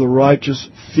lips of the righteous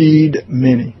feed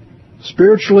many.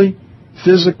 Spiritually,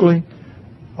 physically,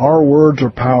 our words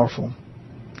are powerful.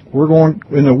 We're going,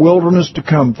 in the wilderness to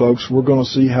come, folks, we're going to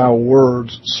see how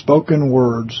words, spoken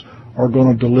words, are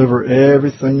going to deliver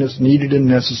everything that's needed and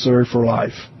necessary for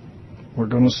life. We're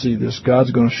going to see this.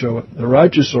 God's going to show it. The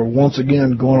righteous are once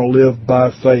again going to live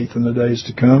by faith in the days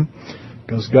to come,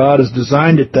 because God has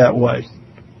designed it that way.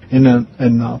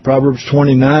 In Proverbs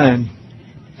 29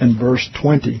 and verse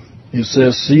 20, it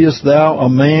says, "Seest thou a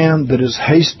man that is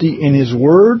hasty in his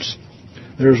words?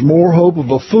 There's more hope of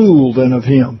a fool than of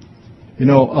him." You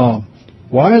know,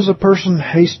 why is a person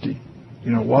hasty?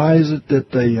 You know, why is it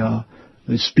that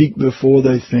they speak before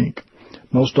they think?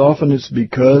 Most often it's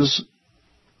because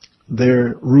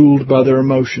they're ruled by their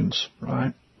emotions,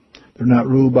 right? They're not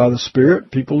ruled by the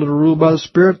Spirit. People that are ruled by the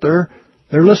Spirit, they're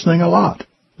listening a lot.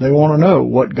 They want to know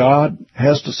what God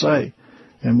has to say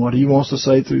and what He wants to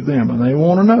say through them. And they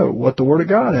want to know what the Word of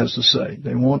God has to say.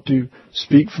 They want to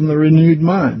speak from the renewed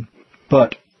mind.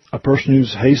 But a person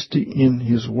who's hasty in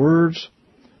his words,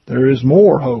 there is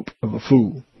more hope of a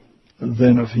fool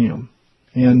than of him.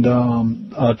 And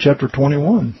chapter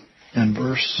 21 and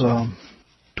verse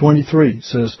 23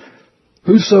 says,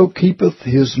 "Whoso keepeth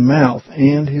his mouth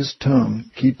and his tongue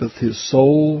keepeth his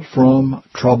soul from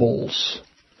troubles."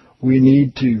 We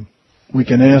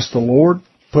can ask the Lord,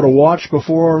 put a watch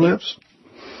before our lips,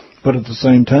 but at the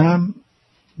same time,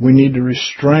 we need to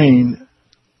restrain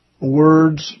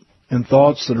words and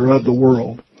thoughts that are of the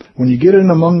world. When you get in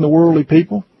among the worldly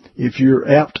people, if you're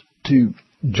apt to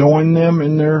join them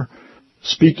in their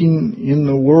speaking in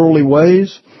the worldly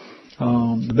ways,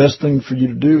 the best thing for you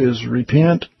to do is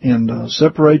repent and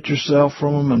separate yourself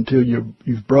from them until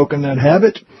you've broken that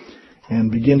habit, and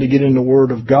begin to get in the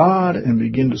Word of God and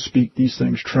begin to speak these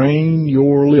things. Train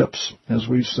your lips, as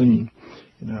we've seen.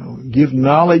 You know, give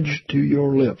knowledge to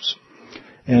your lips.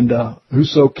 And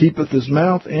whoso keepeth his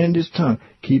mouth and his tongue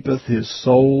keepeth his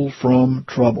soul from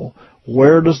trouble.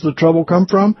 Where does the trouble come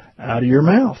from? Out of your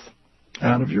mouth.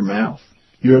 Out of your mouth.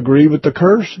 You agree with the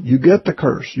curse, you get the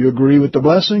curse. You agree with the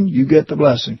blessing, you get the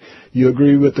blessing. You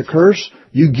agree with the curse,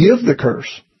 you give the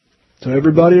curse to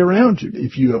everybody around you.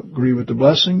 If you agree with the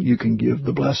blessing, you can give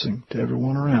the blessing to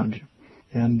everyone around you.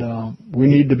 And we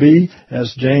need to be,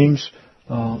 as James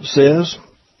says,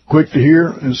 quick to hear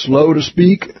and slow to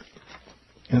speak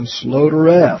and slow to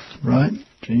wrath, right?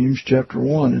 James chapter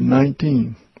 1 and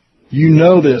 19. "You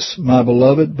know this, my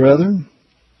beloved brethren,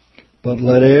 but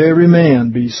let every man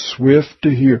be swift to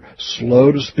hear,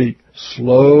 slow to speak,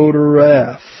 slow to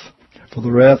wrath. For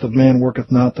the wrath of man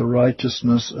worketh not the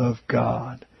righteousness of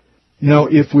God." You know,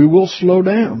 if we will slow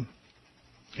down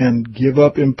and give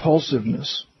up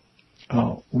impulsiveness,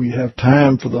 we have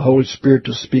time for the Holy Spirit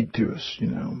to speak to us, you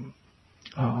know.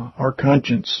 Our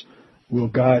conscience will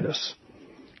guide us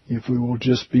if we will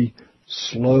just be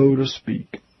slow to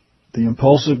speak. The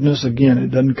impulsiveness, again,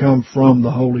 it doesn't come from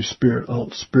the Holy Spirit, a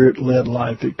Spirit-led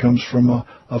life. It comes from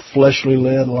a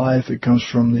fleshly-led life. It comes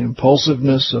from the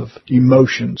impulsiveness of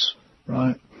emotions,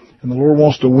 right? And the Lord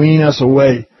wants to wean us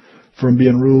away from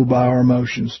being ruled by our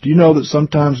emotions. Do you know that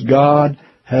sometimes God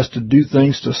has to do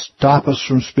things to stop us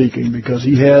from speaking because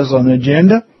He has an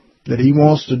agenda that He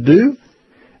wants to do?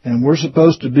 And we're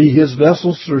supposed to be His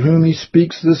vessels through whom He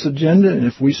speaks this agenda. And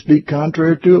if we speak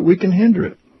contrary to it, we can hinder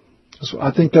it. So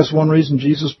I think that's one reason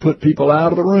Jesus put people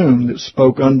out of the room that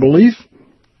spoke unbelief.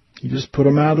 He just put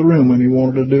them out of the room when He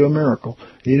wanted to do a miracle.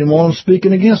 He didn't want them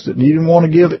speaking against it. He didn't want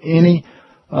to give any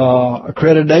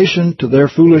accreditation to their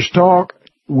foolish talk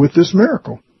with this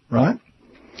miracle, right?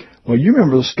 Well, you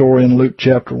remember the story in Luke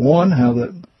chapter 1, how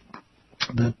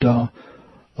that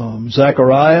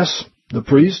Zacharias, the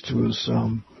priest, was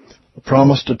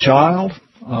promised a child,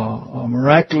 a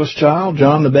miraculous child,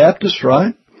 John the Baptist,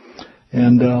 right?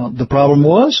 And the problem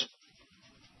was,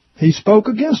 he spoke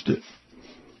against it.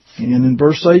 And in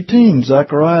verse 18,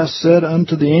 Zacharias said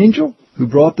unto the angel who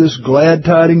brought this glad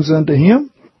tidings unto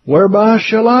him, "Whereby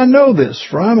shall I know this?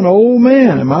 For I am an old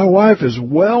man, and my wife is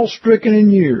well stricken in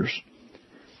years."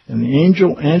 And the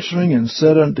angel answering and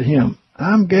said unto him,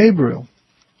 "I'm Gabriel,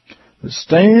 that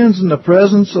stands in the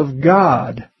presence of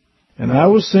God, and I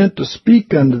was sent to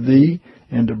speak unto thee,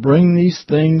 and to bring these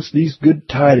things, these good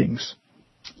tidings."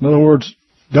 In other words,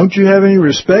 don't you have any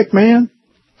respect, man?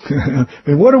 I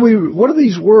mean, what are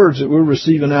these words that we're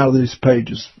receiving out of these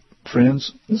pages?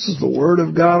 friends. This is the Word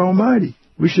of God Almighty.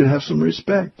 We should have some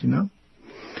respect,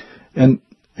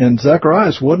 And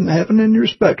Zacharias wasn't having any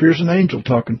respect. Here's an angel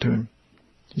talking to him.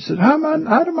 He said, how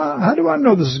do I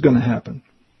know this is going to happen?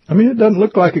 I mean, it doesn't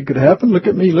look like it could happen. Look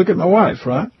at me, look at my wife,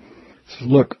 right? He says,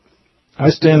 look, I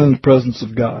stand in the presence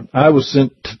of God. I was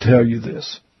sent to tell you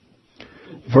this.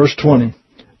 Verse 20,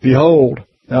 behold,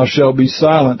 thou shalt be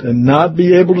silent and not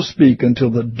be able to speak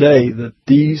until the day that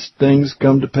these things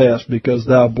come to pass, because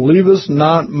thou believest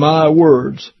not my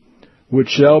words, which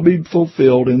shall be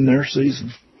fulfilled in their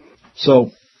season.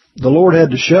 So the Lord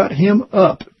had to shut him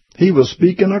up. He was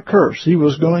speaking a curse. He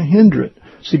was going to hinder it.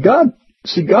 See, God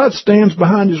stands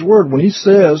behind His Word. When He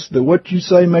says that what you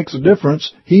say makes a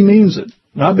difference, He means it.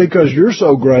 Not because you're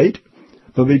so great,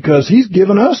 but because He's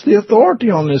given us the authority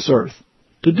on this earth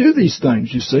to do these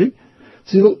things, you see.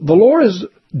 See, the Lord has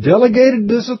delegated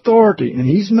this authority, and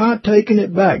He's not taking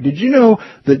it back. Did you know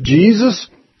that Jesus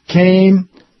came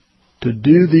to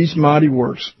do these mighty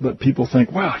works? But people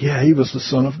think, wow, yeah, He was the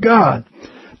Son of God.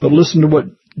 But listen to what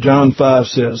John 5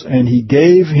 says, and He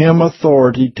gave Him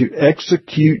authority to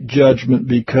execute judgment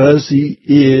because He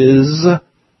is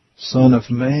Son of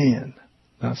Man,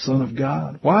 not Son of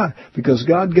God. Why? Because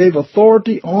God gave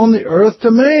authority on the earth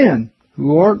to man,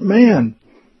 who art man,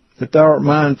 that thou art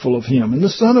mindful of Him, and the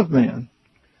Son of Man.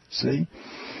 See?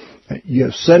 You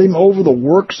have set Him over the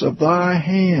works of thy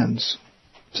hands.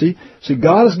 See,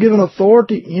 God has given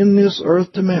authority in this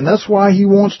earth to man. That's why He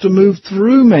wants to move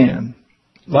through man,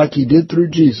 like He did through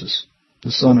Jesus,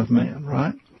 the Son of Man,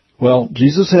 right? Well,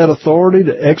 Jesus had authority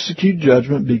to execute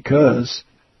judgment because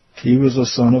He was a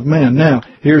Son of Man. Now,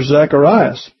 here's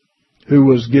Zacharias, who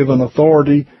was given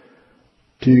authority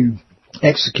to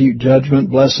execute judgment,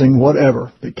 blessing,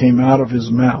 whatever that came out of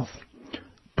his mouth.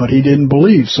 But he didn't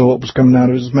believe, so what was coming out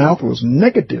of his mouth was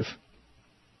negative.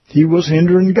 He was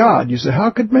hindering God. You say,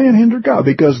 how could man hinder God?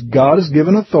 Because God has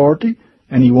given authority,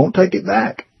 and He won't take it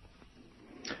back.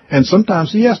 And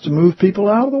sometimes He has to move people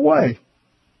out of the way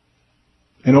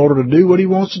in order to do what He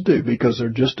wants to do, because they're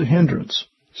just a hindrance,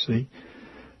 see?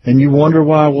 And you wonder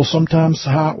why, well, sometimes,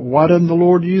 why doesn't the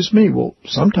Lord use me? Well,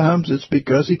 sometimes it's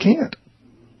because He can't.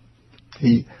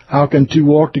 How can two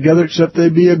walk together except they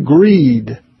be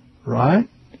agreed, right?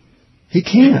 He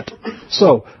can't.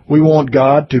 So we want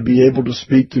God to be able to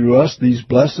speak through us these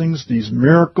blessings, these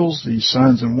miracles, these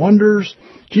signs and wonders.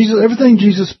 Everything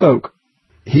Jesus spoke,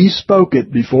 He spoke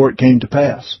it before it came to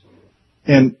pass.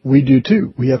 And we do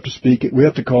too. We have to speak it. We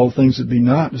have to call things that be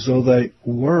not as though they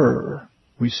were.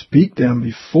 We speak them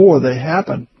before they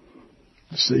happen.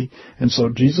 See? And so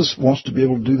Jesus wants to be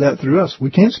able to do that through us.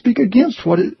 We can't speak against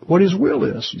what His will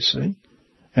is, you see.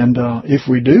 And if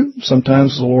we do,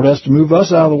 sometimes the Lord has to move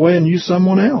us out of the way and use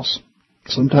someone else.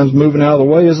 Sometimes moving out of the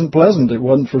way isn't pleasant. It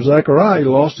wasn't for Zechariah. He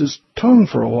lost his tongue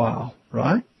for a while,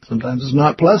 right? Sometimes it's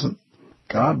not pleasant.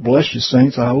 God bless you,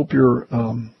 saints. I hope you're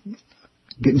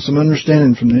getting some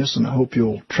understanding from this, and I hope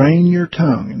you'll train your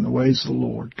tongue in the ways of the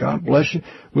Lord. God bless you.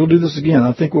 We'll do this again.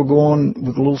 I think we'll go on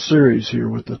with a little series here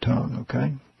with the tongue,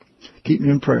 okay? Keep me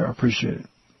in prayer. I appreciate it.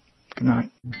 Good night.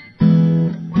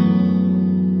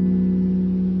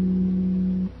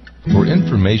 For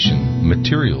information,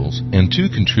 materials, and to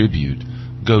contribute,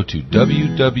 go to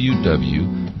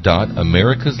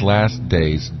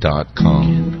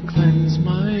www.americaslastdays.com. Cleanse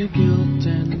my guilt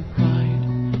and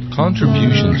pride.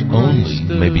 Contributions only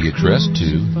may be addressed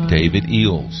to David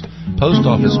Eels, Post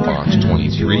Office Box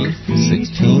 23,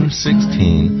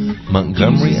 1616,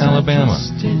 Montgomery, Alabama,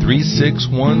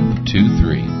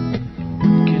 36123.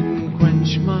 Can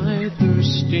quench my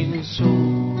thirsting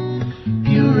soul.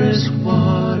 Purest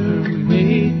water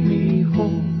made me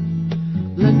whole.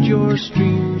 Let your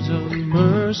streams of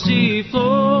mercy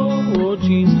flow. Oh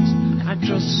Jesus, I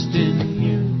trust in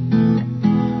you.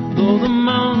 Though the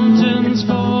mountains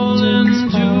fall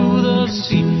into the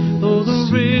sea, though the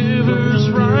rivers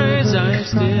rise, I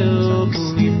still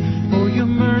believe. For your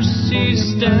mercy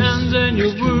stands and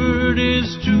your word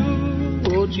is true.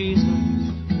 Oh Jesus,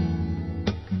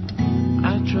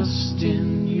 I trust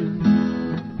in you.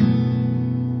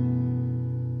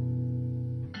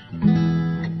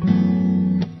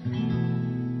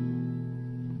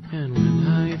 And when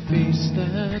I face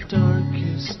that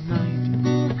darkest night,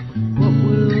 what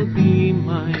will be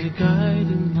my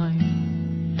guiding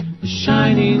light? The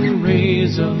shining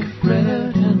rays of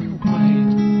red and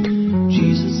white.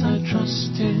 Jesus, I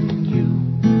trust in you.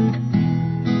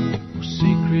 Oh,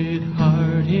 Sacred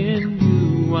Heart, in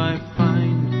you I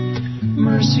find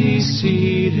mercy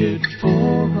seated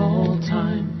for all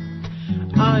time.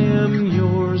 I am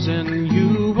yours and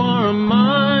you are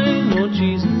mine. Oh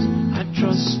Jesus, I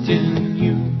trust in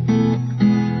you.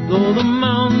 Though the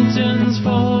mountains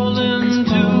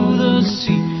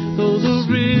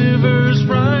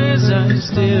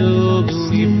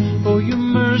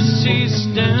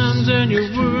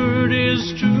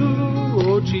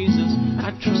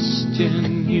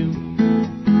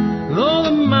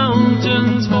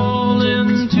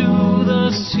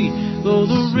Though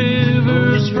the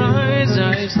rivers rise,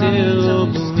 I still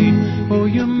believe. Oh,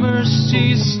 your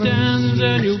mercy stands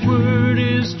and your word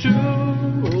is true.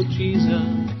 Oh,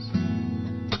 Jesus,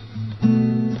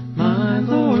 my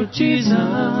Lord Jesus.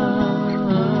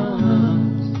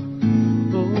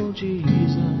 Oh,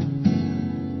 Jesus,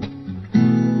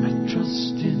 I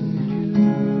trust in you.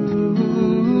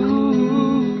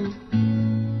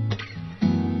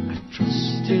 I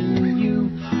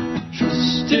trust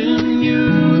in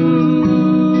you.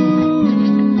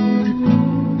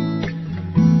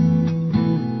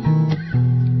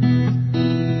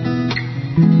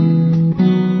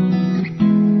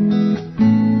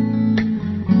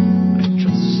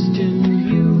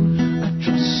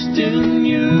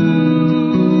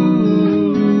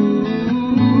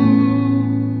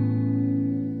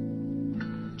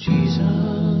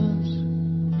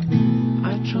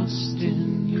 I trust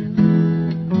in you.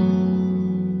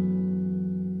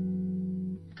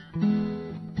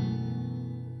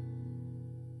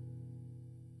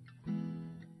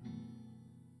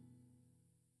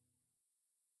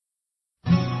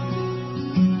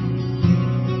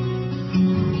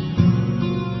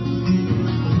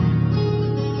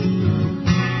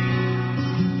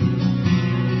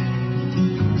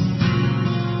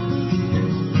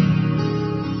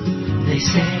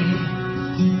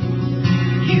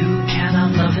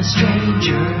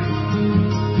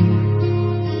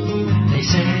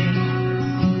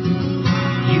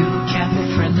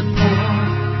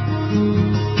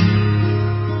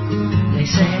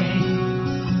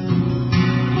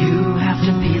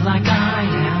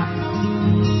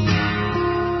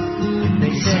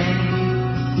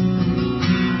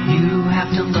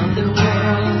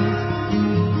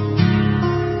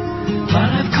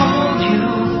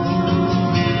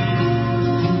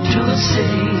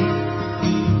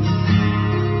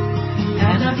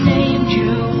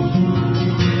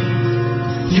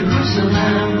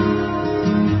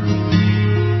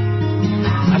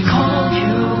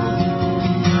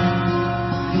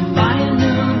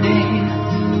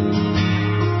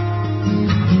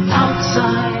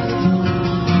 Outside